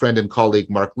my friend and colleague,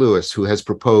 Mark Lewis, who has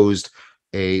proposed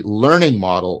a learning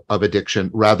model of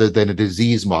addiction rather than a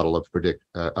disease model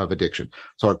of addiction.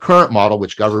 So our current model,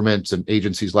 which governments and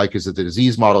agencies like, is the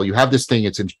disease model. You have this thing,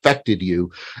 it's infected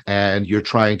you, and you're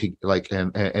trying to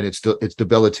and it's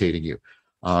debilitating you.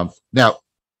 Now,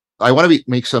 I want to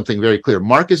make something very clear.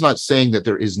 Mark is not saying that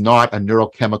there is not a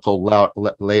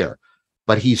neurochemical layer,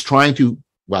 but he's trying to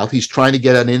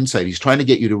get an insight. He's trying to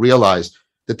get you to realize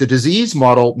that the disease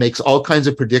model makes all kinds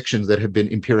of predictions that have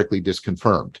been empirically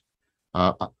disconfirmed.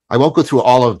 I won't go through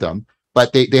all of them,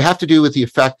 but they have to do with the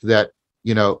effect that,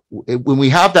 when we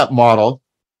have that model,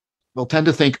 we'll tend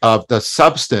to think of the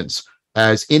substance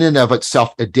as in and of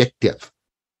itself addictive.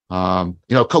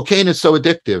 Cocaine is so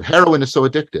addictive. Heroin is so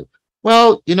addictive.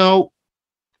 Well,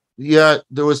 yeah,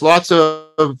 there was lots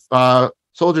of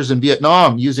soldiers in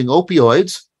Vietnam using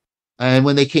opioids. And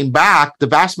when they came back, the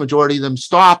vast majority of them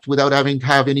stopped without having to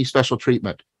have any special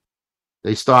treatment.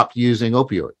 They stopped using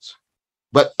opioids.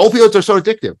 But opioids are so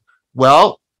addictive.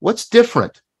 Well, what's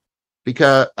different?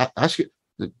 Because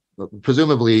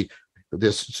presumably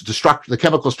the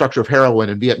chemical structure of heroin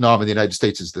in Vietnam and the United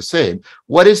States is the same.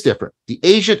 What is different? The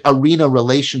agent-arena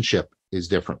relationship is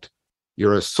different.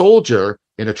 You're a soldier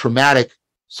in a traumatic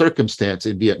circumstance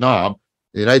in Vietnam.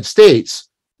 In the United States,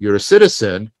 you're a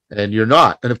citizen and you're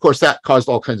not. And of course, that caused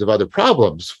all kinds of other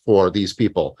problems for these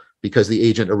people because the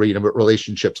agent arena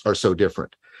relationships are so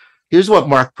different. Here's what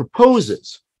Mark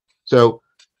proposes. So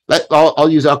I'll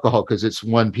use alcohol because it's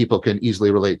one people can easily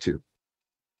relate to.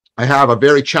 I have a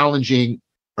very challenging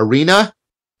arena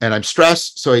and I'm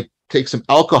stressed, so I take some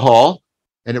alcohol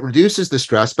and it reduces the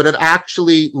stress, but it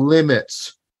actually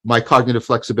limits my cognitive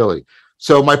flexibility.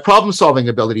 So my problem-solving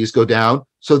abilities go down,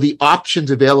 so the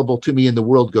options available to me in the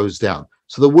world goes down.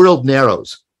 So the world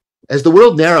narrows. As the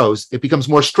world narrows, it becomes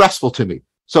more stressful to me.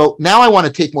 So now I want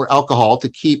to take more alcohol to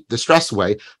keep the stress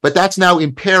away, but that's now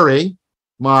impairing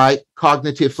my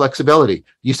cognitive flexibility.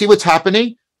 You see what's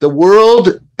happening? The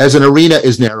world as an arena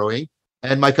is narrowing,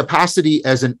 and my capacity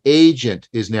as an agent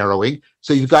is narrowing.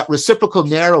 So you've got reciprocal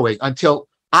narrowing until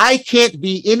I can't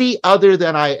be any other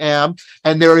than I am,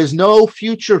 and there is no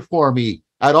future for me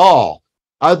at all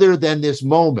other than this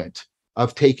moment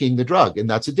of taking the drug, and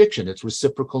that's addiction. It's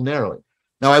reciprocal narrowing.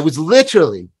 Now, I was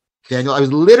literally, Daniel, I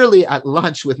was literally at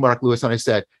lunch with Mark Lewis, and I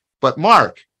said, but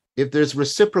Mark, if there's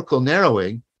reciprocal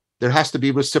narrowing, there has to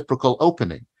be reciprocal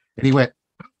opening. And he went,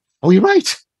 oh, you're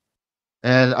right.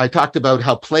 And I talked about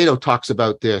how Plato talks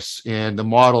about this in the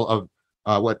model of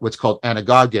what's called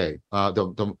anagoge,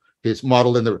 his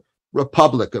model in the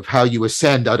Republic of how you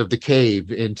ascend out of the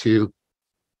cave into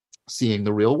seeing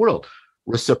the real world,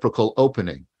 reciprocal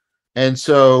opening. And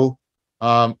so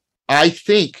I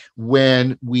think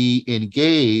when we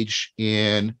engage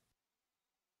in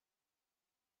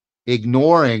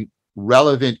ignoring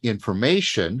relevant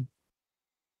information,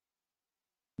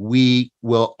 we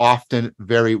will often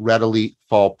very readily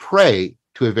fall prey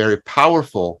to a very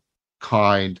powerful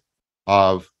kind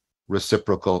of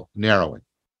reciprocal narrowing.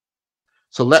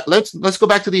 So let's go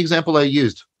back to the example I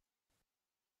used.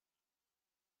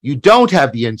 You don't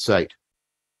have the insight.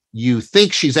 You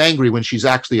think she's angry when she's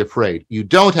actually afraid. You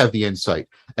don't have the insight.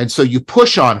 And so you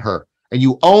push on her and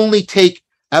you only take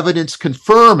evidence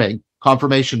confirming,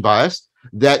 confirmation bias,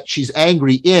 that she's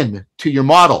angry into your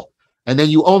model. And then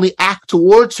you only act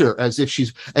towards her as if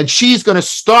she's going to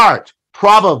start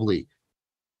probably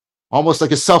almost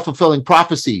like a self-fulfilling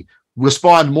prophecy,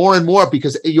 respond more and more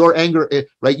because your anger,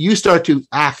 right? You start to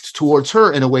act towards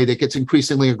her in a way that gets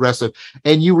increasingly aggressive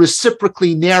and you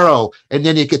reciprocally narrow. And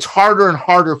then it gets harder and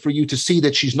harder for you to see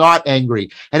that she's not angry.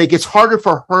 And it gets harder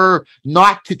for her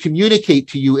not to communicate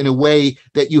to you in a way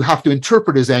that you have to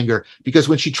interpret as anger. Because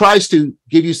when she tries to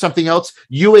give you something else,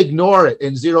 you ignore it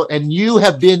and zero. And you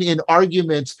have been in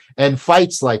arguments and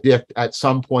fights like this at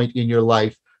some point in your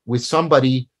life with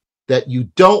somebody that you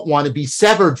don't want to be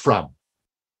severed from.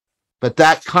 But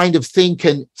that kind of thing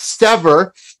can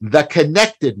sever the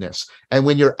connectedness. And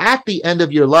when you're at the end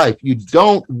of your life, you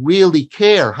don't really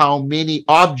care how many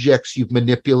objects you've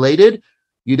manipulated.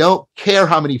 You don't care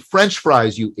how many French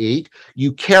fries you ate.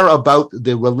 You care about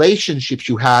the relationships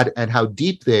you had and how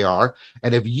deep they are.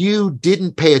 And if you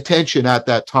didn't pay attention at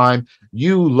that time,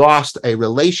 you lost a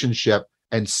relationship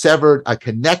and severed a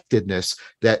connectedness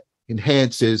that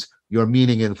enhances your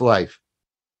meaning in life.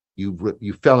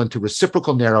 You fell into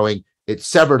reciprocal narrowing. It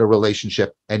severed a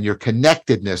relationship, and your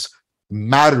connectedness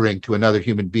mattering to another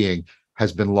human being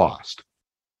has been lost.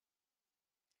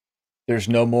 There's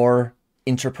no more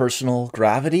interpersonal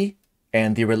gravity,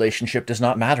 and the relationship does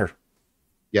not matter.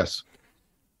 Yes.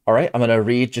 All right, I'm going to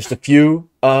read just a few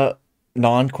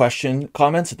non-question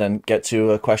comments and then get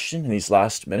to a question in these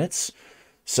last minutes.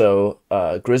 So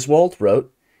Griswold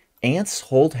wrote, "Ants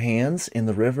hold hands in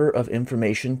the river of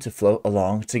information to float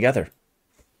along together."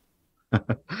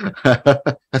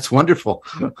 That's wonderful.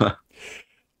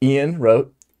 Ian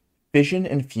wrote, "Fission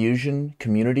and fusion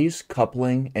communities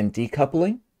coupling and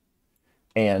decoupling,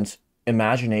 and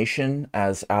imagination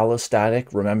as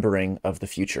allostatic remembering of the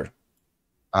future."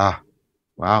 Ah,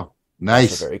 wow.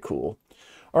 Nice. Also very cool.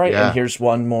 All right, and here's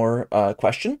one more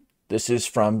question. This is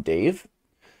from Dave.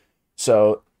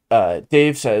 So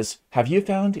Dave says, have you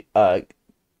found, I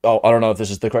don't know if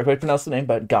this is the correct way to pronounce the name,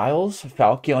 but Giles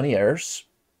Falconier's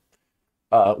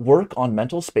work on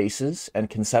mental spaces and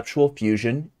conceptual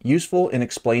fusion useful in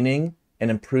explaining and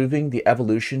improving the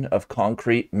evolution of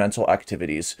concrete mental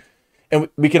activities? And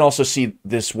we can also see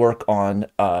this work on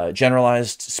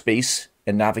generalized space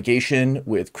and navigation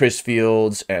with Chris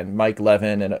Fields and Mike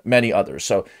Levin and many others.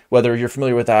 So whether you're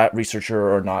familiar with that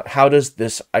researcher or not, how does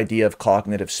this idea of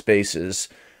cognitive spaces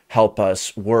help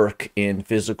us work in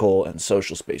physical and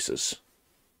social spaces?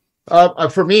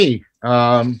 For me,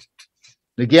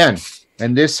 again,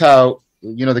 and this how,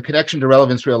 the connection to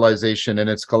relevance realization and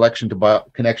its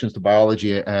connections to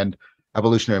biology and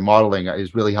evolutionary modeling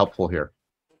is really helpful here.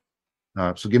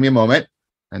 So give me a moment,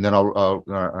 and then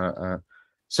I'll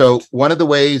So one of the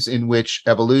ways in which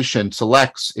evolution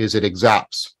selects is it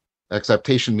exapts.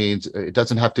 Exaptation means it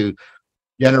doesn't have to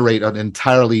generate an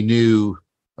entirely new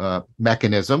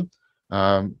mechanism.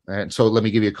 And so let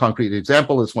me give you a concrete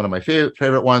example. It's one of my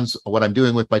favorite ones. What I'm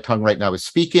doing with my tongue right now is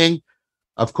speaking.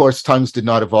 Of course, tongues did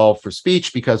not evolve for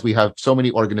speech because we have so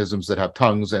many organisms that have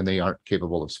tongues and they aren't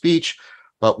capable of speech.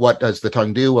 But what does the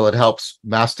tongue do? Well, it helps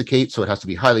masticate, so it has to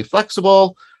be highly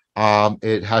flexible.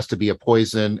 It has to be a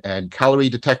poison and calorie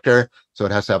detector, so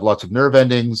it has to have lots of nerve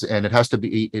endings, and it has to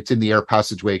be, it's in the air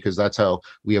passageway because that's how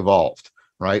we evolved,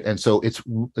 right? And so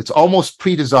it's almost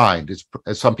pre-designed, it's,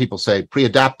 as some people say,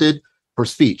 pre-adapted for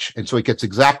speech, and so it gets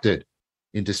exapted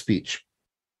into speech.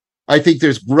 I think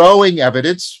there's growing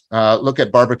evidence, look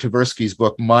at Barbara Tversky's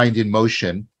book, Mind in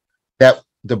Motion, that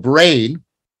the brain,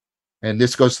 and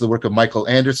this goes to the work of Michael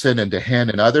Anderson and DeHaan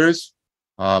and others,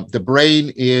 the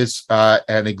brain is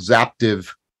an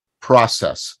exaptive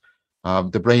process.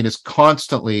 The brain is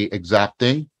constantly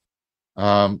exapting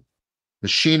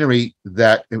machinery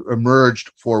that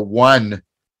emerged for one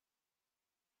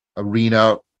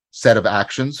arena set of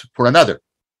actions for another.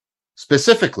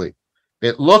 Specifically,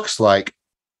 it looks like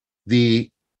the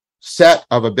set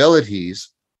of abilities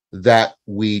that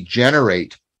we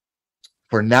generate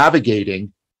for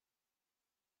navigating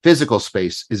physical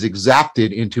space is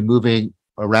exapted into moving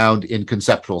around in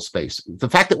conceptual space. The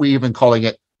fact that we're even calling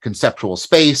it conceptual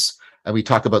space, and we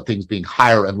talk about things being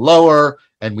higher and lower,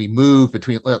 and we move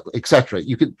between, etc.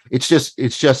 You could, it's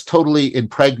just totally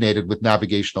impregnated with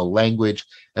navigational language.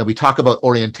 And we talk about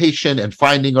orientation and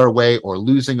finding our way or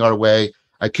losing our way.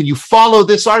 Can you follow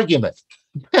this argument?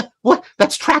 What?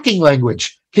 That's tracking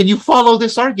language. Can you follow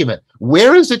this argument?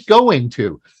 Where is it going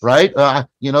to? Right?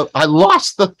 You know, I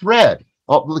lost the thread.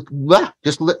 Oh,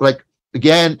 just like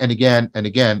again and again and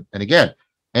again and again,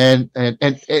 and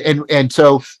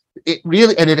so it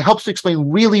really, and it helps to explain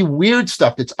really weird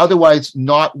stuff that's otherwise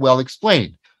not well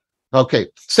explained. Okay,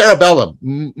 cerebellum,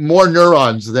 more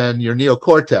neurons than your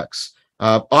neocortex,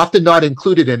 often not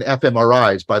included in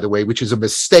fMRIs, by the way, which is a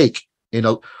mistake. You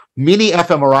know, many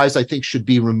fMRIs I think should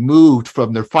be removed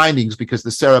from their findings because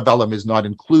the cerebellum is not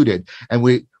included, and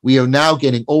we are now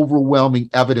getting overwhelming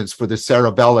evidence for the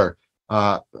cerebellum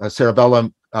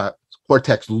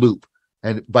cortex loop.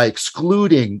 And by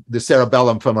excluding the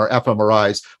cerebellum from our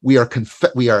fMRIs, we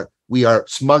are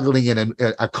smuggling in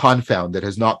a confound that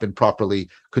has not been properly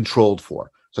controlled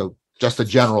for. So just a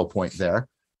general point there.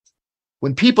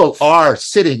 When people are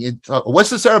sitting in, what's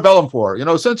the cerebellum for? You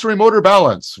know, sensory motor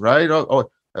balance, right?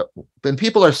 When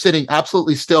people are sitting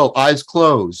absolutely still, eyes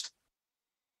closed,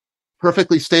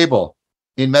 perfectly stable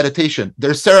in meditation,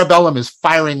 their cerebellum is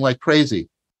firing like crazy.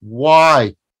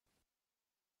 Why?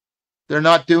 They're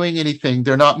not doing anything.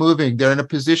 They're not moving. They're in a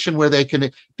position where they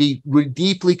can be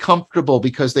deeply comfortable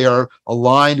because they are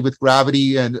aligned with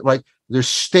gravity and like they're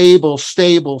stable.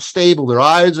 Their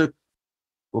eyes are,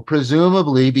 well,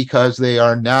 presumably because they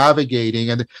are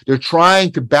navigating and they're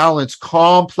trying to balance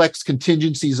complex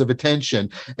contingencies of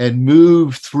attention and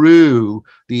move through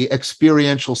the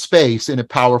experiential space in a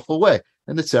powerful way.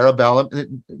 And the cerebellum,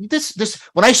 this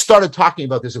when I started talking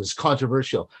about this, it was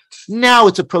controversial. Now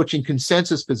it's approaching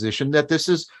consensus position that this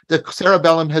is, the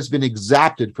cerebellum has been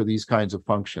exapted for these kinds of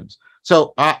functions.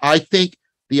 So I think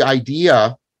the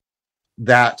idea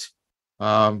that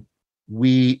I've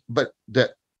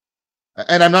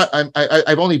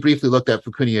only briefly looked at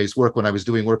Foucunier's work when I was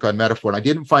doing work on metaphor, and I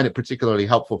didn't find it particularly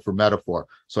helpful for metaphor,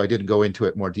 so I didn't go into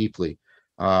it more deeply.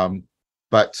 But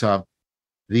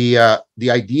the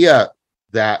idea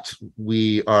that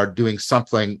we are doing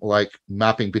something like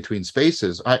mapping between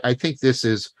spaces, I think this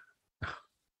is,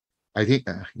 I think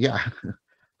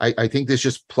this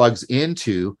just plugs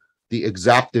into the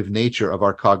exaptive nature of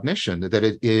our cognition, that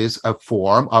it is a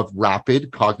form of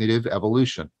rapid cognitive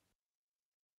evolution.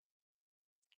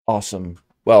 Awesome.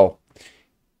 Well,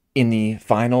 in the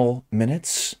final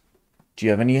minutes, do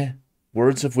you have any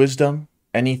words of wisdom?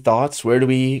 Any thoughts? Where do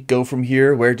we go from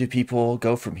here? Where do people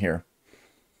go from here?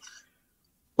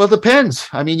 Well, it depends.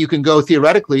 I mean, you can go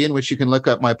theoretically, in which you can look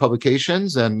up my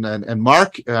publications, and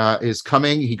Mark is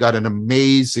coming. He got an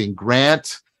amazing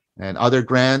grant and other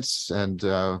grants, and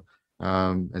so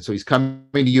he's coming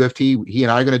to U of T. He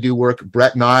and I are going to do work.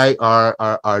 Brett and I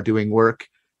are doing work.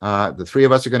 The three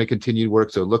of us are going to continue work,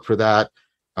 so look for that.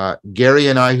 Gary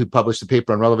and I, who published the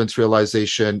paper on relevance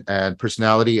realization and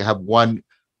personality, have one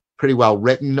pretty well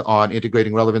written on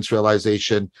integrating relevance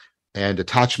realization and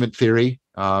attachment theory,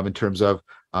 in terms of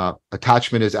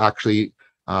attachment is actually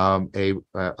an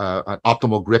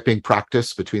optimal gripping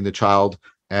practice between the child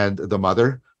and the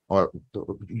mother, or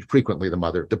frequently the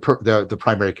mother, the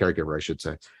primary caregiver, I should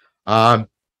say.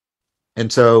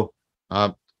 And so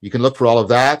you can look for all of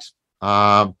that.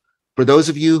 For those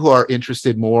of you who are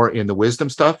interested more in the wisdom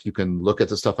stuff, you can look at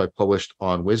the stuff I published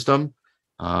on wisdom.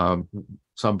 I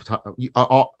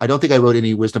don't think I wrote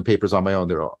any wisdom papers on my own.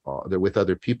 They're with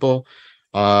other people.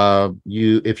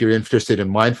 If you're interested in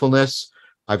mindfulness,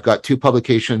 I've got 2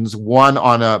 publications. One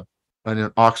on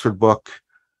an Oxford book,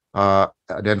 an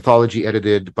anthology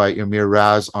edited by Amir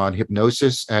Raz on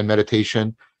hypnosis and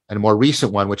meditation, and a more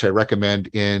recent one, which I recommend,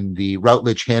 in the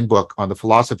Routledge Handbook on the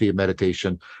Philosophy of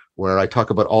Meditation, where I talk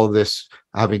about all of this,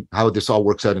 how this all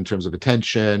works out in terms of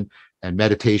attention and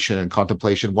meditation and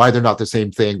contemplation, why they're not the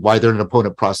same thing, why they're an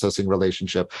opponent processing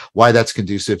relationship, why that's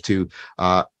conducive to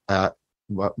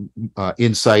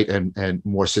insight and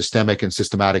more systemic and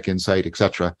systematic insight,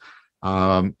 etc.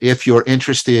 If you're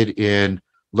interested in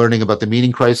learning about the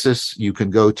meaning crisis, you can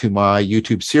go to my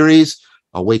YouTube series,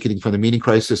 Awakening from the Meaning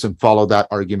Crisis, and follow that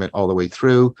argument all the way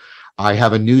through. I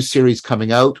have a new series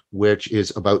coming out, which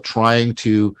is about trying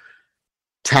to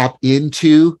tap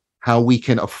into how we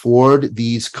can afford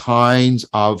these kinds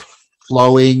of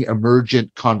flowing,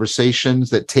 emergent conversations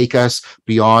that take us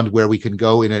beyond where we can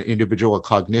go in an individual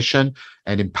cognition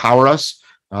and empower us.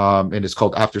 And it's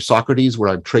called After Socrates, where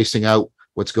I'm tracing out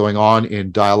what's going on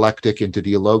in dialectic into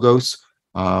dialogos.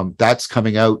 That's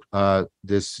coming out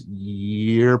this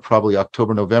year, probably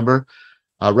October, November.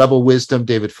 Rebel Wisdom,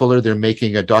 David Fuller, they're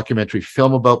making a documentary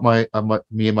film about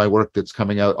me and my work that's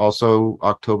coming out also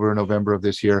October, November of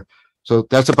this year. So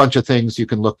that's a bunch of things you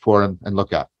can look for and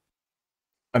look at.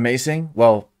 Amazing.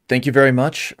 Well, thank you very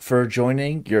much for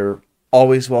joining. You're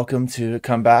always welcome to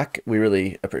come back. We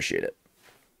really appreciate it.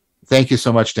 Thank you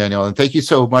so much, Daniel. And thank you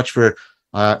so much for,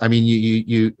 I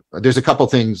mean, there's a couple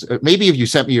things, maybe if you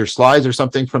sent me your slides or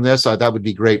something from this, that would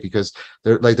be great, because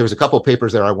there's a couple of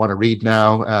papers that I want to read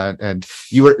now. And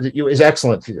it was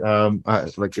excellent.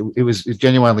 It was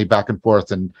genuinely back and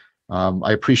forth. And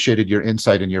I appreciated your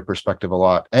insight and your perspective a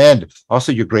lot, and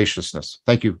also your graciousness.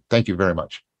 Thank you. Thank you very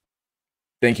much.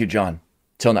 Thank you, John.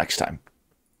 Till next time.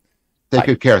 Take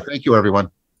good care. Thank you,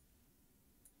 everyone.